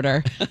working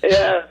order.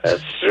 Yeah,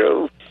 that's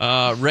true.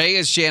 Ray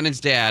is Shannon's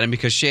dad, and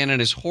because Shannon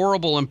is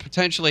horrible and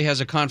potentially has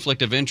a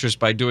conflict of interest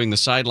by doing the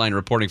sideline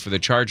reporting for the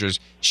Chargers,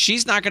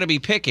 she's not going to be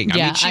picking.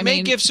 Yeah, She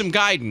may give some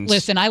guidance.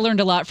 Listen, I learned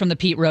a lot from the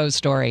Pete Rose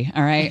story,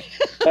 all right?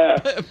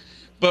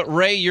 But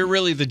Ray, you're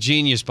really the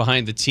genius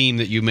behind the team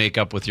that you make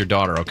up with your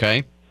daughter,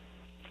 okay?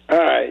 All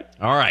right.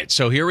 All right,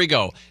 so here we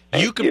go.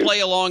 You can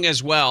play along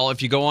as well.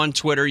 If you go on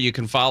Twitter, you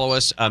can follow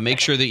us. Make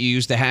sure that you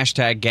use the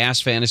hashtag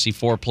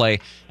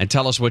GasFantasy4Play and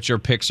tell us what your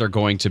picks are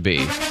going to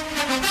be.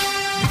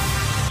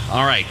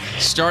 All right,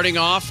 starting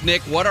off,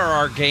 Nick, what are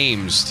our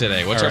games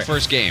today? What's our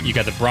first game? You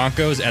got the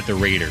Broncos at the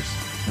Raiders.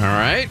 All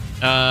right.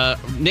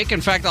 Nick,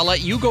 in fact, I'll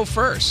let you go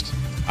first.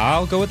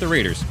 I'll go with the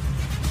Raiders.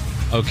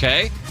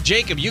 Okay.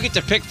 Jacob, you get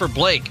to pick for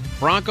Blake.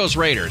 Broncos,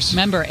 Raiders.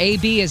 Remember,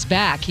 AB is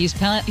back.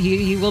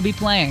 He will be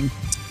playing.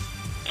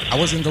 I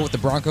was going to go with the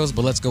Broncos,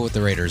 but let's go with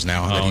the Raiders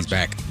now that he's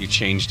back. You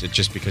changed it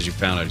just because you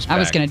found out he's back. I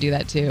was going to do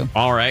that too.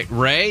 All right.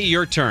 Ray,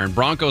 your turn.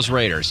 Broncos,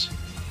 Raiders.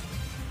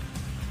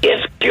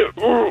 If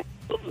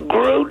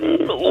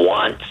Gruden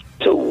wants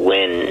to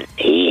win,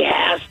 he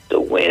has to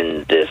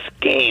win this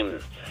game.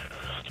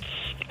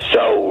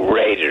 So,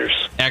 Raiders.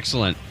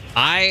 Excellent.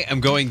 I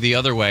am going the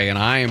other way, and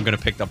I am going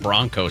to pick the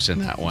Broncos in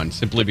that one,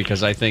 simply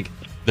because I think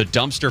the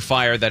dumpster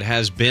fire that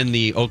has been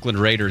the Oakland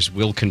Raiders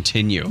will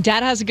continue.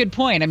 Dad has a good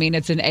point. I mean,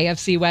 it's an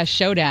AFC West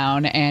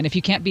showdown, and if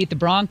you can't beat the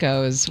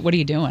Broncos, what are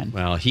you doing?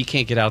 Well, he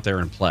can't get out there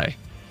and play.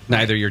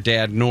 Neither your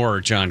dad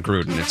nor John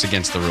Gruden. It's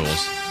against the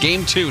rules.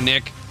 Game 2,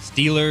 Nick.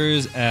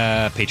 Steelers,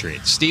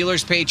 Patriots.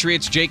 Steelers,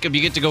 Patriots. Jacob,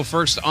 you get to go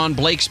first on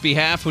Blake's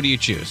behalf. Who do you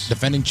choose?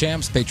 Defending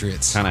champs,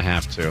 Patriots. Kind of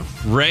have to.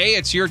 Ray,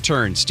 it's your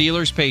turn.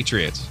 Steelers,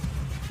 Patriots.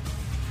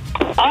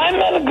 I'm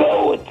going to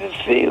go with the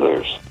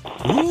Steelers.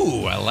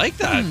 Ooh, I like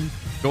that.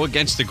 Go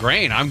against the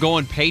grain. I'm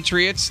going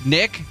Patriots.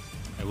 Nick?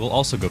 I will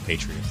also go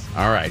Patriots.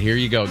 All right, here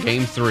you go.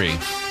 Game 3.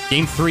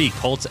 Game 3,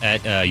 Colts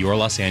at your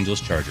Los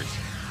Angeles Chargers.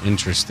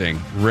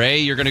 Interesting. Ray,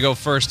 you're going to go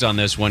first on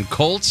this one.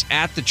 Colts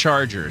at the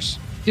Chargers.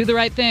 Do the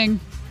right thing.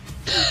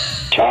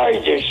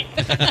 Chargers.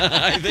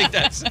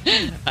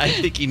 I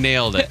think he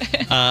nailed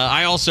it.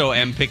 I also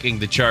am picking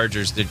the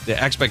Chargers. The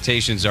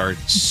expectations are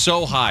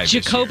so high.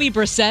 Jacoby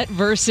Brissett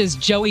versus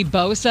Joey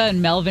Bosa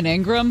and Melvin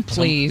Ingram,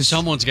 please.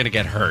 Someone's going to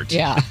get hurt.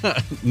 Yeah.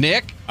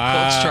 Nick,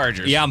 Colts,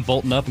 Chargers. Yeah, I'm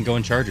bolting up and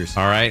going Chargers.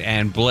 All right,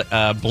 and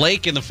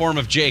Blake in the form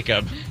of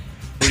Jacob.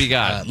 What do you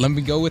got? Let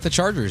me go with the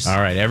Chargers. All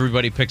right,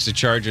 everybody picks the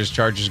Chargers.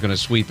 Chargers going to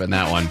sweep in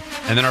that one.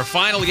 And then our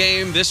final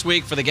game this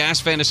week for the Gas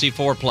Fantasy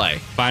 4 play.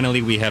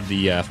 Finally, we have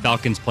the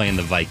Falcons playing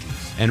the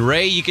Vikings. And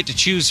Ray, you get to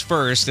choose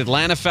first.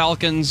 Atlanta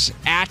Falcons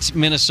at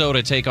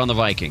Minnesota take on the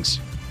Vikings.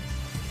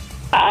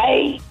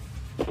 I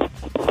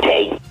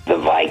take the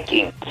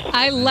Vikings.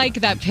 I like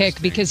that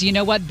pick because you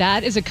know what?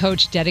 That is a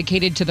coach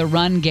dedicated to the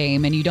run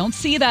game, and you don't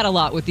see that a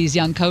lot with these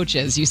young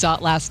coaches. You saw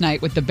it last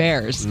night with the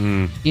Bears.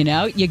 You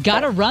know, you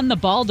got to run the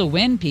ball to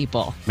win,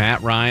 people.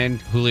 Matt Ryan,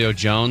 Julio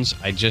Jones,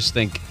 I just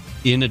think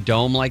in a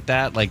dome like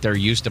that, like they're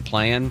used to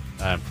playing,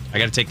 I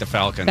got to take the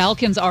Falcons.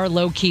 Falcons are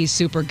low-key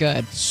super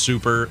good.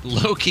 Super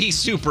low-key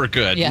super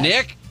good. Yes.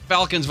 Nick,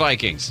 Falcons,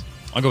 Vikings.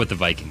 I'll go with the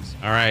Vikings.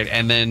 All right,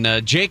 and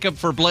then Jacob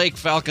for Blake,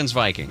 Falcons,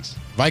 Vikings.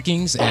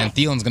 Vikings, and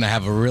Thielen's going to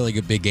have a really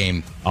good big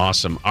game.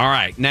 Awesome. All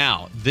right,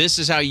 now, this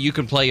is how you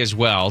can play as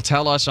well.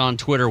 Tell us on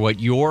Twitter what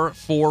your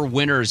 4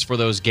 winners for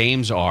those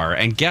games are.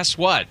 And guess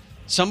what?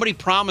 Somebody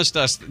promised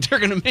us that they're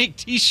going to make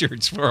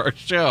T-shirts for our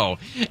show.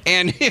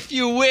 And if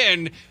you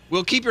win,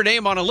 we'll keep your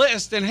name on a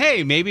list. And,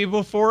 hey, maybe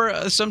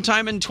before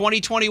sometime in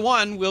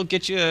 2021, we'll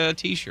get you a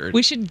T-shirt.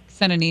 We should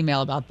send an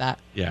email about that.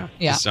 Yeah,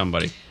 Yeah. to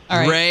somebody. All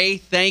right. Ray,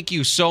 thank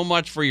you so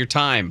much for your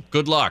time.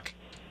 Good luck.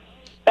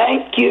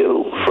 Thank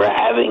you for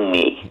having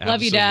me.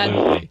 Love you, Dad.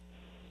 Absolutely.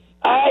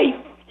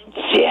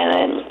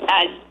 Shannon,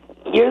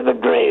 you're the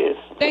greatest.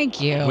 Thank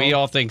you. We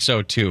all think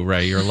so, too,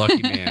 Ray. You're a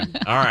lucky man.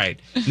 All right.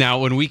 Now,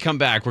 when we come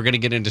back, we're going to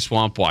get into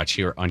Swamp Watch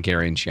here on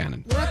Gary and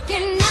Shannon. Working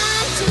 9 to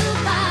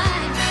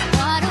 5,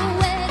 what a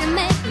way to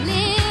make a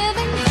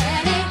living,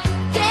 barely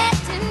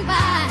getting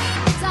by.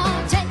 It's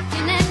all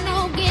taking and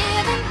no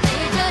giving.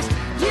 They just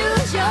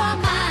use your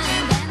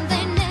mind and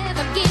they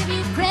never give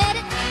you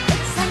credit.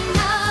 It's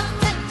enough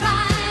to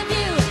drive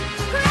you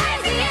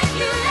crazy if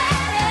you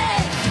let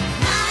it.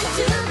 9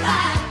 to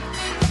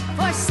 5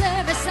 for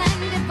service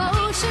and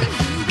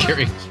devotion.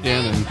 Gary and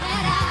Shannon.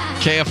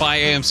 KFI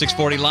AM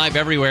 640 live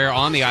everywhere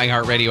on the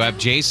iHeartRadio app.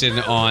 Jason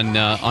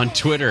on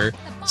Twitter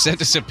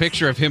sent us a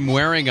picture of him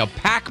wearing a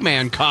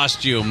Pac-Man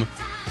costume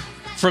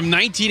from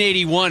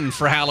 1981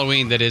 for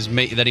Halloween that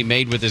he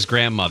made with his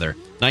grandmother.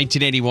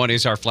 1981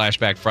 is our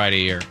Flashback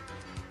Friday year.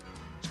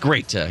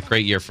 Great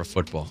year for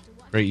football.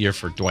 Great year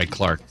for Dwight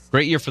Clark.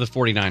 Great year for the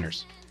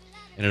 49ers.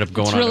 Ended up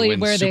going It's on really to win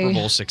where Super they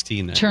Bowl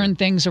 16 that year. turned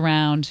things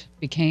around,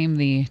 became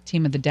the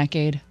team of the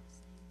decade.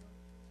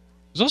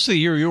 It was also the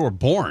year you were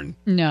born.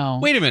 No.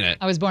 Wait a minute.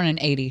 I was born in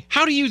 80.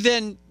 How do you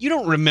then... You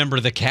don't remember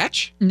the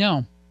catch?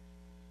 No.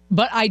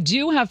 But I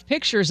do have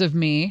pictures of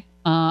me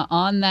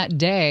on that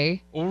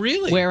day. Oh,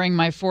 really? Wearing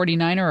my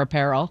 49er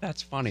apparel.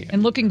 That's funny.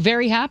 And looking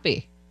very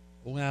happy.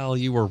 Well,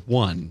 you were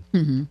 1.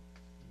 Mm-hmm.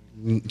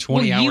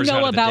 20 hours you know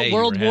out of the about day.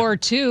 World War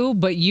II,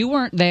 but you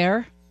weren't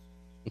there.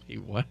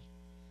 Wait, what?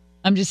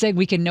 I'm just saying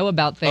we can know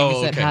about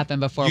things that okay. happened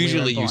before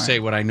Usually we were born. you say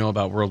what I know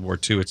about World War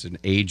II. It's an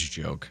age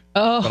joke.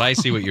 Oh. But I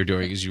see what you're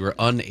doing is you are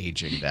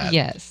unaging that.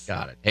 Yes.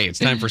 Got it. Hey, it's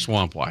time for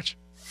Swamp Watch.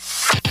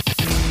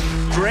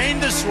 Drain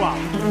the swamp.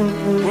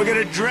 We're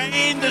going to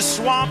drain the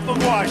swamp of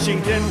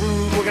Washington.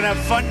 We're going to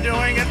have fun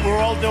doing it. We're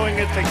all doing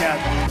it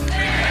together.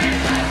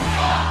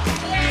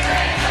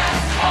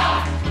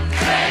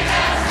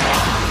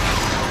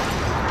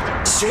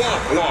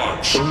 Swamp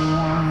Watch.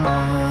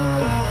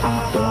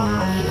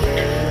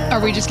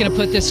 Are we just going to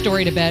put this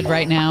story to bed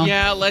right now?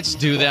 Yeah, let's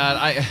do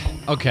that.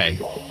 Okay.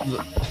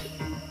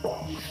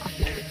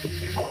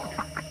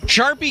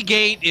 Sharpie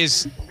Gate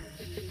is...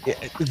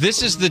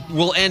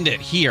 We'll end it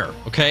here,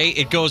 okay?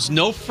 It goes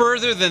no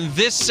further than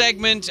this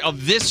segment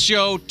of this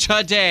show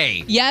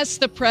today. Yes,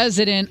 the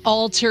president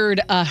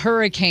altered a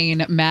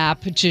hurricane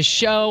map to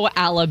show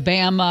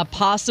Alabama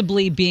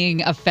possibly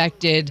being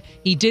affected.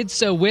 He did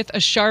so with a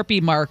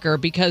Sharpie marker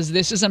because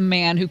this is a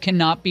man who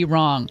cannot be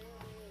wrong.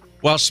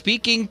 While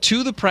speaking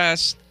to the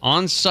press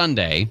on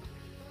Sunday,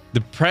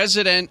 the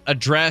president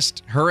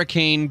addressed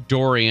Hurricane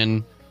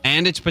Dorian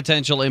and its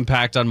potential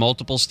impact on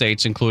multiple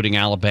states, including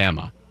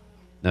Alabama.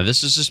 Now,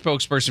 this is a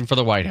spokesperson for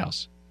the White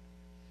House.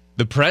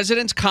 The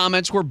president's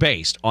comments were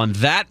based on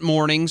that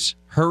morning's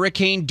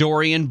Hurricane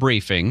Dorian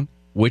briefing,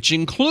 which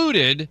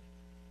included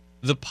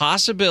the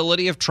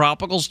possibility of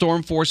tropical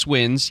storm force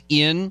winds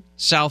in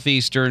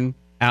southeastern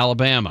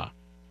Alabama.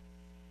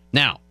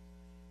 Now,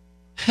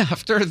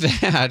 after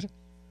that,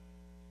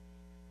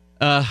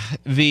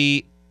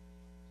 the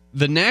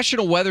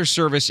National Weather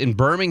Service in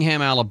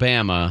Birmingham,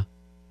 Alabama,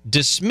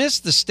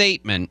 dismissed the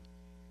statement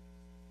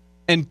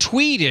and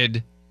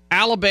tweeted,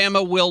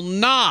 Alabama will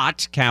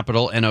not,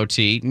 capital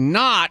N-O-T,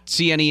 not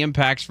see any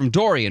impacts from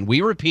Dorian.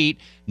 We repeat,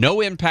 no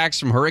impacts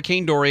from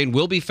Hurricane Dorian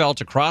will be felt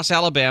across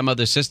Alabama.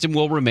 The system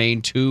will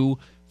remain too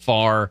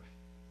far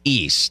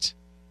east.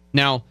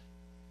 Now,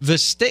 the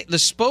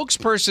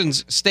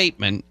spokesperson's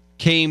statement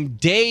came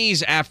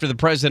days after the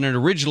president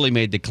originally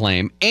made the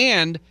claim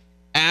and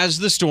as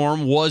the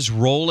storm was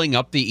rolling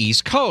up the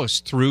East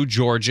Coast through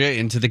Georgia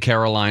into the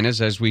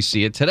Carolinas as we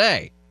see it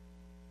today.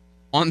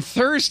 On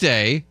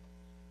Thursday,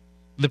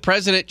 the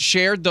president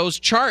shared those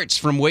charts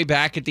from way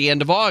back at the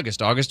end of August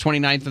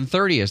 29th and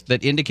 30th,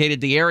 that indicated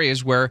the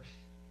areas where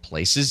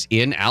places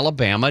in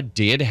Alabama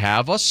did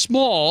have a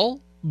small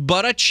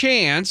but a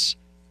chance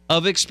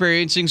of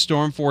experiencing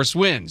storm force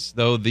winds.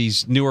 Though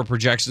these newer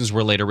projections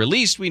were later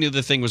released, we knew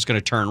the thing was going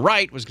to turn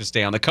right, was going to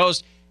stay on the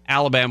coast.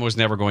 Alabama was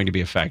never going to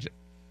be affected.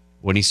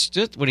 When he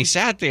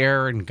sat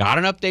there and got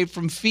an update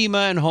from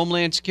FEMA and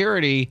Homeland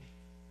Security,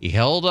 he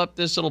held up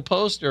this little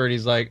poster and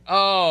he's like,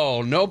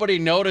 oh, nobody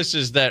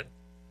notices that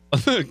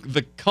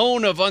the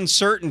cone of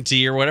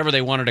uncertainty, or whatever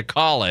they wanted to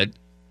call it,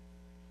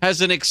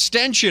 has an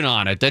extension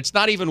on it that's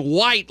not even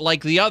white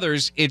like the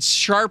others. It's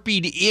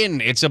Sharpied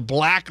in. It's a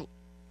black.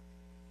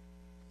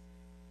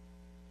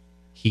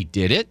 He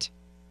did it.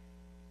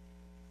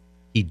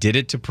 He did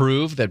it to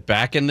prove that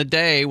back in the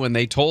day when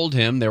they told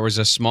him there was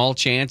a small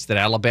chance that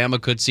Alabama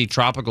could see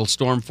tropical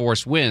storm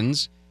force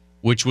winds,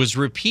 which was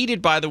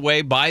repeated, by the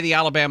way, by the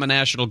Alabama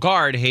National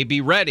Guard. Hey, be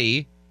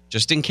ready,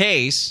 just in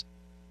case.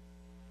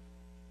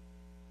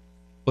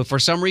 But for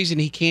some reason,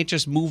 he can't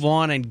just move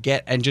on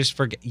and just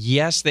forget.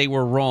 Yes, they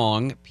were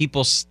wrong.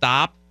 People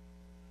stop.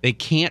 They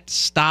can't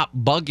stop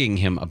bugging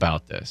him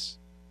about this.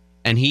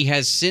 And he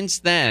has since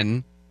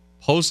then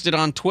posted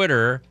on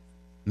Twitter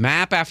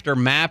map after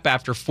map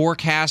after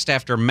forecast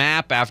after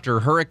map after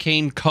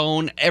hurricane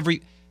cone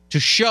to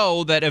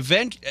show that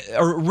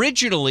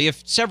originally,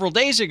 several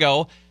days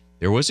ago,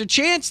 there was a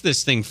chance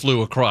this thing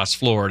flew across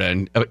Florida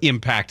and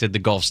impacted the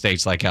Gulf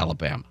states like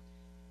Alabama.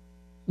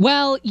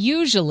 Well,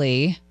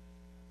 usually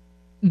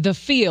the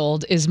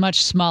field is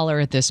much smaller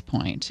at this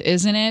point,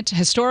 isn't it?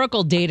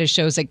 Historical data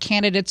shows that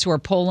candidates who are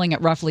polling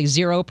at roughly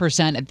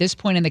 0% at this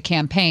point in the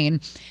campaign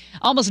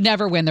almost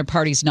never win their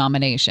party's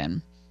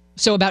nomination.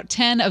 So about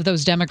 10 of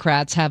those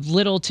Democrats have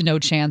little to no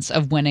chance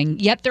of winning,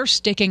 yet they're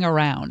sticking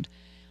around.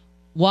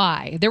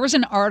 Why? There was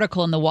an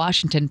article in the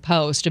Washington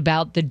Post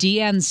about the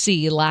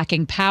DNC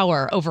lacking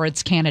power over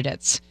its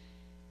candidates.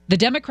 The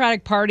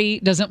Democratic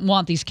Party doesn't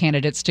want these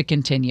candidates to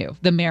continue,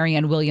 the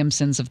Marianne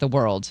Williamsons of the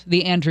world,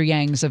 the Andrew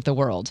Yangs of the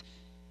world.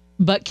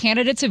 But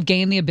candidates have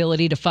gained the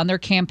ability to fund their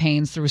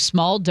campaigns through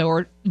small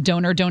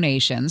donor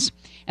donations,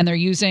 and they're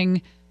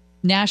using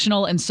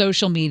national and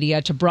social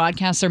media to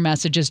broadcast their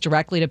messages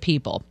directly to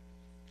people.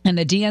 And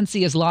the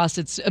DNC has lost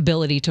its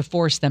ability to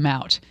force them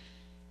out.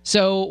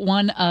 So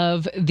one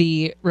of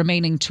the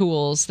remaining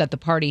tools that the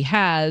party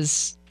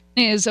has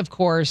is, of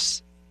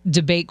course,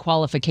 debate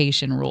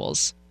qualification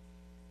rules.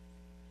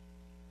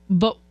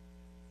 But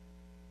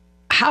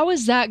how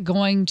is that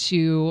going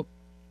to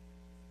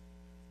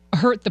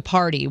hurt the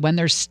party when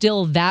there's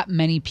still that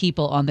many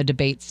people on the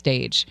debate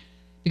stage?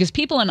 Because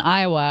people in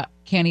Iowa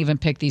can't even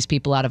pick these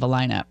people out of a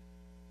lineup.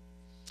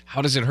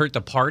 How does it hurt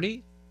the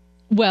party?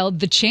 Well,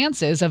 the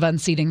chances of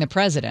unseating the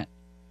president.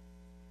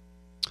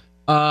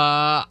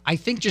 I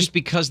think just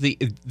because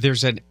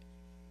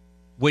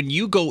when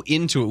you go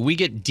into it, we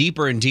get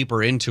deeper and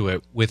deeper into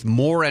it with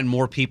more and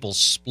more people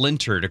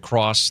splintered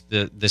across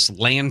this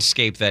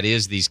landscape that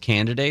is these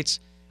candidates.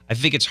 I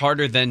think it's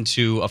harder than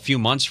to a few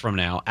months from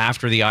now,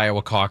 after the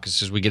Iowa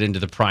caucuses, we get into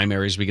the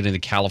primaries, we get into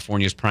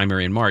California's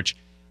primary in March.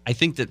 I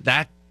think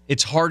that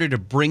it's harder to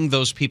bring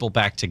those people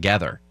back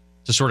together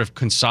to sort of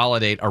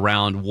consolidate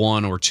around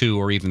one or two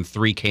or even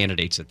three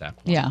candidates at that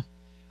point. Yeah.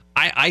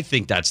 I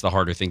think that's the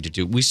harder thing to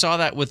do. We saw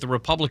that with the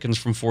Republicans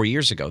from 4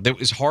 years ago. It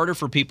was harder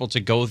for people to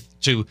go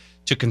to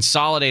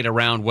consolidate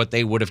around what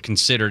they would have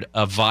considered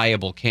a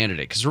viable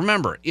candidate. Because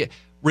remember,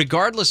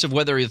 regardless of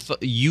whether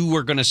you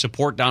were going to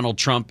support Donald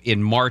Trump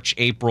in March,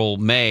 April,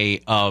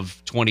 May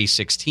of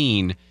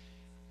 2016,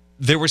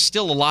 there was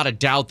still a lot of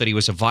doubt that he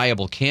was a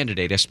viable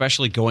candidate,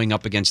 especially going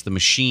up against the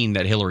machine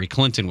that Hillary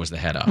Clinton was the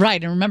head of.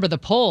 Right. And remember, the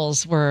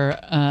polls were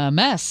a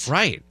mess.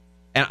 Right.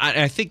 And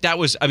I think that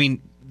was,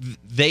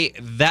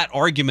 that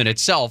argument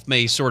itself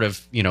may sort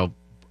of,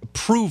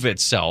 prove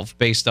itself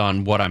based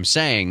on what I'm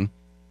saying,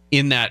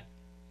 in that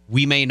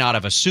we may not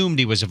have assumed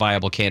he was a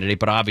viable candidate,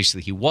 but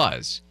obviously he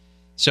was.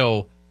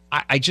 So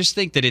I just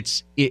think that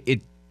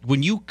it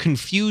when you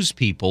confuse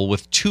people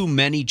with too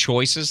many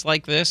choices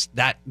like this,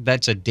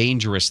 that's a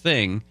dangerous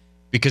thing,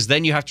 because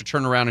then you have to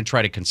turn around and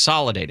try to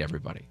consolidate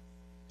everybody.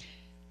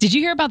 Did you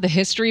hear about the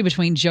history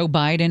between Joe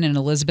Biden and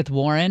Elizabeth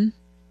Warren?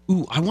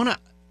 Ooh,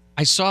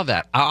 I saw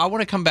that. I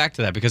want to come back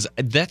to that, because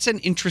that's an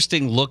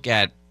interesting look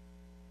at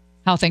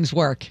how things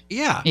work.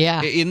 Yeah.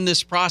 Yeah. In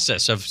this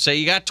process of, say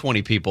you got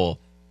 20 people,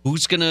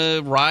 who's going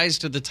to rise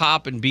to the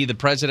top and be the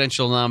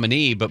presidential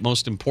nominee? But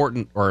most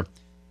important, or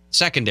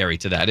secondary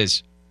to that,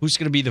 is who's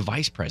going to be the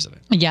vice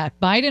president? Yeah.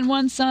 Biden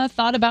once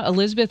thought about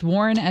Elizabeth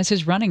Warren as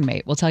his running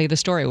mate. We'll tell you the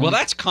story. Well,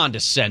 that's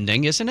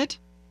condescending, isn't it?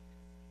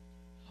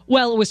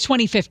 Well, it was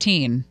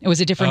 2015. It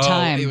was a different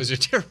time. It was a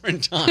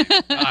different time.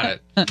 Got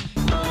it.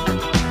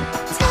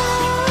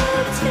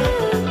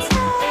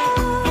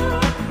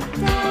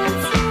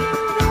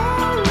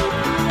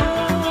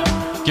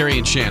 Gary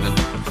and Shannon,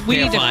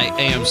 KFI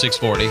AM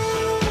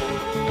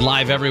 640,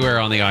 live everywhere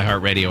on the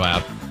iHeartRadio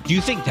app. Do you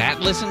think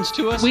that listens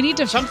to us? We need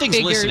to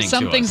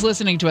Something's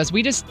listening to us.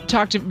 We just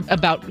talked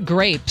about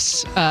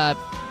grapes.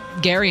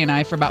 Gary and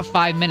I, for about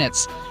 5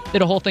 minutes,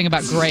 did a whole thing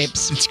about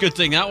grapes. It's a good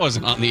thing that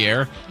wasn't on the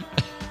air.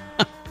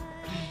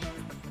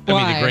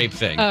 Why? The grape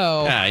thing.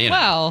 Oh,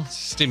 well.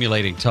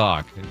 Stimulating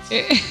talk.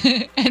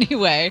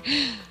 Anyway,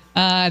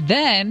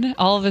 then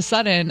all of a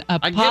sudden, a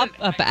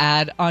pop-up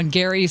ad on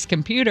Gary's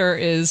computer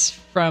is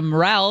from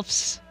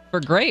Ralph's for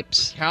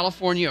grapes.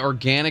 California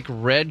organic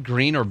red,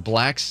 green, or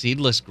black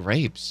seedless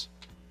grapes.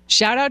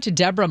 Shout out to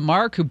Deborah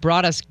Mark, who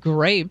brought us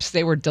grapes.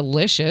 They were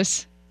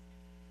delicious.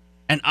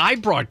 And I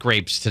brought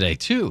grapes today,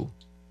 too.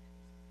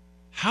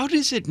 How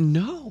does it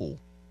know?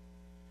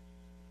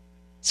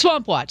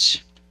 Swamp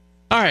Watch.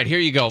 All right, here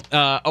you go.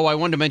 I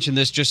wanted to mention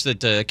this, just that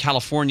the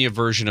California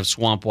version of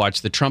Swamp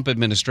Watch, the Trump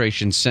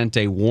administration sent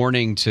a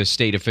warning to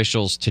state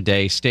officials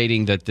today,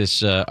 stating that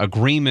this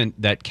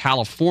agreement that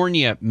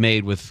California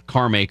made with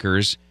car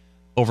makers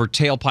over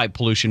tailpipe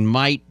pollution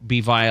might be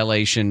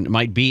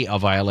a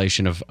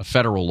violation of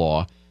federal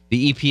law.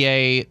 The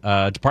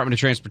EPA, Department of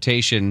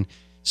Transportation,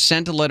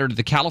 sent a letter to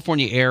the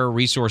California Air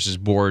Resources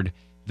Board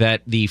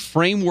that the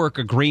framework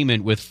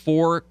agreement with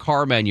 4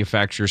 car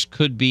manufacturers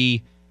could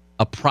be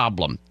a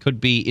problem, could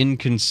be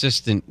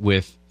inconsistent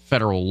with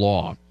federal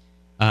law.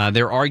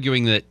 They're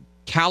arguing that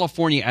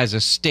California as a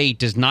state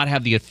does not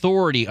have the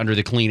authority under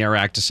the Clean Air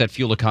Act to set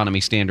fuel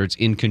economy standards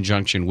in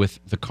conjunction with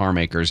the car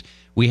makers.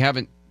 We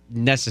haven't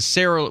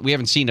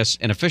seen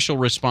an official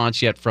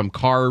response yet from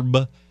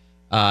CARB,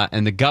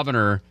 and the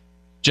governor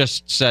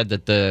just said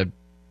that the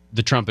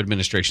Trump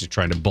administration is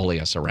trying to bully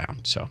us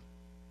around. So.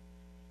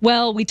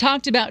 Well, we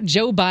talked about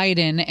Joe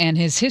Biden and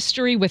his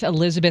history with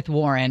Elizabeth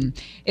Warren.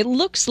 It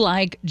looks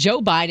like Joe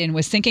Biden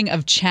was thinking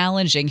of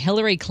challenging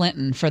Hillary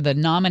Clinton for the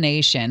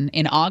nomination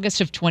in August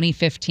of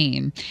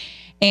 2015,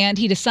 and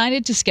he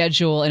decided to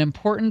schedule an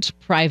important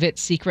private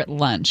secret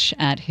lunch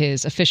at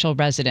his official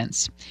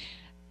residence.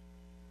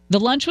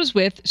 The lunch was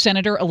with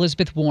Senator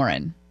Elizabeth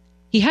Warren.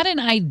 He had an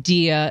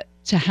idea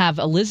to have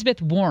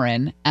Elizabeth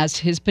Warren as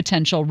his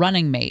potential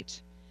running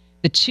mate.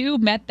 The two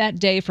met that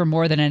day for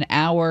more than an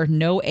hour.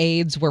 No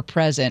aides were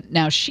present.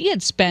 Now, she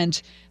had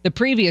spent the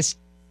previous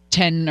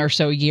 10 or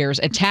so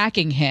years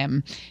attacking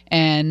him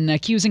and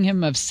accusing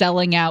him of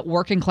selling out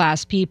working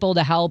class people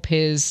to help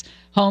his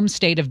home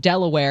state of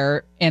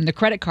Delaware and the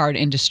credit card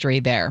industry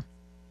there.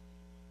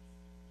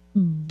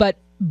 But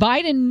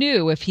Biden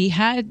knew if he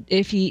had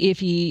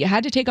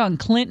to take on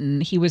Clinton,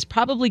 he was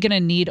probably going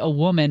to need a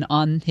woman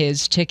on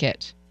his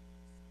ticket.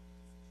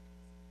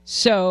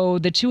 So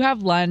the two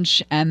have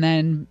lunch, and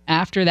then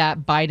after that,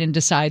 Biden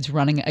decides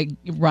running in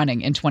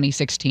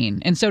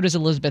 2016, and so does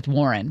Elizabeth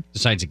Warren.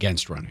 Decides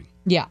against running.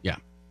 Yeah. Yeah.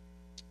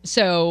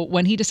 So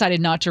when he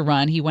decided not to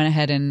run, he went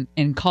ahead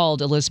and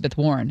called Elizabeth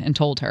Warren and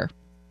told her.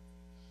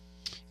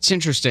 It's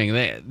interesting.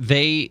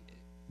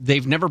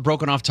 they've never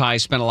broken off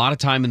ties, spent a lot of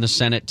time in the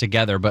Senate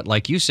together. But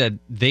like you said,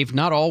 they've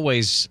not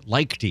always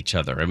liked each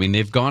other. I mean,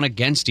 they've gone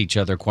against each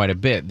other quite a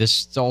bit.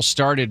 This all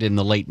started in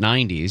the late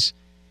 90s.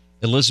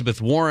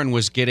 Elizabeth Warren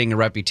was getting a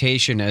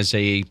reputation as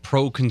a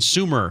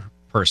pro-consumer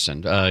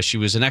person. She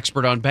was an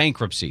expert on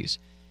bankruptcies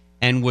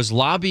and was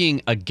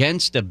lobbying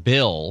against a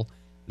bill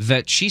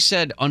that she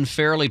said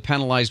unfairly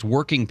penalized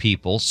working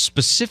people,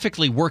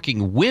 specifically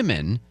working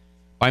women,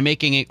 by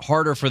making it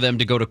harder for them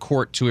to go to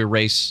court to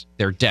erase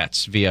their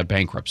debts via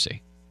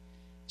bankruptcy.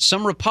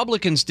 Some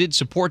Republicans did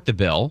support the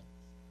bill,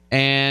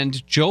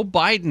 and Joe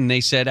Biden, they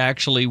said,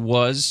 actually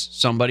was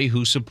somebody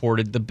who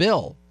supported the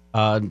bill.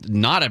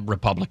 Not a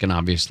Republican,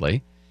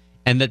 obviously,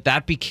 and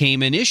that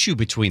became an issue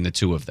between the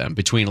two of them,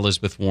 between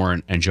Elizabeth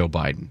Warren and Joe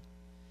Biden.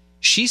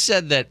 She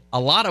said that a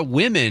lot of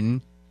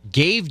women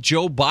gave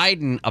Joe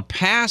Biden a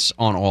pass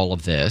on all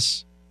of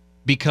this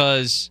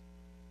because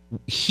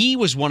he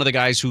was one of the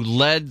guys who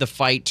led the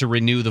fight to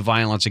renew the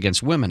Violence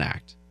Against Women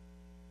Act.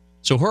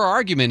 So her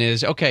argument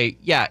is, okay,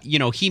 yeah,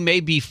 he may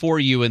be for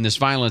you in this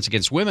Violence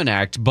Against Women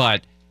Act,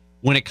 but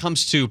when it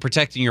comes to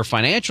protecting your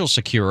financial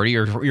security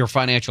or your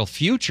financial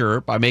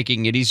future by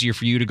making it easier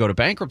for you to go to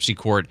bankruptcy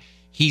court,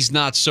 he's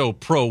not so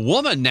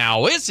pro-woman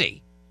now, is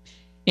he?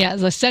 Yeah,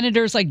 the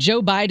senators like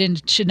Joe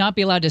Biden should not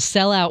be allowed to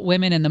sell out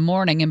women in the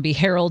morning and be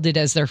heralded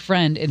as their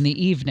friend in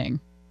the evening.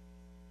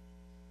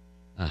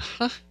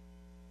 Uh-huh.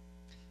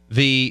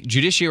 The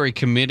Judiciary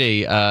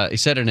Committee, he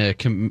said in a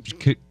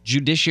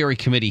Judiciary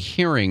Committee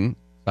hearing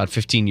about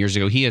 15 years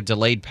ago, he had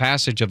delayed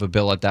passage of a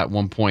bill at that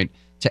one point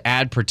to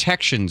add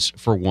protections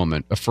for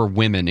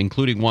women,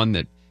 including one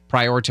that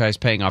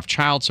prioritized paying off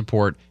child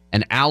support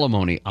and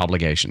alimony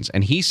obligations.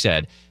 And he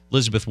said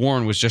Elizabeth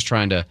Warren was just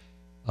trying to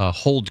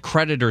hold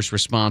creditors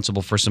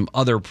responsible for some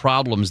other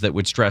problems that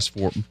would stress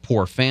for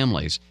poor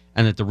families,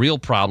 and that the real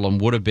problem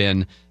would have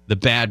been the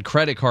bad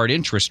credit card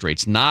interest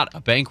rates, not a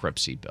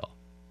bankruptcy bill.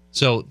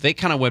 So they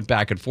kind of went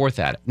back and forth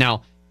at it.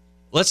 Now,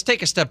 let's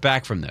take a step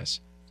back from this.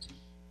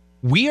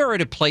 We are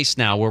at a place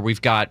now where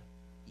we've got,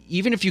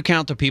 even if you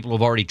count the people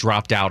who've already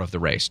dropped out of the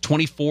race,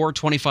 24,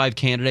 25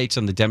 candidates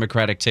on the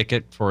Democratic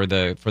ticket for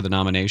the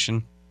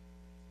nomination.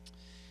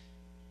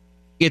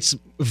 It's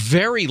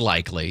very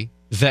likely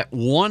that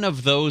one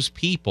of those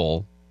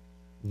people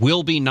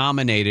will be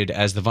nominated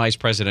as the vice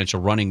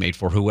presidential running mate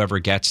for whoever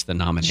gets the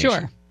nomination.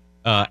 Sure.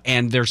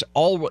 And there's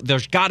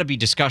got to be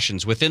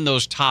discussions within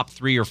those top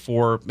 3 or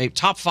 4, maybe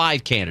top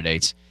 5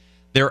 candidates.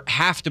 There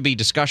have to be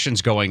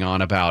discussions going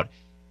on about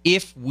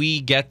if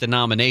we get the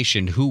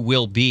nomination, who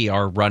will be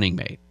our running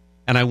mate.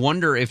 And I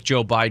wonder if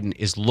Joe Biden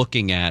is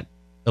looking at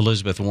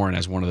Elizabeth Warren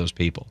as one of those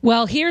people.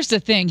 Well, here's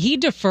the thing. He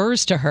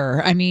defers to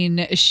her. I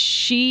mean,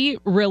 she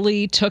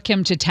really took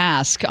him to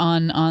task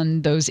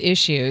on those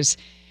issues.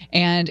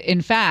 And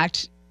in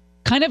fact,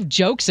 kind of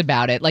jokes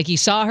about it. Like, he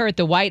saw her at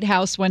the White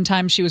House one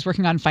time. She was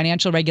working on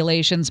financial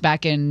regulations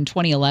back in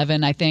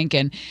 2011, I think.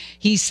 And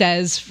he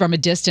says from a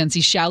distance, he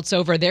shouts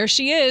over, "There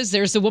she is.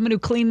 There's the woman who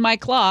cleaned my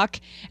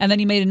clock." And then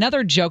he made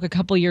another joke a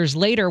couple years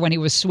later when he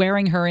was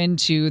swearing her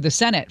into the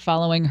Senate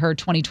following her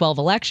 2012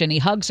 election. He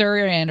hugs her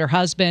and her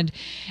husband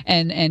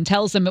and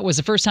tells them it was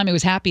the first time he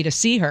was happy to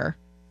see her.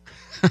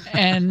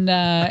 And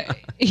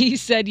he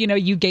said,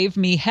 "You gave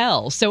me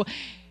hell." So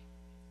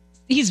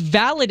he's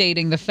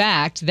validating the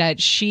fact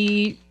that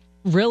she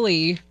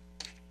really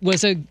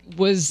was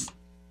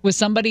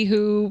somebody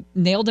who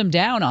nailed him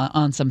down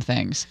on some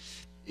things.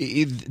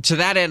 To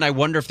that end, I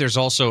wonder if there's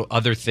also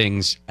other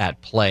things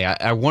at play.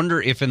 I wonder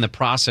if in the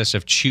process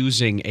of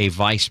choosing a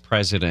vice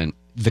president,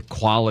 the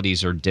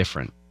qualities are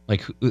different.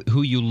 Like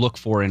who you look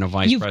for in a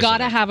vice president. You've got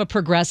to have a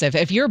progressive.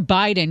 If you're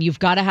Biden, you've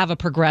got to have a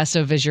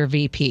progressive as your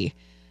VP.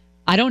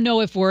 I don't know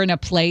if we're in a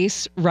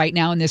place right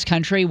now in this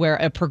country where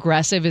a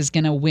progressive is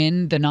going to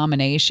win the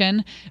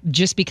nomination,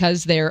 just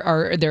because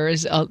there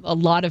is a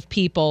lot of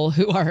people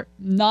who are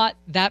not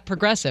that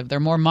progressive. They're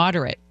more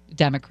moderate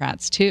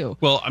Democrats too.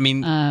 Well, I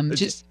mean,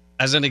 just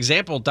as an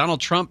example,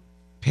 Donald Trump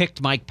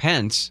picked Mike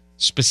Pence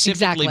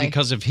specifically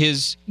because of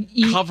his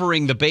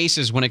covering the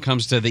bases when it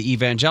comes to the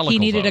evangelical He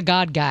needed vote. a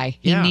God guy.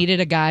 He needed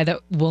a guy that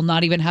will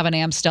not even have an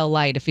Amstel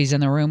light if he's in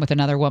the room with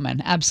another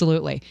woman.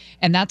 Absolutely.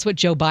 And that's what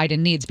Joe Biden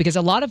needs, because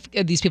a lot of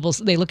these people,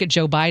 they look at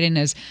Joe Biden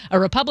as a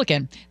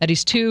Republican, that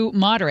he's too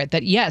moderate,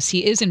 that yes,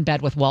 he is in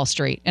bed with Wall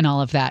Street and all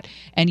of that.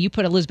 And you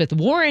put Elizabeth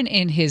Warren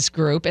in his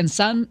group and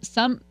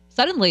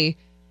suddenly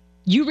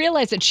you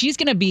realize that she's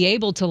going to be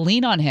able to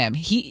lean on him.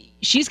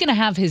 She's going to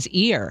have his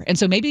ear. And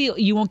so maybe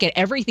you won't get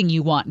everything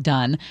you want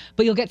done,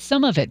 but you'll get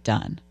some of it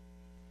done.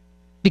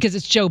 Because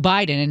it's Joe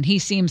Biden, and he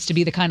seems to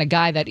be the kind of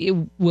guy that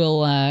will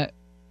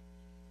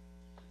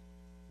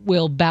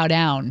bow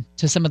down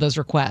to some of those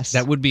requests.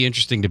 That would be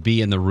interesting to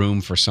be in the room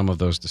for some of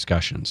those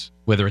discussions.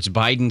 Whether it's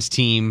Biden's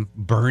team,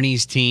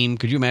 Bernie's team.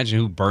 Could you imagine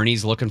who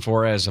Bernie's looking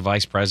for as a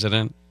vice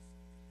president?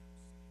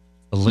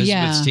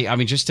 Elizabeth's team. I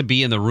mean, just to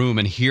be in the room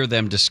and hear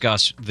them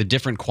discuss the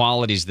different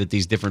qualities that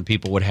these different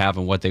people would have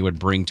and what they would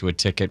bring to a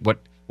ticket,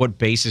 what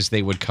bases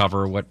they would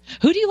cover.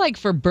 Who do you like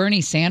for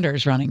Bernie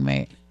Sanders running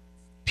mate?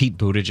 Pete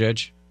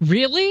Buttigieg.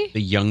 Really?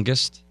 The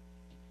youngest.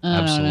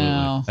 Absolutely.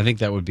 know. I think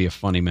that would be a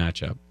funny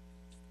matchup.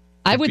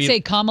 I would say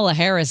Kamala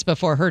Harris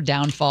before her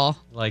downfall.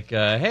 Like,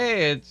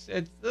 hey, it's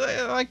I'd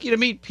like you to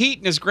meet Pete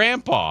and his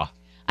grandpa.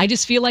 I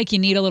just feel like you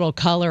need a little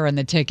color in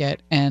the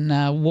ticket, and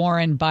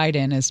Warren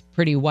Biden is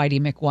pretty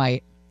Whitey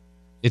McWhite.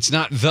 It's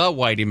not the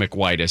Whitey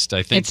McWhitest,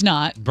 I think. It's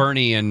not.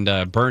 Bernie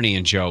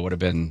and Joe would have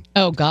been.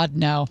 Oh God,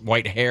 no.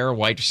 White hair,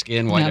 white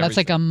skin, white. No, that's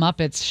like a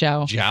Muppets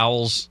show.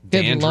 Jowls,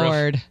 Good dandruff,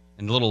 Lord.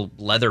 and little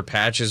leather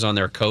patches on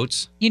their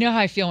coats. You know how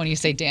I feel when you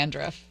say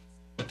dandruff.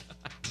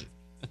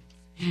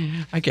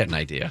 I get an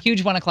idea.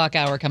 Huge 1 o'clock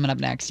hour coming up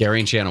next. Gary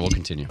and Shannon will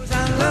continue.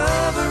 I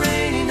love a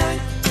rainy night.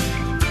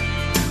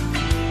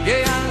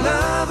 Yeah, I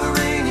love a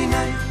rainy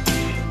night.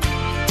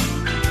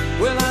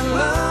 Well, I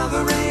love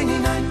a rainy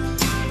night.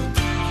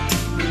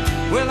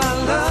 Well,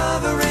 I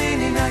love a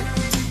rainy night.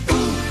 Ooh,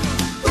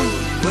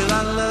 ooh. Well,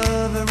 I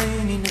love a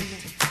rainy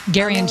night.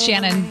 Gary and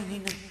Shannon.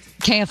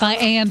 KFI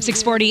AM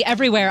 640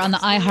 everywhere on the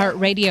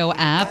iHeartRadio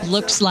app.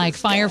 Looks like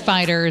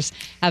firefighters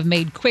have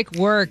made quick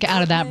work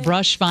out of that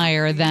brush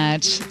fire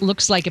that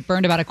looks like it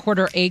burned about a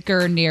quarter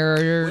acre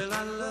near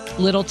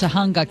Little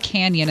Tahunga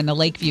Canyon in the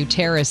Lakeview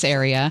Terrace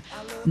area.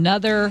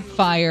 Another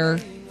fire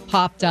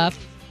popped up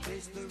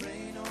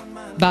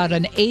about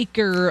an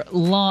acre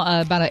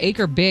long, about an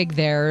acre big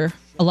there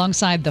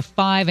alongside the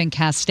 5 in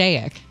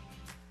Castaic.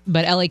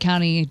 But LA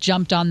County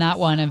jumped on that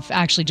one and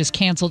actually just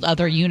canceled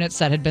other units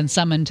that had been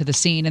summoned to the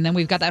scene. And then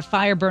we've got that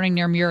fire burning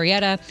near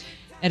Murrietta.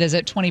 It is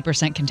at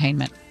 20%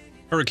 containment.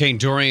 Hurricane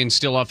Dorian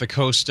still off the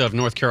coast of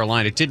North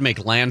Carolina. It did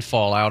make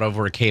landfall out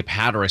over Cape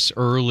Hatteras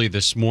early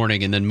this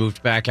morning and then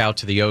moved back out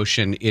to the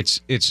ocean.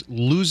 It's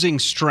losing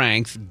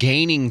strength,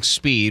 gaining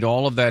speed.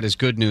 All of that is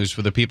good news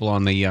for the people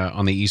on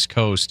the East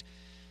Coast.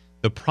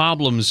 The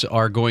problems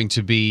are going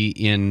to be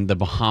in the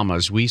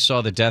Bahamas. We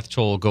saw the death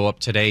toll go up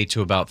today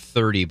to about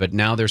 30, but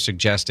now they're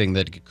suggesting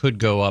that it could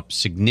go up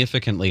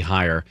significantly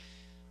higher.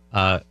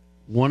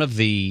 One of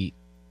the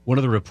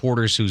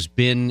reporters who's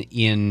been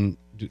in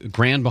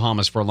Grand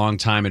Bahamas for a long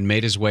time and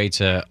made his way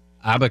to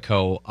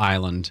Abaco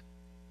Island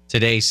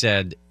today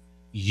said,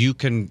 you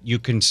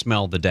can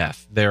smell the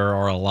death. There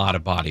are a lot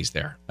of bodies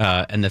there.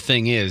 And the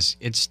thing is,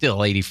 it's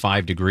still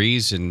 85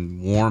 degrees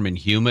and warm and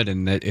humid,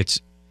 and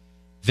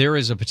there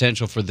is a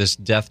potential for this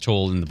death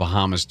toll in the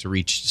Bahamas to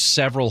reach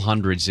several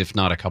hundreds, if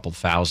not a couple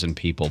thousand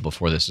people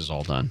before this is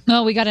all done.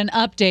 Well, we got an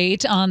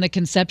update on the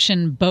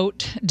Conception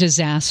boat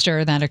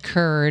disaster that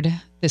occurred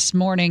this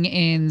morning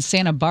in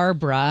Santa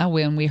Barbara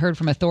when we heard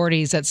from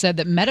authorities that said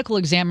that medical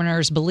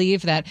examiners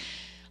believe that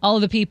all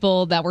of the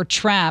people that were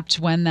trapped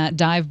when that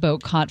dive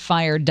boat caught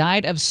fire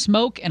died of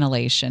smoke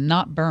inhalation,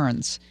 not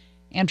burns.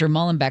 Andrew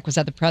Mullenbeck was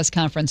at the press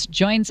conference,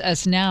 joins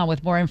us now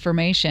with more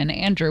information.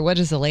 Andrew, what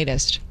is the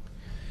latest?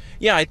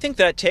 Yeah, I think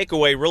that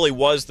takeaway really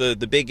was the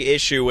big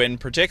issue, and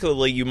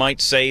particularly you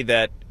might say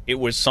that it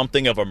was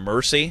something of a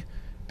mercy,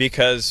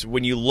 because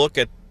when you look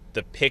at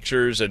the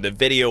pictures and the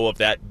video of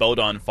that boat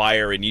on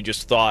fire and you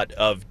just thought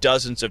of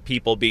dozens of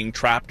people being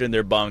trapped in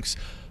their bunks,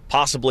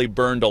 possibly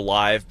burned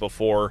alive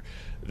before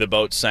the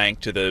boat sank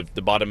to the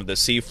bottom of the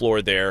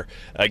seafloor there.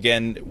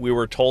 Again, we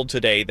were told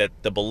today that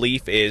the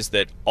belief is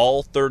that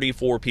all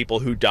 34 people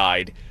who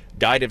died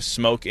of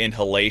smoke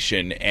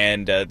inhalation,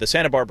 and the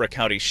Santa Barbara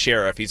County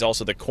Sheriff, he's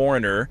also the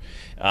coroner,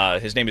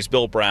 his name is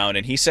Bill Brown,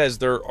 and he says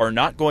there are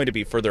not going to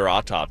be further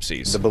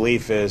autopsies. The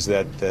belief is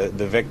that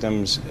the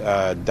victims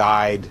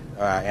died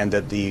and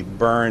that the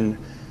burn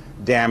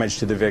damage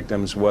to the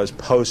victims was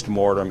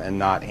post-mortem and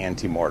not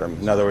ante-mortem.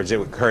 In other words, it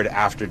occurred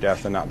after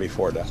death and not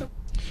before death.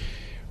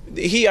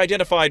 He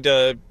identified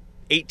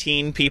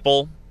 18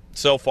 people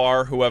so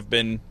far who have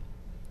been,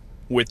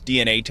 with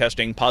DNA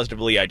testing,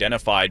 positively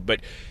identified, but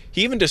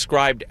he even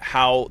described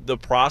how the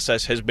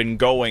process has been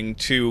going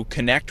to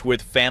connect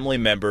with family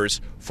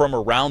members from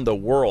around the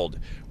world.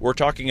 We're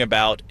talking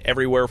about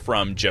everywhere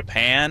from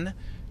Japan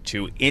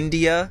to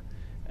India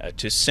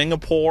to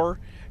Singapore.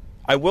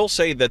 I will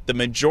say that the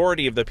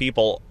majority of the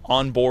people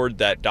on board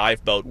that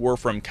dive boat were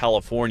from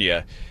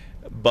California,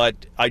 but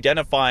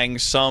identifying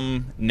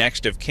some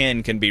next of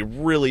kin can be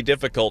really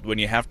difficult when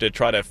you have to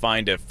try to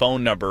find a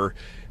phone number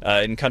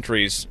in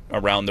countries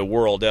around the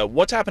world.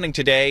 What's happening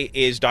today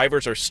is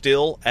divers are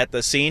still at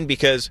the scene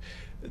because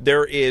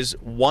there is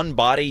one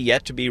body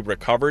yet to be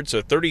recovered.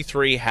 So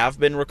 33 have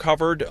been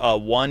recovered,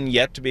 one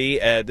yet to be.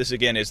 This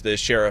again is the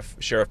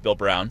Sheriff Bill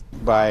Brown.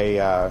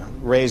 By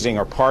raising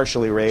or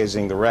partially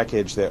raising the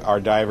wreckage, that our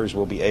divers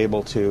will be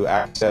able to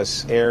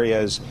access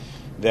areas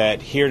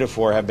that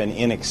heretofore have been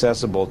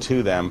inaccessible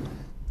to them.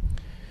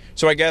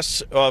 So I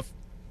guess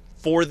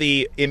for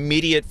the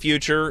immediate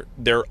future,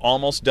 they're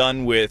almost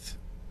done with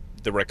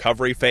the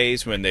recovery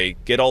phase when they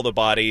get all the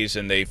bodies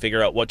and they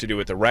figure out what to do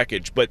with the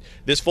wreckage. But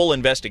this full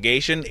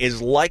investigation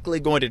is likely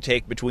going to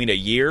take between a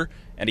year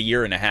and a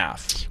year and a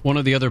half. One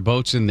of the other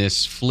boats in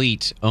this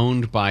fleet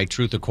owned by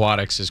Truth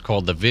Aquatics is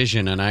called the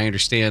Vision, and I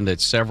understand that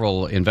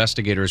several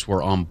investigators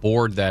were on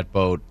board that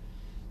boat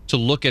to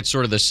look at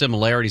sort of the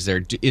similarities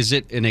there. Is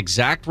it an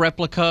exact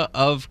replica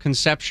of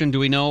Conception, do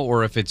we know,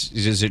 or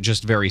is it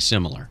just very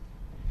similar?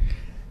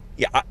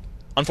 Yeah,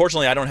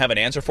 Unfortunately, I don't have an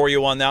answer for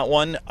you on that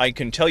one. I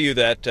can tell you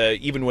that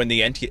even when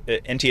the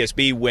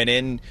NTSB went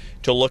in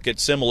to look at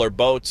similar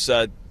boats,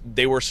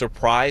 they were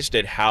surprised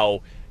at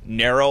how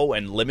narrow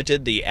and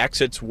limited the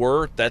exits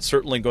were. That's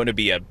certainly going to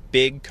be a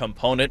big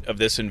component of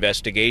this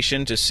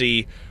investigation to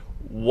see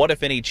what,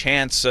 if any,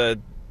 chance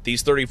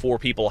these 34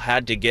 people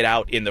had to get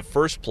out in the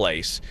first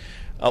place.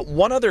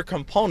 One other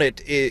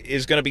component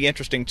is going to be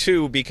interesting,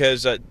 too,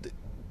 because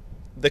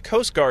the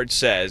Coast Guard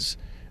says,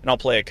 and I'll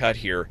play a cut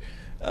here,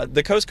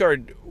 the Coast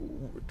Guard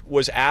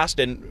was asked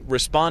and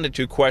responded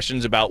to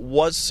questions about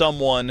was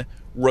someone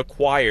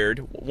required,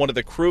 one of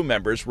the crew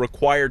members,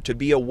 required to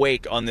be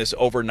awake on this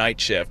overnight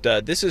shift.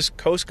 This is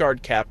Coast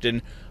Guard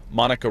Captain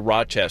Monica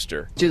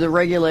Rochester. Do the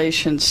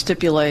regulations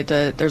stipulate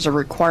that there's a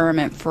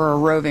requirement for a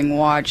roving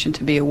watch and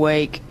to be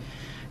awake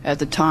at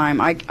the time?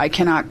 I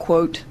cannot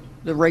quote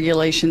the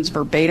regulations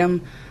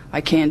verbatim.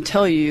 I can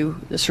tell you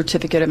the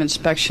certificate of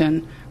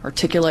inspection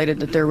articulated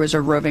that there was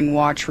a roving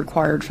watch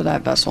required for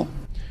that vessel.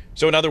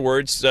 So in other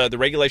words, the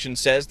regulation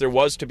says there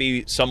was to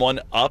be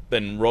someone up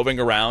and roving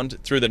around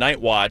through the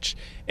night watch,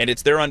 and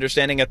it's their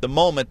understanding at the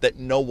moment that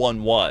no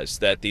one was,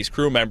 that these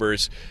crew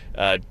members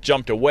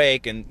jumped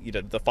awake, and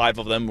the 5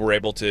 of them were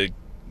able to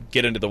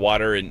get into the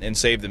water and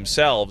save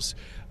themselves.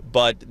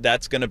 But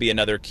that's going to be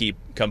another key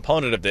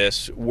component of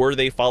this. Were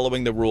they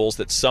following the rules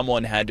that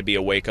someone had to be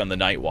awake on the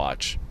night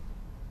watch?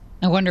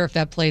 I wonder if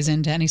that plays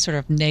into any sort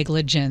of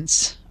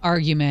negligence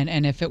argument,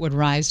 and if it would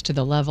rise to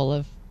the level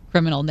of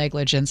criminal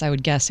negligence. I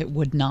would guess it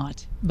would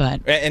not.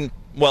 But and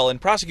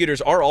prosecutors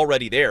are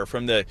already there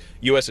from the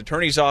U.S.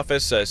 Attorney's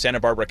Office,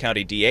 Santa Barbara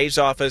County DA's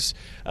office.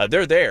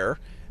 They're there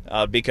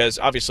because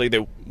obviously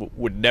they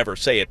would never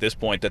say at this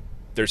point that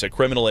there's a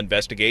criminal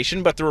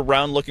investigation, but they're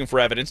around looking for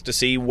evidence to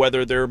see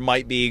whether there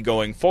might be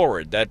going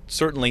forward. That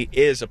certainly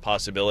is a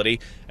possibility.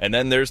 And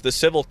then there's the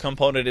civil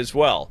component as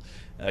well,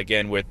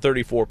 again, with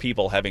 34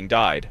 people having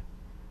died.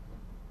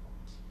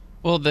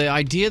 Well, the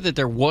idea that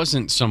there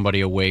wasn't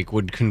somebody awake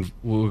would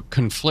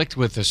conflict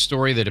with a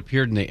story that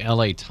appeared in the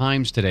LA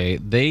Times today.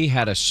 They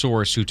had a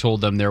source who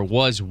told them there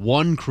was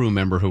one crew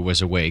member who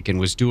was awake and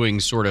was doing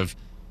sort of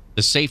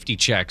the safety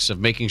checks of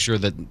making sure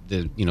that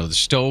the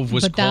stove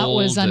was cold. But that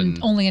was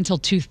only until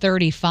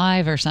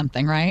 2:35 or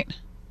something, right?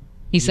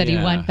 He said he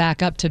went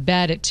back up to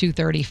bed at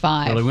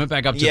 2:35. Well, he went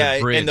back up to the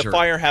bridge. And the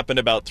fire happened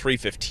about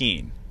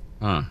 3:15.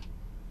 Huh.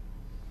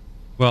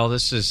 Well,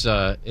 this is,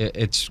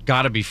 it's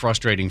got to be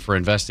frustrating for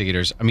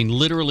investigators. I mean,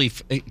 literally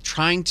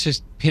trying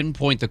to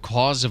pinpoint the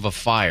cause of a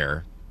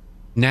fire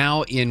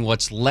now in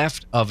what's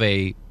left of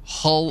a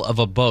hull of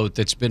a boat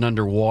that's been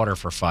underwater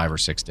for 5 or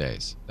 6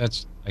 days.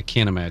 I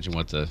can't imagine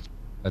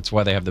that's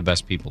why they have the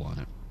best people on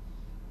it.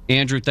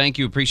 Andrew, thank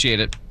you. Appreciate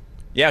it.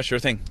 Yeah, sure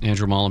thing.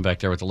 Andrew Mullen back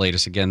there with the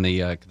latest. Again,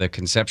 the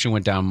conception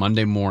went down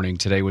Monday morning.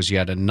 Today was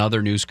yet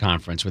another news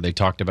conference where they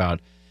talked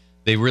about,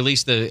 they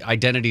released the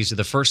identities of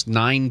the first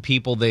 9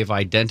 people they've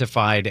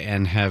identified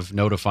and have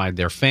notified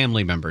their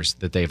family members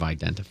that they've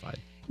identified.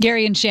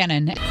 Gary and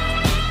Shannon.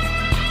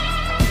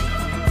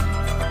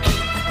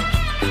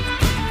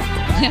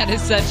 That is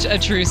such a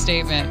true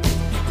statement.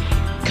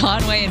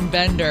 Conway and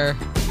Bender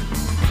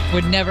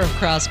would never have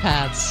crossed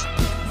paths.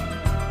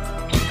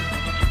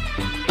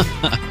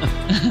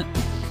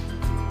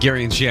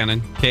 Gary and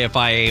Shannon,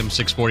 KFI AM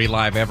 640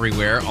 live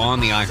everywhere on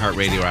the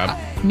iHeartRadio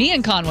app. Me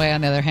and Conway,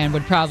 on the other hand,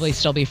 would probably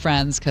still be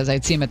friends because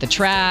I'd see him at the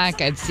track,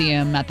 I'd see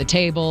him at the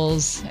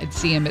tables, I'd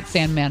see him at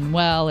San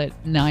Manuel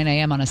at 9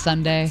 a.m. on a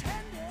Sunday.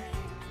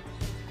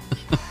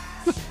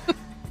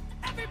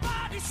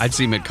 I'd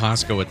see him at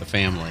Costco with the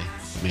family,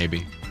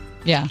 maybe.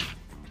 Yeah.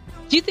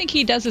 Do you think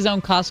he does his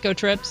own Costco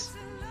trips?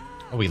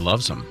 Oh, he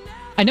loves them.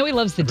 I know he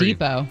loves the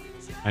depot.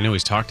 I know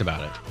he's talked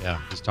about it.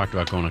 Yeah, he's talked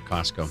about going to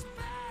Costco.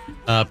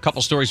 A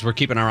couple stories we're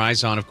keeping our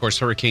eyes on. Of course,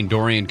 Hurricane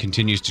Dorian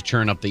continues to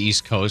churn up the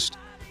East Coast.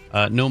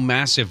 No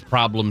massive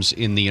problems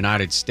in the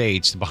United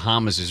States. The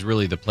Bahamas is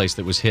really the place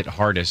that was hit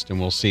hardest, and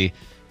we'll see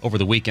over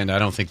the weekend. I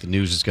don't think the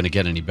news is going to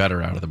get any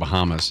better out of the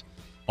Bahamas.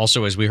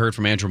 Also, as we heard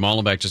from Andrew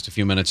Mullenbeck just a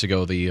few minutes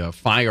ago, the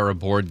fire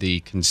aboard the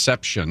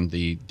Conception,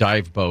 the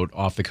dive boat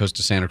off the coast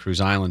of Santa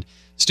Cruz Island,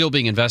 still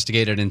being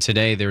investigated. And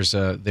today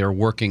they're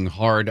working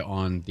hard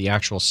on the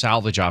actual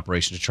salvage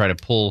operation to try to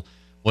pull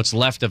what's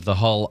left of the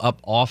hull up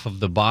off of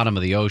the bottom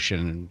of the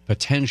ocean and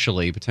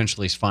potentially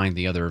find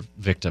the other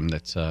victim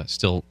that's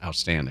still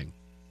outstanding.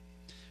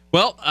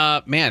 Well,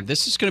 man,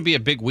 this is going to be a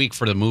big week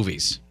for the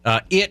movies.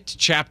 It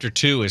Chapter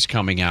 2 is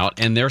coming out,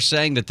 and they're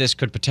saying that this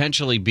could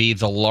potentially be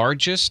the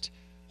largest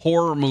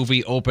horror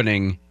movie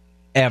opening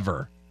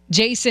ever.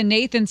 Jason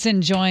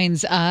Nathanson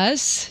joins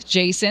us.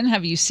 Jason,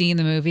 have you seen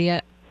the movie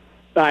yet?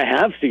 I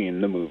have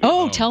seen the movie.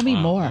 Oh, tell me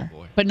more,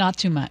 but not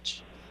too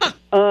much.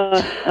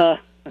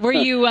 Were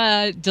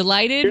you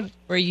delighted?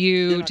 Were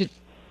you not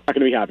going to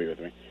be happy with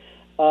me?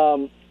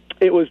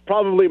 It was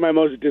probably my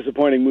most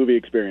disappointing movie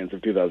experience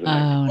of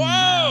 2009.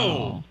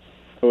 Oh,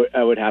 no.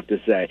 I would have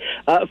to say,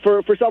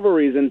 for several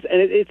reasons,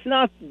 and it's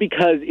not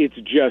because it's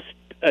just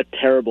a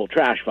terrible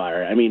trash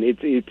fire. I mean,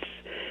 it's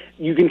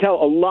you can tell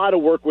a lot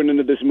of work went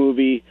into this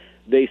movie.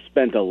 They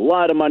spent a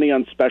lot of money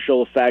on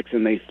special effects,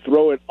 and they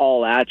throw it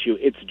all at you.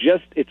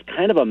 It's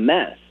kind of a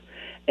mess.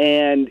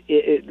 And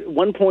at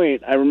one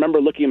point, I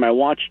remember looking at my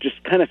watch,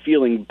 just kind of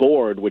feeling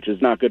bored, which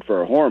is not good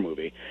for a horror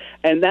movie.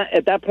 And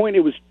at that point,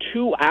 it was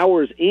 2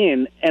 hours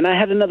in, and I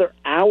had another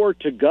hour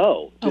to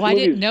go. I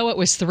didn't know it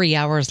was 3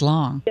 hours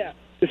long. Yeah.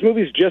 This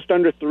movie's just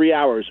under 3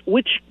 hours,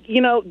 which,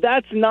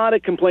 that's not a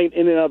complaint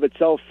in and of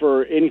itself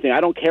for anything. I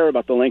don't care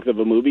about the length of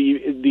a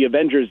movie. The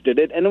Avengers did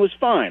it, and it was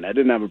fine. I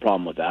didn't have a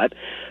problem with that.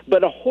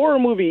 But a horror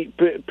movie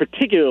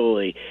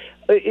particularly,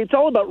 it's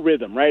all about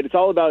rhythm, right? It's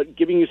all about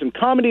giving you some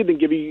comedy, then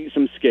giving you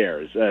some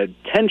scares,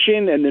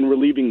 tension, and then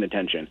relieving the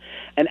tension.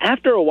 And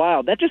after a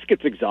while, that just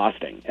gets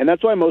exhausting. And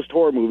that's why most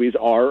horror movies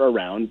are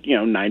around,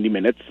 90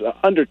 minutes,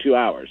 under 2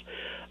 hours.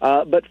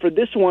 But for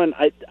this one,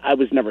 I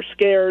was never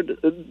scared.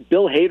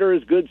 Bill Hader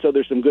is good, so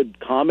there's some good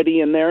comedy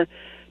in there.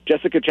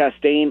 Jessica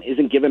Chastain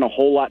isn't given a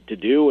whole lot to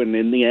do, and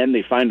in the end,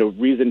 they find a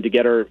reason to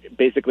get her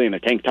basically in a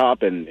tank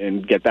top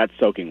and get that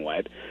soaking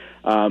wet.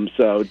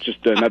 So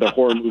just another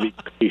horror movie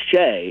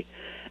cliche.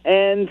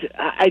 And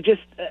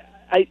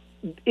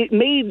it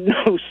made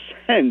no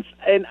sense.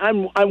 And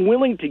I'm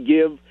willing to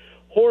give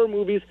horror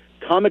movies,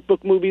 comic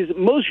book movies,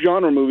 most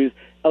genre movies,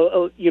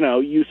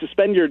 you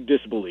suspend your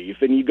disbelief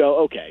and you go,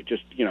 okay,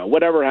 just,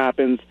 whatever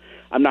happens,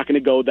 I'm not going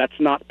to go, that's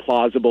not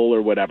plausible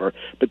or whatever.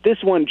 But this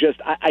one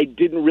I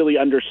didn't really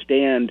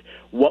understand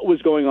what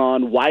was going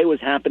on, why it was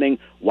happening,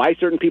 why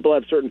certain people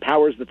have certain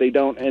powers that they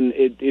don't, and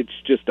it's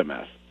just a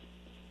mess.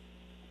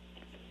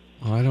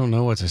 Well, I don't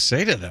know what to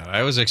say to that.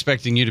 I was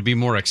expecting you to be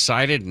more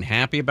excited and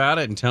happy about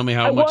it and tell me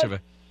how much of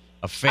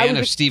a fan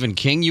of Stephen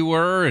King you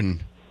were.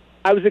 And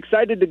I was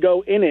excited to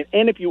go in it.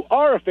 And if you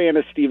are a fan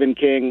of Stephen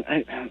King,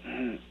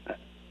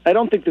 I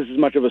don't think this is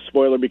much of a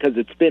spoiler because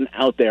it's been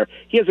out there.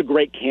 He has a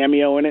great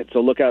cameo in it, so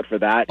look out for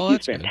that.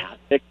 He's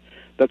fantastic.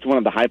 That's one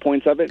of the high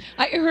points of it.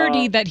 I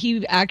heard that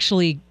he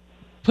actually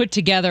put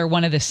together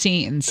one of the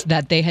scenes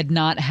that they had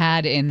not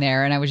had in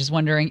there, and I was just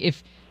wondering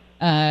if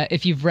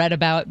you've read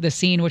about the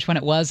scene, which one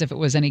it was, if it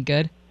was any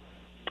good.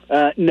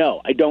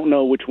 No, I don't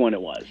know which one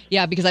it was.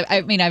 Yeah, because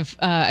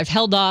I've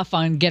held off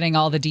on getting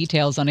all the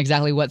details on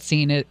exactly what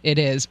scene it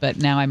is, but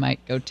now I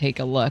might go take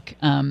a look.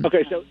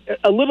 Okay, so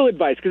a little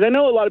advice, because I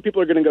know a lot of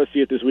people are going to go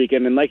see it this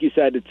weekend, and like you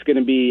said, it's going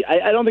to be,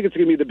 I don't think it's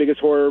going to be the biggest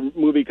horror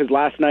movie, because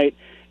last night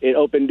it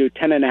opened to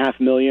 $10.5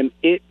 million.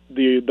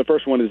 The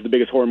first one is the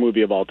biggest horror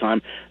movie of all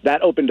time.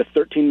 That opened to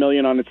 $13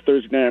 million on its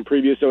Thursday night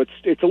preview, so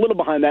it's a little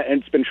behind that,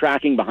 and it's been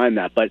tracking behind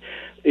that. But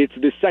it's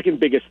the second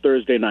biggest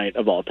Thursday night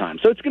of all time,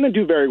 so it's going to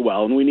do very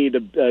well. And we need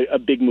a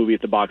big movie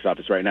at the box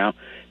office right now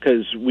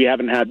because we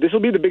haven't had. This will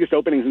be the biggest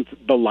opening since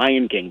The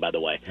Lion King, by the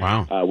way.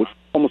 Wow, which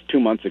almost 2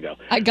 months ago.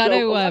 I got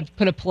to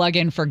put a plug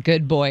in for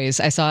Good Boys.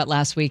 I saw it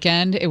last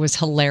weekend. It was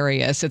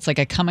hilarious. It's like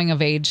a coming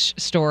of age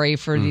story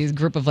for these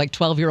group of like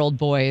 12-year-old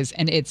boys,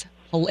 and it's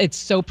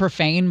so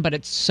profane, but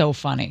it's so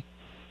funny.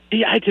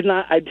 Yeah, I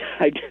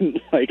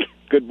didn't like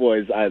Good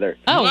Boys either.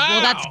 Oh, wow.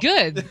 Well, that's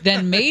good.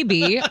 Then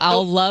maybe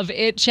I'll love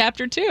it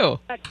Chapter 2.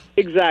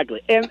 Exactly.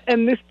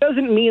 And this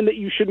doesn't mean that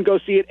you shouldn't go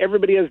see it.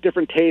 Everybody has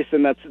different tastes,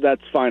 and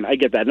that's fine. I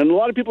get that. And a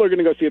lot of people are going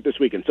to go see it this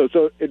weekend.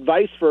 So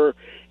advice for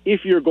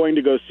if you're going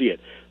to go see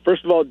it.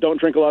 First of all, don't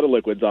drink a lot of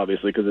liquids,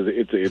 obviously, because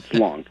it's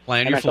long.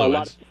 Plan your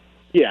fluids.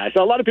 I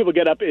saw a lot of people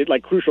get up at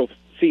like crucial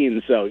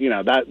scenes, so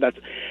that's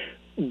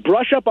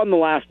brush up on the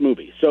last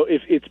movie. So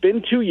if it's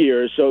been 2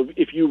 years, so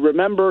if you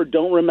remember,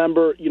 don't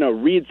remember,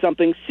 read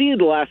something, see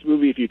the last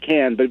movie if you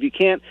can, but if you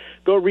can't,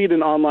 go read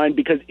it online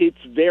because it's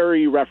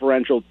very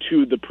referential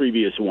to the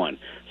previous one.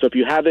 So if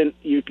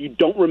you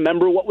don't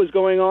remember what was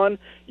going on,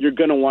 you're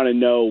going to want to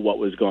know what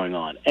was going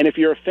on. And if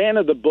you're a fan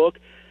of the book,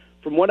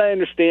 from what I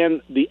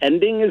understand, the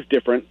ending is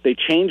different. They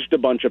changed a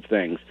bunch of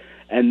things,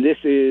 and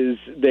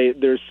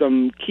there's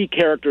some key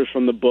characters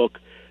from the book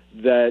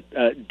that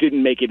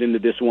didn't make it into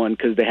this one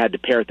because they had to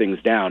pare things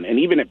down. And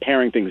even at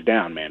paring things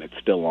down, man, it's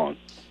still long.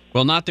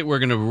 Well, not that we're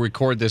going to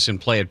record this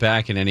and play it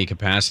back in any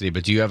capacity,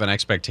 but do you have an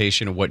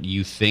expectation of what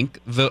you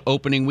think the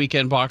opening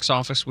weekend box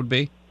office would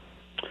be?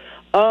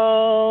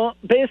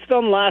 Based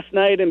on last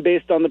night and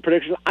based on the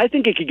predictions, I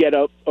think it could get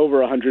up over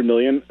 $100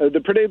 million.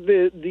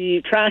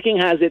 The tracking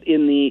has it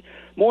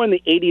more in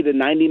the $80 to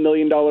 $90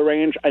 million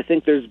range. I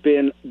think there's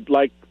been,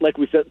 like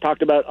we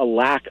talked about, a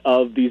lack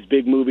of these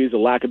big movies, a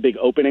lack of big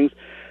openings.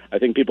 I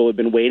think people have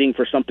been waiting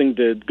for something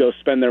to go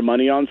spend their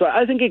money on. So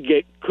I think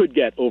it could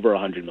get over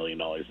 $100 million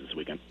this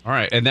weekend. All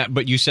right,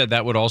 but you said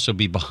that would also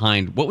be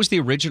behind. What was the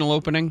original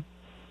opening?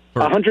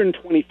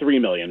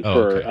 $123 million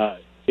for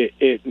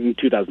it in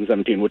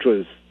 2017, which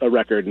was a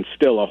record and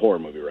still a horror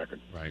movie record.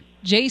 Right.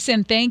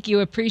 Jason, thank you.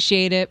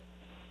 Appreciate it.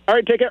 All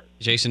right, take care.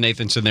 Jason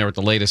Nathanson there with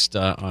the latest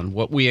on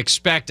what we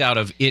expect out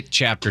of It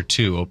Chapter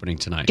 2 opening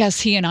tonight. Guess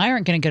he and I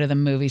aren't going to go to the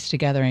movies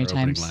together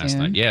anytime soon. Last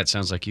night. Yeah, it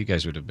sounds like you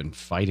guys would have been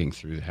fighting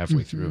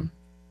halfway through.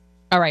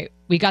 All right,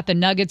 we got the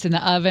nuggets in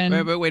the oven.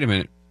 Wait a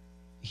minute.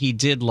 He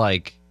did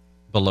like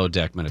Below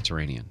Deck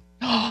Mediterranean.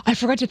 I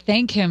forgot to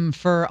thank him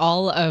for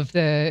all of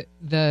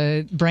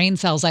the brain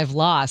cells I've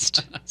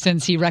lost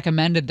since he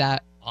recommended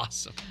that.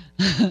 Awesome.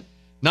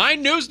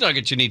 9 news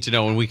nuggets you need to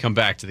know when we come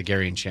back to the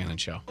Gary and Shannon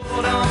Show.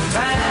 Hold on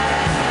tight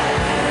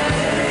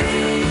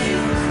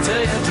to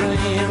your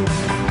dream.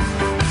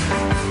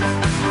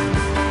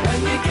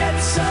 When you get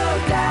so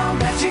down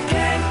that you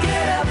can't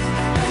get up,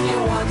 and you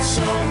want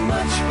so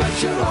much but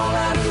you're all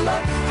out of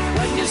luck.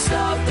 When you're so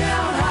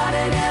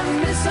downhearted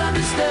and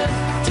misunderstood,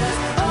 just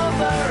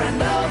over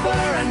and over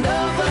and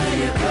over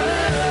you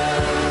could.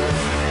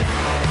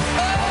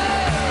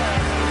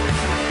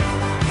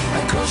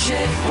 A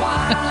crochet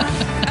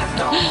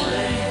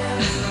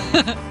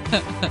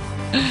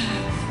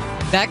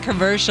That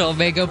commercial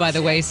may go by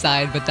the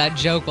wayside, but that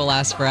joke will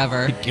last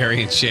forever.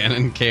 Gary and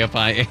Shannon,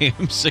 KFI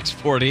AM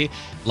 640,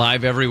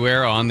 live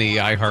everywhere on the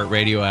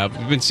iHeartRadio app.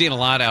 We've been seeing a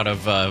lot out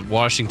of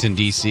Washington,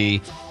 D.C.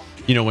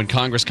 You know, when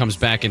Congress comes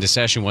back into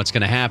session, what's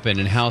going to happen?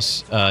 And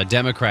House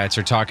Democrats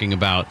are talking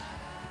about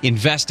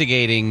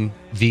investigating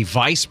the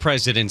vice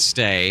president's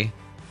stay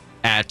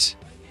at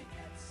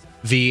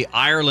the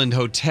Ireland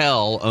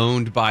Hotel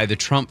owned by the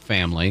Trump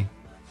family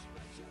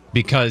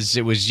because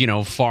it was,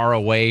 far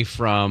away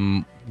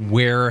from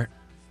where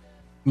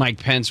Mike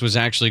Pence was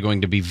actually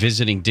going to be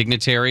visiting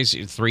dignitaries,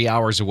 3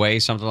 hours away,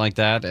 something like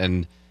that.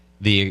 And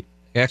the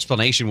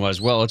explanation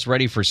was, well, it's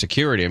ready for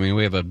security. I mean,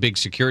 we have a big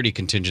security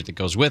contingent that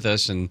goes with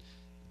us, and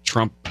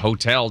Trump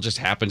Hotel just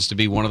happens to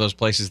be one of those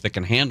places that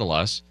can handle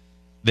us.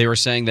 They were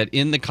saying that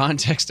in the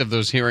context of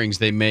those hearings,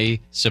 they may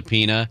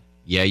subpoena,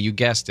 yeah, you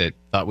guessed it,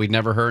 thought we'd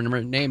never heard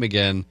her name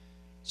again,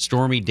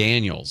 Stormy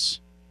Daniels,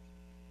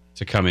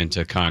 to come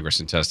into Congress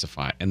and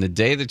testify. And the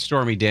day that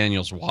Stormy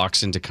Daniels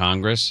walks into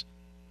Congress,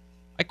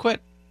 I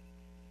quit.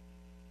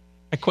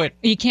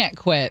 You can't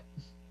quit.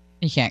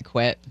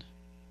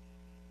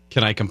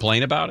 Can I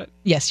complain about it?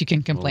 Yes, you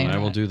can complain I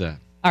about will it. do that.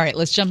 All right,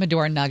 let's jump into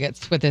our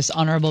nuggets with this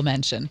honorable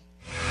mention.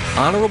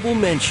 Honorable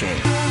mention.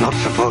 Not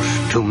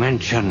supposed to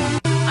mention.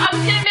 I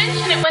was going to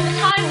mention it when the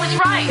time was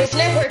right. It's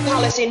network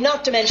policy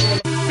not to mention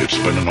it. It's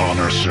been an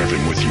honor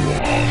serving with you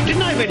all.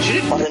 Didn't I mention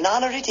it? What an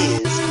honor it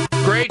is.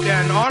 Great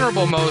and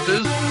honorable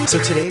Moses.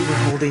 So today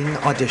we're holding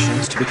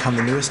auditions to become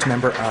the newest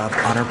member of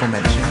Honorable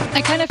Mention.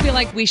 I kind of feel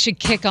like we should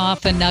kick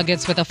off the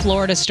nuggets with a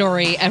Florida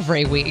story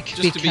every week.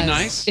 Just to be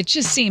nice? It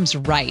just seems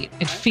right.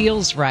 It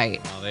feels right.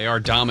 Well, they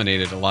are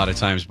dominated a lot of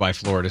times by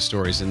Florida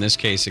stories. In this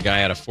case, a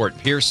guy out of Fort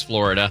Pierce,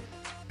 Florida,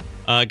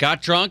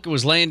 got drunk and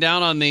was laying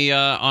down on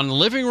the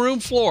living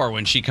room floor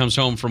when she comes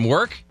home from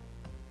work.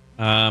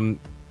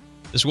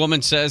 This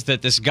woman says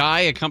that this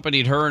guy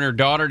accompanied her and her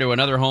daughter to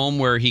another home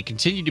where he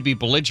continued to be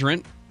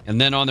belligerent. And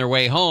then on their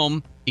way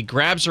home, he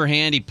grabs her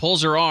hand, he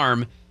pulls her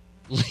arm,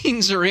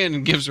 leans her in,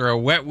 and gives her a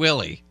wet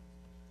willy.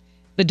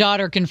 The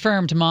daughter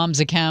confirmed mom's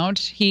account.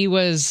 He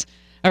was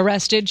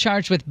arrested,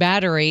 charged with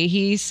battery.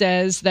 He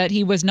says that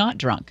he was not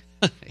drunk.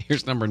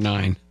 Here's number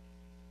 9.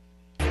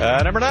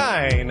 Number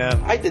 9.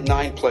 I did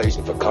 9 plays.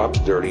 If a cop's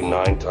dirty,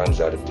 9 times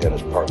out of 10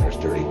 his partner's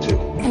dirty too.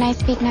 And I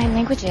speak 9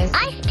 languages.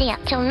 I stay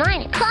up till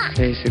 9 o'clock.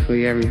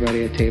 Basically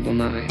everybody at table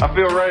 9. I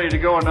feel ready to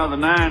go another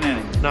 9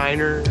 innings.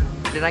 Niner.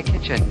 Did I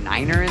catch a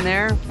niner in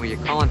there? Were you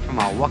calling from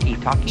a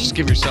walkie-talkie? Just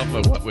give yourself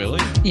a what,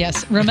 Willie?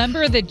 Yes.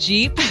 Remember the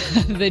Jeep?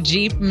 The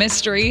Jeep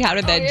mystery? How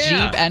did that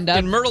Jeep end up?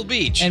 In Myrtle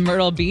Beach. In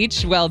Myrtle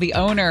Beach? Well, the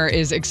owner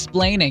is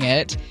explaining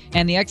it,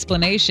 and the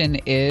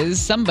explanation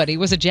is somebody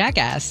was a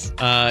jackass.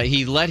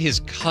 He let his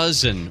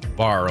cousin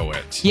borrow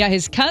it. Yeah,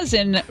 his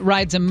cousin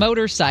rides a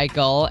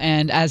motorcycle,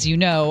 and as you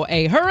know,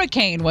 a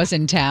hurricane was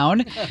in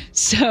town,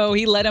 so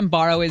he let him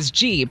borrow his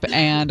Jeep.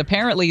 And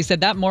apparently, he said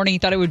that morning he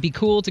thought it would be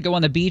cool to go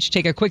on the beach,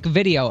 take a quick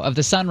video of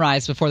the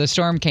sunrise before the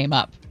storm came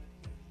up.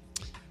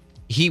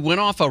 He went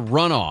off a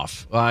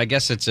runoff. I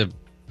guess it's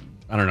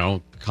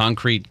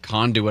concrete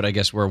conduit, I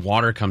guess, where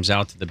water comes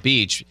out to the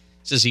beach.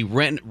 Says he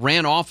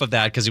ran off of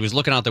that because he was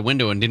looking out the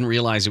window and didn't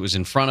realize it was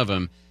in front of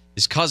him.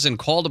 His cousin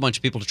called a bunch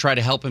of people to try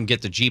to help him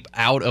get the Jeep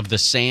out of the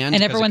sand.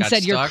 And everyone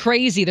said, stuck. "You're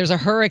crazy. There's a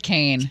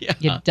hurricane,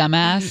 you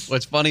dumbass."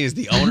 What's funny is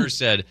the owner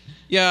said,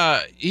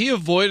 "Yeah, he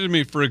avoided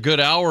me for a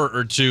good hour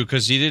or two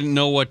because he didn't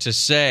know what to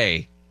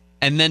say."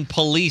 And then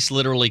police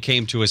literally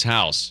came to his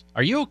house.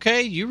 Are you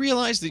okay? You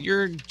realize that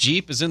your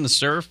Jeep is in the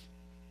surf?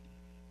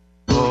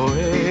 Oh,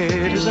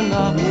 it is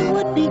enough. It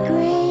would be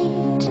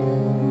great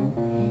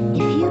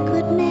if you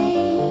could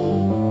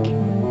make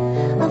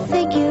a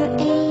figure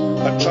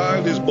 8. A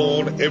child is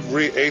born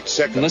every 8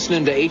 seconds. I'm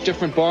listening to 8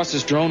 different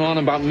bosses drone on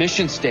about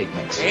mission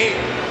statements.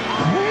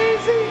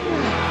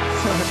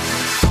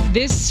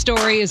 This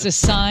story is a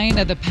sign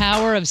of the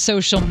power of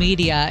social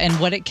media and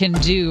what it can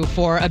do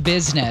for a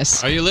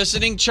business. Are you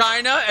listening,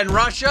 China and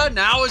Russia?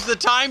 Now is the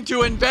time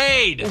to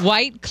invade.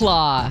 White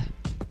Claw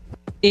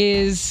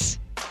is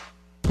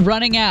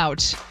running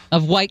out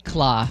of White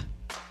Claw.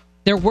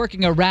 They're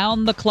working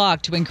around the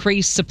clock to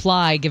increase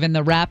supply given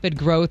the rapid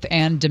growth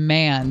and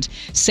demand.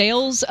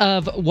 Sales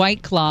of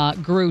White Claw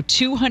grew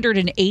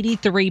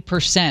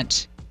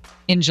 283%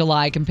 in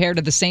July compared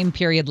to the same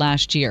period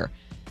last year.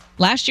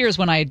 Last year is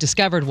when I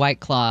discovered White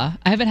Claw.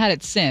 I haven't had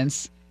it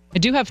since. I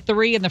do have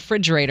 3 in the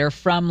refrigerator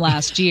from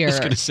last year,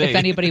 if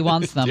anybody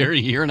wants them. They're a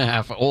year and a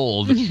half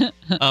old.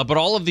 But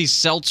all of these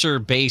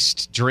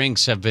seltzer-based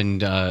drinks have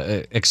been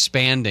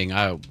expanding.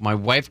 My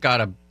wife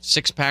got a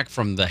 6-pack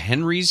from the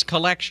Henry's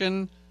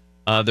collection.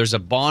 There's a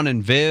Bon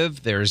and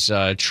Viv. There's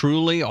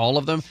Truly, all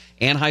of them.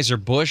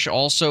 Anheuser-Busch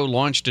also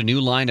launched a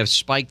new line of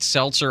spiked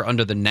seltzer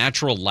under the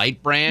Natural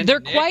Light brand.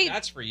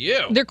 That's for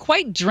you. They're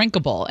quite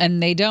drinkable,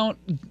 and they don't,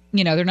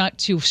 they're not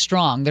too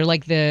strong. They're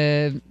like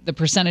the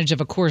percentage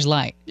of a Coors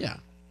Light. Yeah.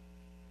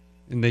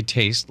 And they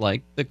taste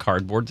like the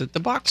cardboard that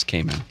the box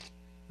came in.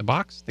 The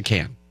box? The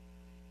can.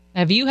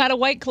 Have you had a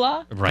White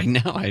Claw? Right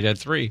now, I had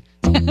 3.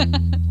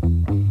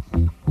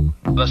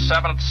 The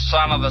 7th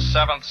son of the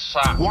 7th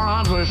son.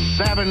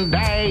 107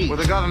 days. With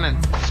the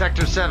government.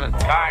 Sector 7.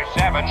 Guy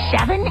 7.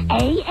 7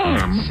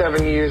 a.m.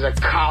 7 years of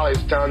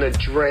college down the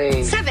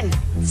drain. 7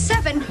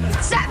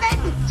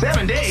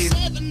 days.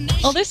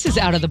 Well, this is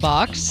out of the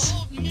box.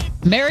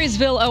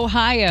 Marysville,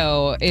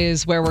 Ohio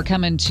is where we're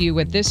coming to you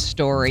with this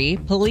story.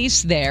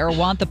 Police there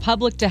want the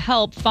public to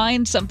help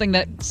find something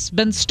that's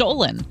been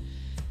stolen.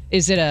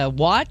 Is it a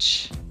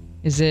watch?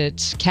 Is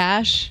it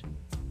cash?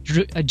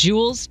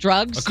 Jewels?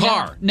 Drugs? A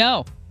car?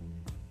 No.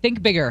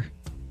 Think bigger.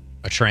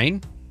 A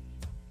train?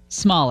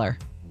 Smaller.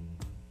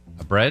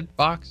 A bread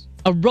box?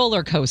 A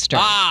roller coaster.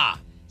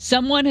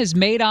 Someone has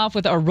made off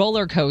with a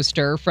roller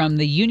coaster from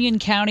the Union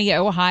County,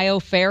 Ohio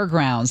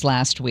Fairgrounds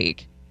last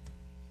week.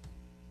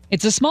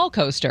 It's a small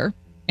coaster.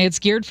 It's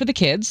geared for the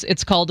kids.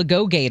 It's called a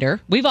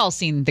Go-Gator. We've all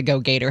seen the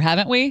Go-Gator,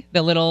 haven't we?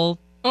 The little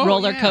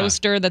roller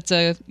coaster that's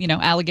a,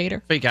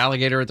 alligator. Fake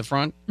alligator at the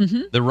front.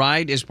 Mm-hmm. The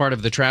ride is part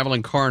of the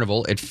traveling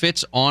carnival. It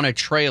fits on a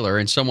trailer,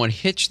 and someone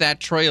hitched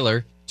that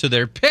trailer to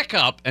their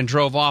pickup and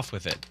drove off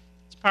with it.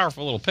 It's a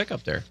powerful little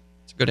pickup there.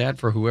 It's a good ad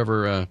for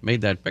whoever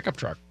made that pickup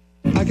truck.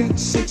 I got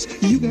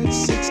 6, you got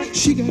 6,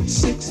 she got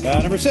 6.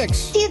 Number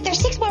 6. Dude, there's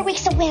 6 more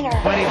weeks of winter.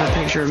 Why do you have a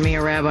picture of me,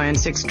 a rabbi, and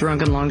 6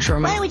 drunken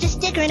longshoremen? Why don't we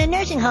just stick her in a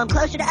nursing home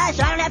closer to us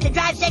so I don't have to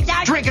drive 6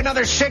 hours? Drink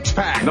another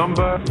 6-pack.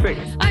 Number 6.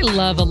 I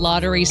love a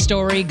lottery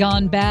story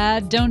gone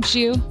bad, don't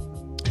you?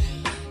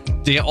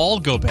 They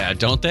all go bad,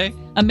 don't they?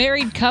 A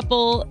married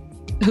couple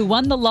who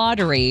won the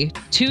lottery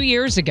 2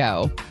 years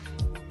ago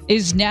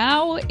is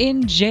now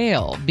in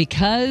jail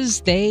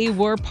because they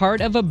were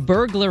part of a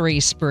burglary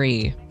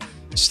spree.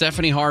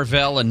 Stephanie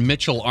Harvell and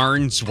Mitchell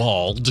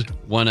Arnswald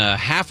won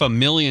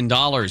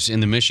 $500,000 in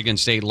the Michigan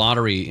State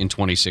Lottery in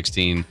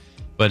 2016,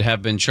 but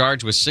have been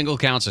charged with single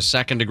counts of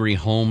second-degree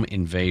home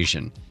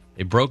invasion.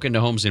 They broke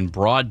into homes in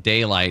broad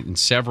daylight in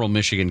several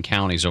Michigan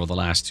counties over the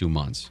last 2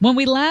 months. When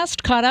we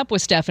last caught up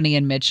with Stephanie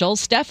and Mitchell,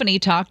 Stephanie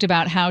talked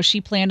about how she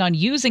planned on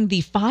using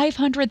the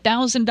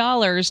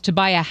 $500,000 to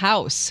buy a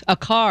house, a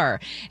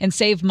car, and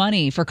save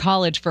money for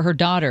college for her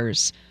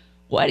daughters.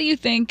 What do you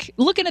think,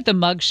 looking at the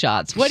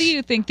mugshots, what do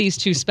you think these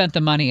two spent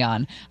the money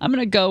on? I'm going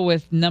to go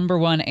with number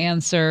 1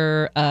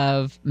 answer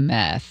of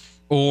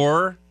meth.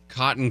 Or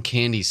cotton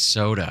candy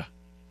soda.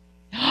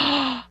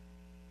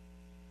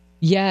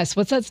 Yes.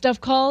 What's that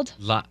stuff called?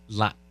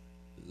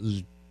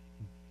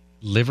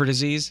 Liver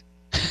disease?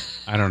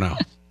 I don't know.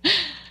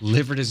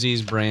 Liver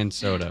disease brand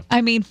soda.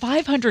 I mean,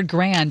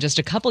 $500,000 just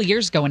a couple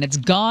years ago, and it's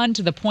gone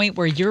to the point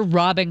where you're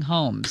robbing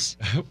homes.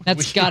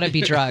 That's got to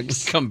be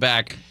drugs. Come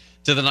back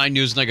to the 9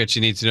 News Nuggets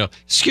you need to know.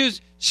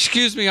 Excuse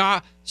me,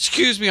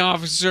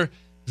 officer.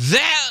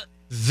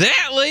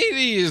 That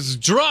lady is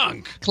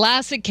drunk.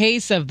 Classic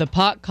case of the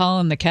pot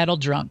calling the kettle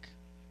drunk.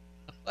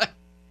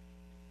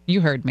 You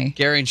heard me.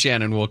 Gary and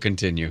Shannon will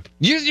continue.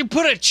 You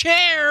put a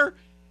chair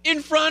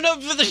in front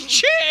of the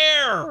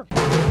chair.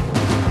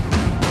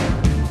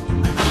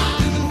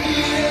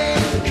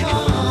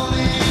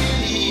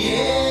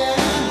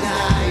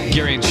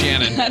 Gary and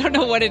Shannon. I don't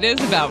know what it is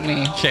about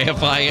me.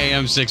 KFI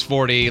AM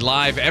 640,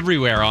 live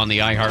everywhere on the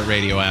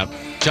iHeartRadio app.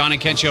 John and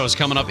Ken Show is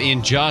coming up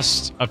in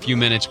just a few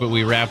minutes, but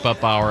we wrap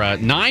up our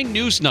 9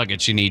 news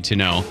nuggets you need to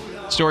know.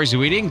 Stories that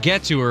we didn't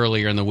get to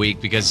earlier in the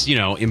week because,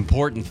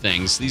 important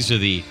things. These are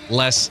the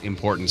less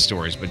important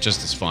stories, but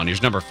just as fun.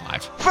 Here's number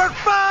 5. For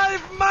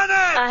 5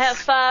 minutes! I have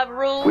 5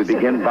 rules. We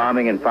begin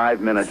bombing in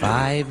 5 minutes.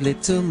 5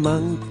 little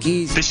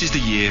monkeys. This is the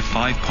year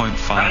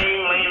 5.5.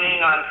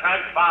 On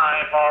track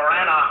 5 for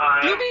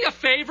Anaheim. Do me a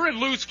favor and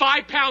lose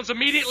 5 pounds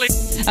immediately.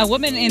 A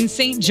woman in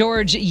St.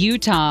 George,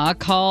 Utah,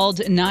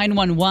 called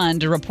 911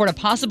 to report a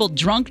possible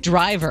drunk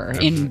driver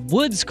in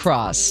Woods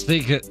Cross.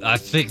 I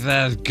think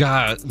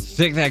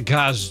that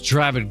guy's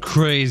driving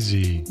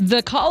crazy.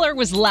 The caller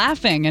was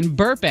laughing and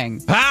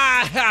burping.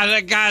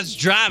 That guy's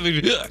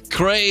driving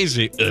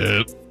crazy.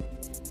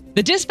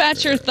 The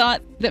dispatcher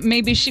thought that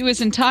maybe she was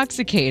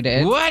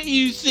intoxicated. What do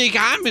you think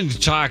I'm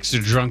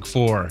intoxicated drunk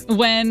for?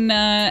 When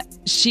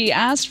she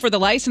asked for the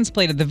license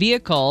plate of the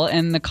vehicle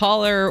and the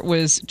caller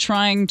was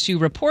trying to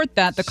report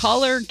that, the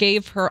caller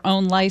gave her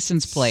own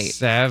license plate.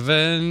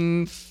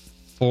 7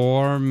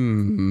 for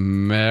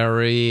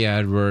Mary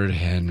Edward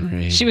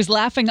Henry. She was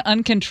laughing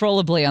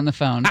uncontrollably on the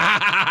phone.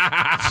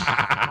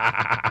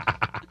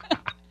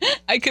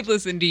 I could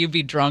listen to you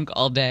be drunk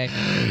all day.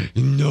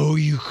 No,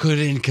 you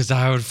couldn't, because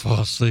I would fall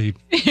asleep.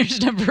 Here's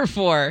number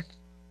 4.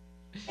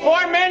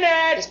 4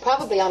 minutes! He's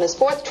probably on his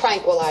 4th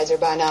tranquilizer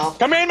by now.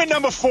 Commandment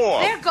number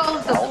 4. There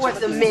goes the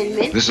 4th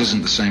Amendment. This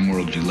isn't the same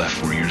world you left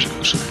 4 years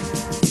ago, son.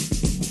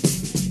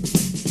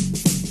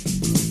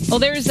 Well,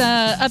 there's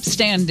a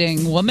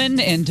upstanding woman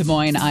in Des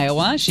Moines,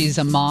 Iowa. She's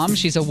a mom,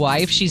 she's a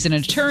wife, she's an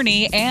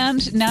attorney,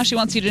 and now she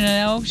wants you to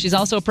know she's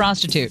also a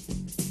prostitute.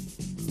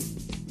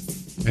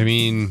 I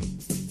mean,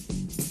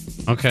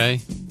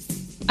 okay.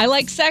 I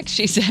like sex,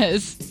 she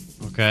says.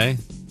 Okay.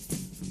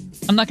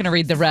 I'm not going to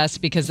read the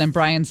rest because then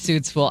Brian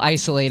Suits will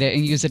isolate it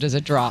and use it as a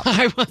drop.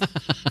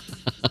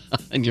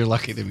 And you're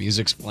lucky the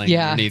music's playing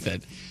underneath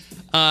it.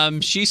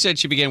 She said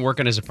she began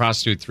working as a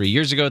prostitute 3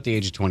 years ago at the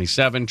age of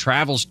 27,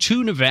 travels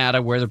to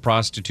Nevada where the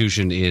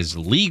prostitution is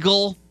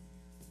legal.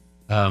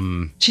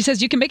 She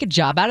says, you can make a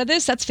job out of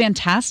this? That's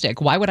fantastic.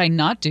 Why would I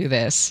not do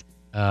this?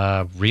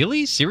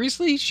 Really?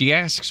 Seriously? She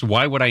asks,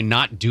 why would I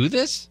not do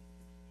this?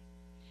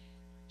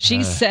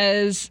 She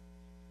says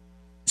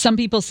some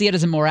people see it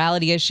as a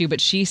morality issue, but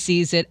she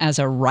sees it as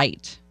a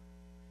right.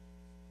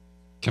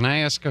 Can I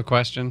ask a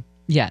question?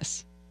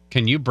 Yes.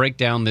 Can you break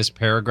down this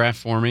paragraph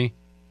for me?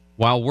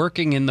 While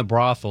working in the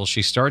brothel,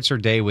 she starts her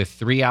day with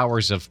 3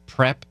 hours of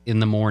prep in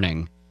the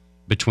morning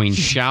between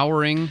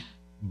showering,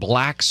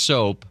 black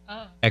soap,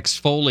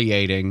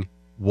 exfoliating,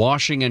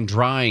 washing and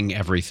drying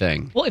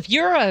everything. Well, if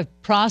you're a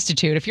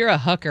prostitute, if you're a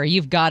hooker,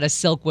 you've got to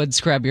Silkwood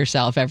scrub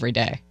yourself every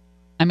day.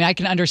 I mean, I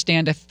can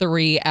understand a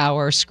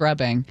 3-hour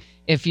scrubbing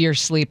if you're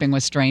sleeping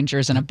with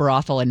strangers in a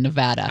brothel in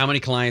Nevada. How many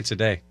clients a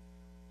day?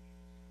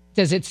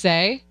 Does it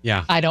say?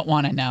 Yeah. I don't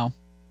want to know.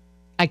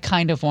 I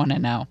kind of want to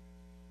know.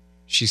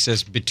 She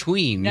says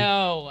between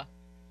 10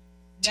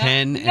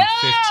 and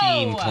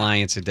 15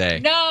 clients a day.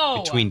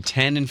 No. Between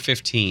 10 and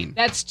 15.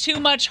 That's too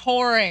much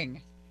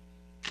whoring.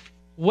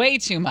 Way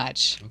too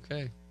much.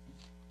 Okay.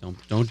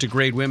 Don't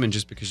degrade women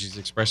just because she's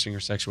expressing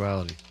her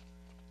sexuality.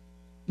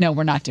 No,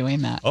 we're not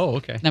doing that. Oh,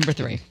 okay. Number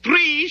 3.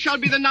 3 shall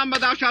be the number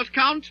thou shalt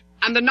count,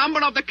 and the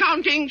number of the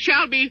counting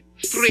shall be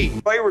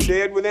 3. They were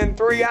dead within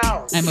 3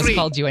 hours. I almost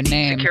called you a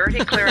name.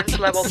 Security clearance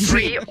level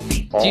 3.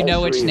 Do you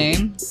know which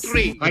name?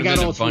 3. I got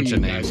all bunch three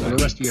of names names. for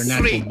the rest of your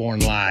natural born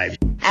lives.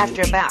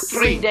 After about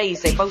 3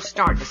 days, they both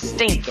start to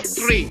stinking.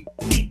 3.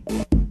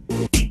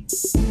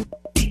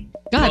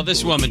 God. Well,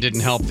 this woman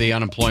didn't help the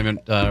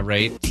unemployment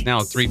rate. It's now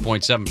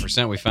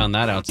 3.7%. We found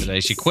that out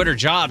today. She quit her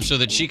job so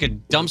that she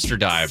could dumpster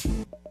dive.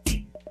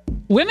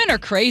 Women are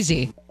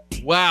crazy.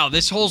 Wow,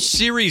 this whole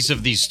series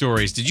of these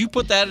stories. Did you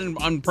put that in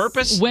on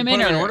purpose? Women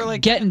are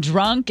getting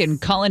drunk and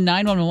calling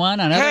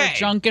 911 on other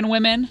drunken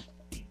women.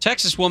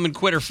 Texas woman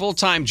quit her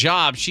full-time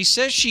job. She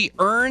says she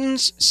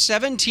earns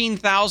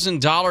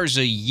 $17,000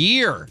 a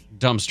year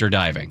dumpster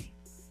diving.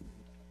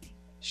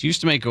 She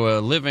used to make a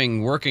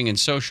living working in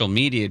social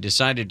media,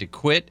 decided to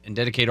quit and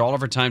dedicate all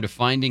of her time to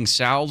finding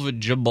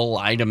salvageable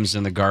items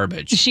in the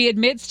garbage. She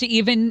admits to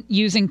even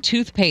using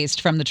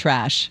toothpaste from the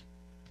trash.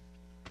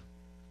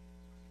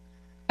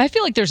 I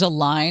feel like there's a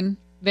line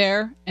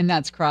there, and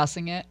that's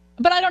crossing it.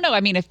 But I don't know. I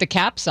mean, if the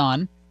cap's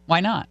on, why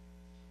not?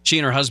 She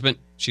and her husband,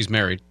 she's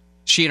married.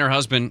 She and her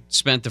husband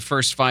spent the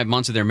first 5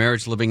 months of their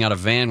marriage living out a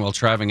van while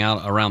traveling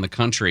out around the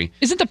country.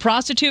 Isn't the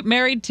prostitute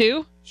married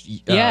too?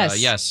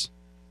 Yes. Yes.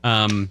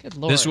 Good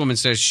Lord. This woman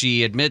says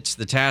she admits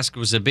the task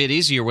was a bit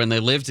easier when they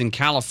lived in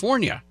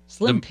California.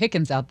 Slim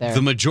pickings out there.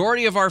 The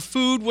majority of our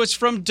food was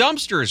from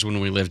dumpsters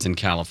when we lived in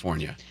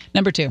California.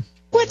 Number 2.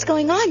 What's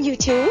going on, you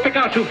two? Pick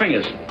out 2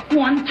 fingers.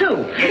 1, 2. There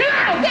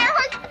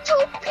are 2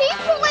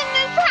 people in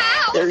this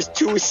house. There's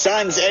 2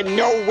 sons and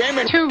no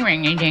women. 2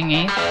 ringy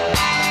dingy.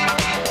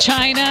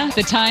 China,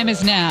 the time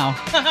is now.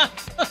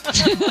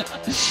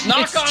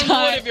 Knock on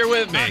wood if you're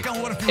with me.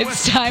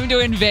 It's time to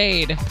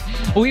invade.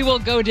 We will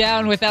go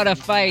down without a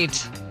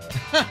fight.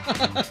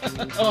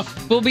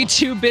 We'll be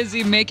too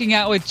busy making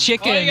out with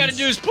chickens. All you got to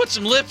do is put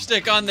some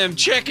lipstick on them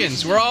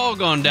chickens. We're all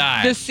going to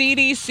die. The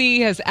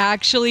CDC has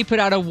actually put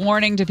out a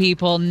warning to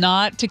people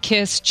not to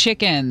kiss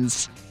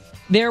chickens.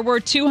 There were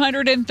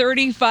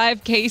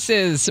 235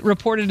 cases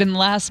reported in the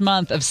last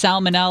month of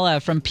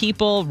salmonella from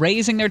people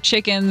raising their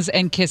chickens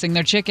and kissing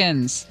their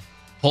chickens.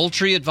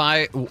 Poultry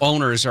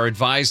owners are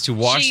advised to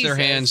wash their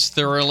hands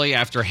thoroughly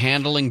after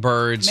handling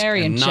birds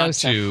and not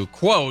Joseph. to,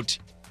 quote,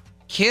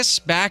 kiss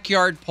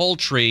backyard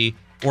poultry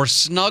or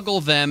snuggle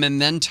them and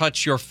then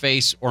touch your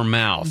face or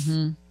mouth.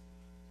 Mm-hmm.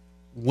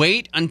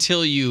 Wait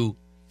until you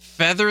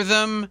feather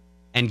them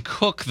and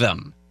cook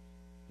them.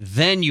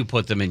 Then you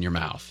put them in your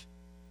mouth.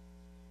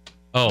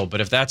 Oh,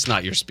 but if that's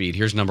not your speed,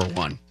 here's number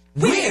 1.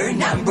 We're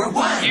number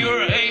 1.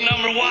 You're a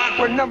number 1.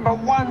 We're number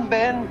 1,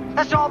 Ben.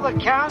 That's all that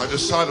counts. I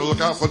decided to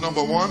look out for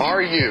number 1.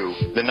 Are you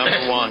the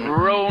number 1?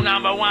 Rule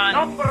number 1.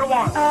 Number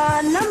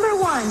 1. Number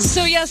 1.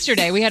 So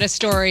yesterday we had a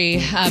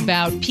story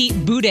about Pete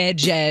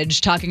Buttigieg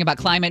talking about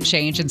climate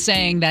change and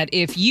saying that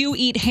if you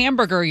eat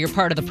hamburger, you're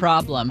part of the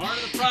problem.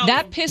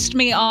 That pissed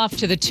me off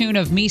to the tune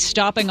of me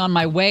stopping on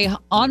my way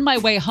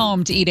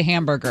home to eat a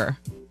hamburger.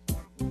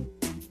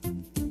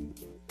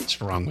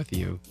 What's wrong with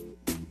you?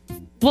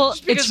 Well,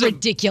 it's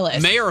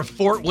ridiculous. Mayor of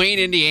Fort Wayne,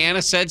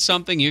 Indiana said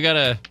something. You got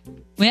to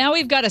Now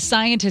we've got a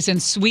scientist in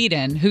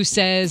Sweden who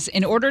says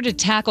in order to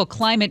tackle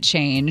climate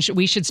change,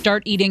 we should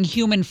start eating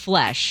human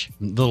flesh.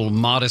 Little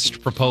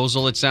modest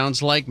proposal, it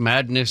sounds like.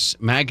 Magnus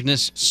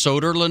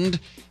Soderlund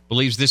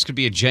believes this could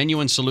be a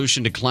genuine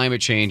solution to climate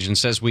change and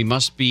says we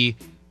must be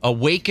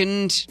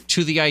awakened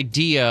to the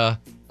idea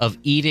of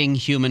eating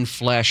human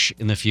flesh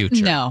in the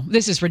future. No,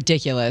 this is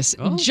ridiculous.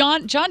 Oh.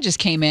 John just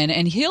came in,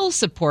 and he'll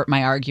support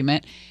my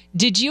argument.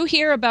 Did you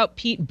hear about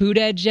Pete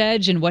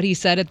Buttigieg and what he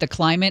said at the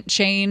climate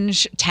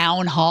change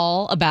town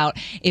hall about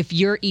if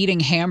you're eating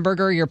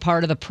hamburger, you're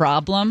part of the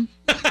problem?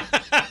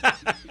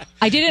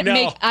 I didn't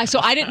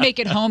make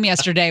it home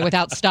yesterday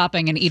without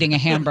stopping and eating a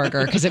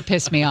hamburger because it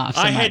pissed me off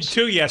so I much. had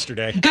 2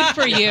 yesterday. Good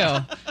for you.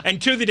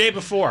 And 2 the day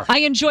before.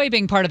 I enjoy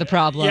being part of the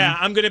problem. Yeah,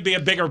 I'm going to be a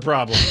bigger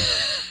problem.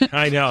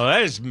 I know.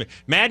 That is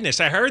madness.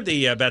 I heard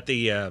about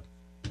the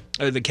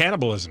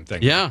cannibalism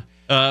thing. Yeah.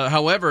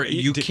 However,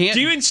 you can't... Do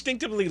you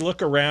instinctively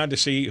look around to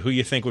see who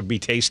you think would be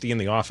tasty in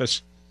the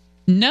office?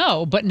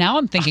 No, but now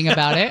I'm thinking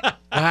about it.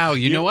 Wow,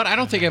 you know what? I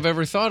don't think I've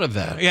ever thought of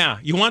that. Yeah,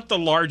 you want the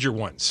larger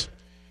ones.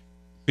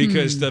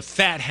 Because the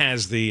fat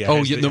has the...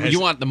 you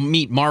want the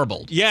meat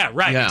marbled. Yeah,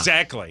 right,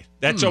 exactly.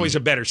 That's always a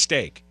better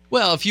steak.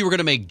 Well, if you were going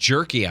to make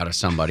jerky out of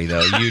somebody,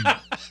 though,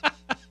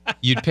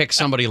 you'd pick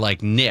somebody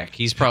like Nick.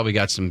 He's probably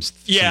got some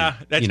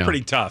that's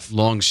pretty tough.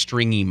 Long,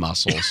 stringy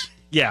muscles.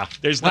 Yeah,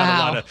 there's not a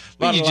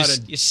lot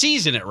of... You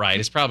season it right,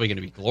 it's probably going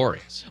to be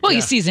glorious. Well,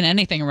 you season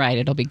anything right,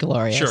 it'll be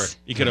glorious. Sure,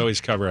 you could always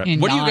cover it.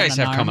 What do you guys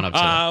have coming up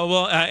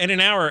today? In an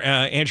hour,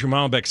 Andrew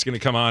Malbeck's going to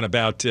come on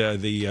about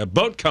the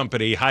boat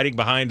company hiding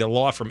behind a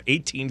law from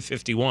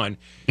 1851,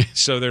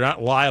 so they're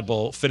not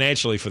liable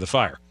financially for the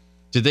fire.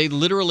 Did they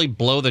literally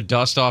blow the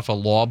dust off a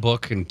law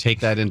book and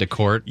take that into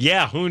court?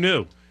 Yeah, who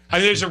knew? I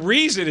mean, there's a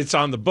reason it's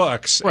on the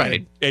books.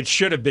 Right. It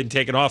should have been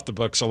taken off the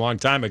books a long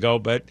time ago,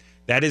 but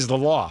that is the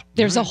law.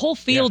 There's a whole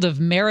field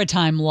of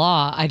maritime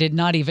law I did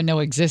not even know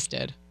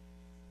existed.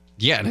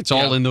 Yeah, and it's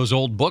all in those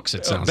old books,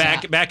 it sounds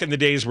like. Back in the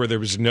days where there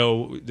was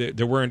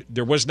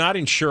not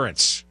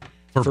insurance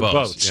for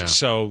boats. Yeah.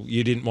 So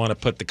you didn't want to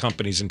put the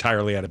companies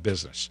entirely out of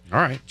business. All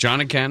right.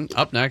 John and Ken,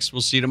 up next.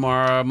 We'll see you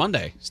tomorrow,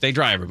 Monday. Stay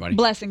dry, everybody.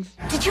 Blessings.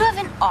 Did you have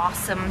an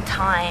awesome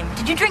time?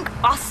 Did you drink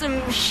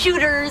awesome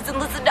shooters and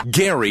listen to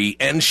Gary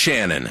and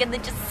Shannon. and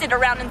then just sit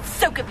around and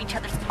soak up each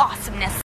other's awesomeness?